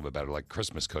 Sounds a little bit better, like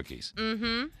Christmas cookies.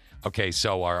 Mm-hmm. Okay,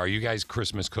 so are you guys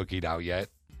Christmas cookied out yet?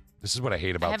 This is what I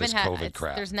hate about this COVID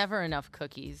crap. There's never enough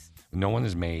cookies. No one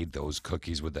has made those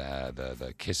cookies with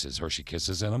the Kisses, Hershey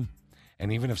Kisses in them.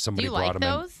 And even if somebody brought them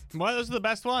those? Well, those are the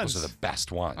best ones. Those are the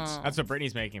best ones. Oh. That's what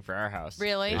Brittany's making for our house.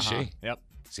 Really? Is she? Yep.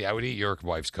 See, I would eat your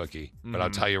wife's cookie, but I'll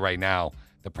tell you right now,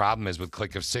 the problem is with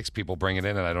Click of Six, people bring it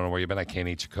in, and I don't know where you've been. I can't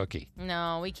eat your cookie.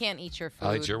 No, we can't eat your food.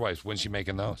 I'll eat your wife's. When's she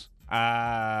making those? He's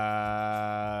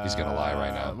gonna lie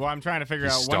right now. Well, I'm trying to figure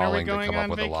He's out when are we stalling to going come up on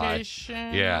with a lie.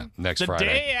 vacation. Yeah, next Friday.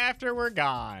 The day after we're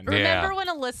gone. Remember when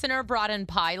a listener brought in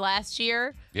pie last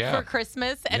year for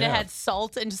Christmas, and it had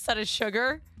salt instead of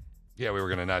sugar? Yeah, we were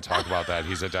gonna not talk about that.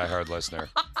 He's a diehard listener.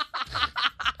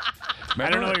 I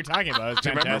don't know what you're talking about. It's do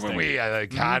you remember when we,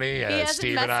 Connie,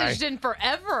 Steve, and I? He hasn't messaged in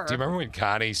forever. Do you remember when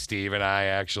Connie, Steve, and I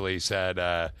actually said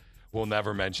we'll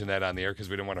never mention that on the air because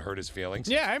we didn't want to hurt his feelings?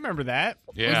 Yeah, I remember that.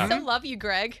 Yeah. We still love you,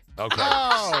 Greg. Okay.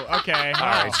 Oh, okay. All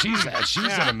right. She's in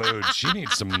a mood. She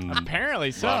needs some.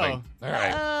 Apparently so. Loving. All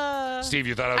right. Steve,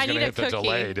 you thought I was going to hit the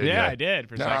delay, didn't you? Yeah, I did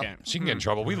for a second. She can get in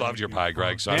trouble. We loved your pie,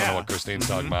 Greg, so I don't know what Christine's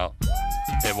talking about.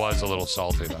 It was a little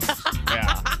salty, though.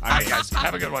 Yeah. All right, guys.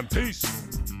 Have a good one. Peace.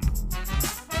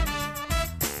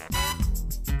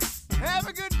 Have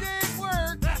a good day at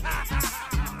work.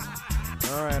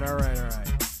 All right.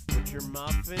 Put your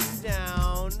muffin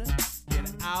down,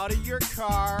 get out of your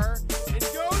car, and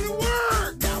go to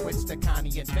work. Now it's the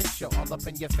Connie and Fish show, all up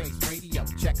in your face radio.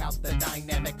 Check out the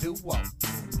dynamic duo.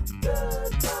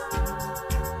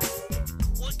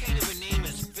 What kind of a name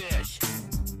is Fish?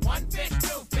 One fish,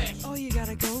 two fish. Oh, you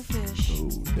gotta go fish. Ooh,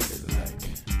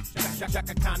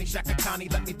 Shaka Connie,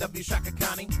 let me love you, Shaka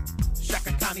Connie.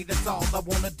 Shaka Connie, that's all I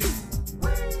wanna do.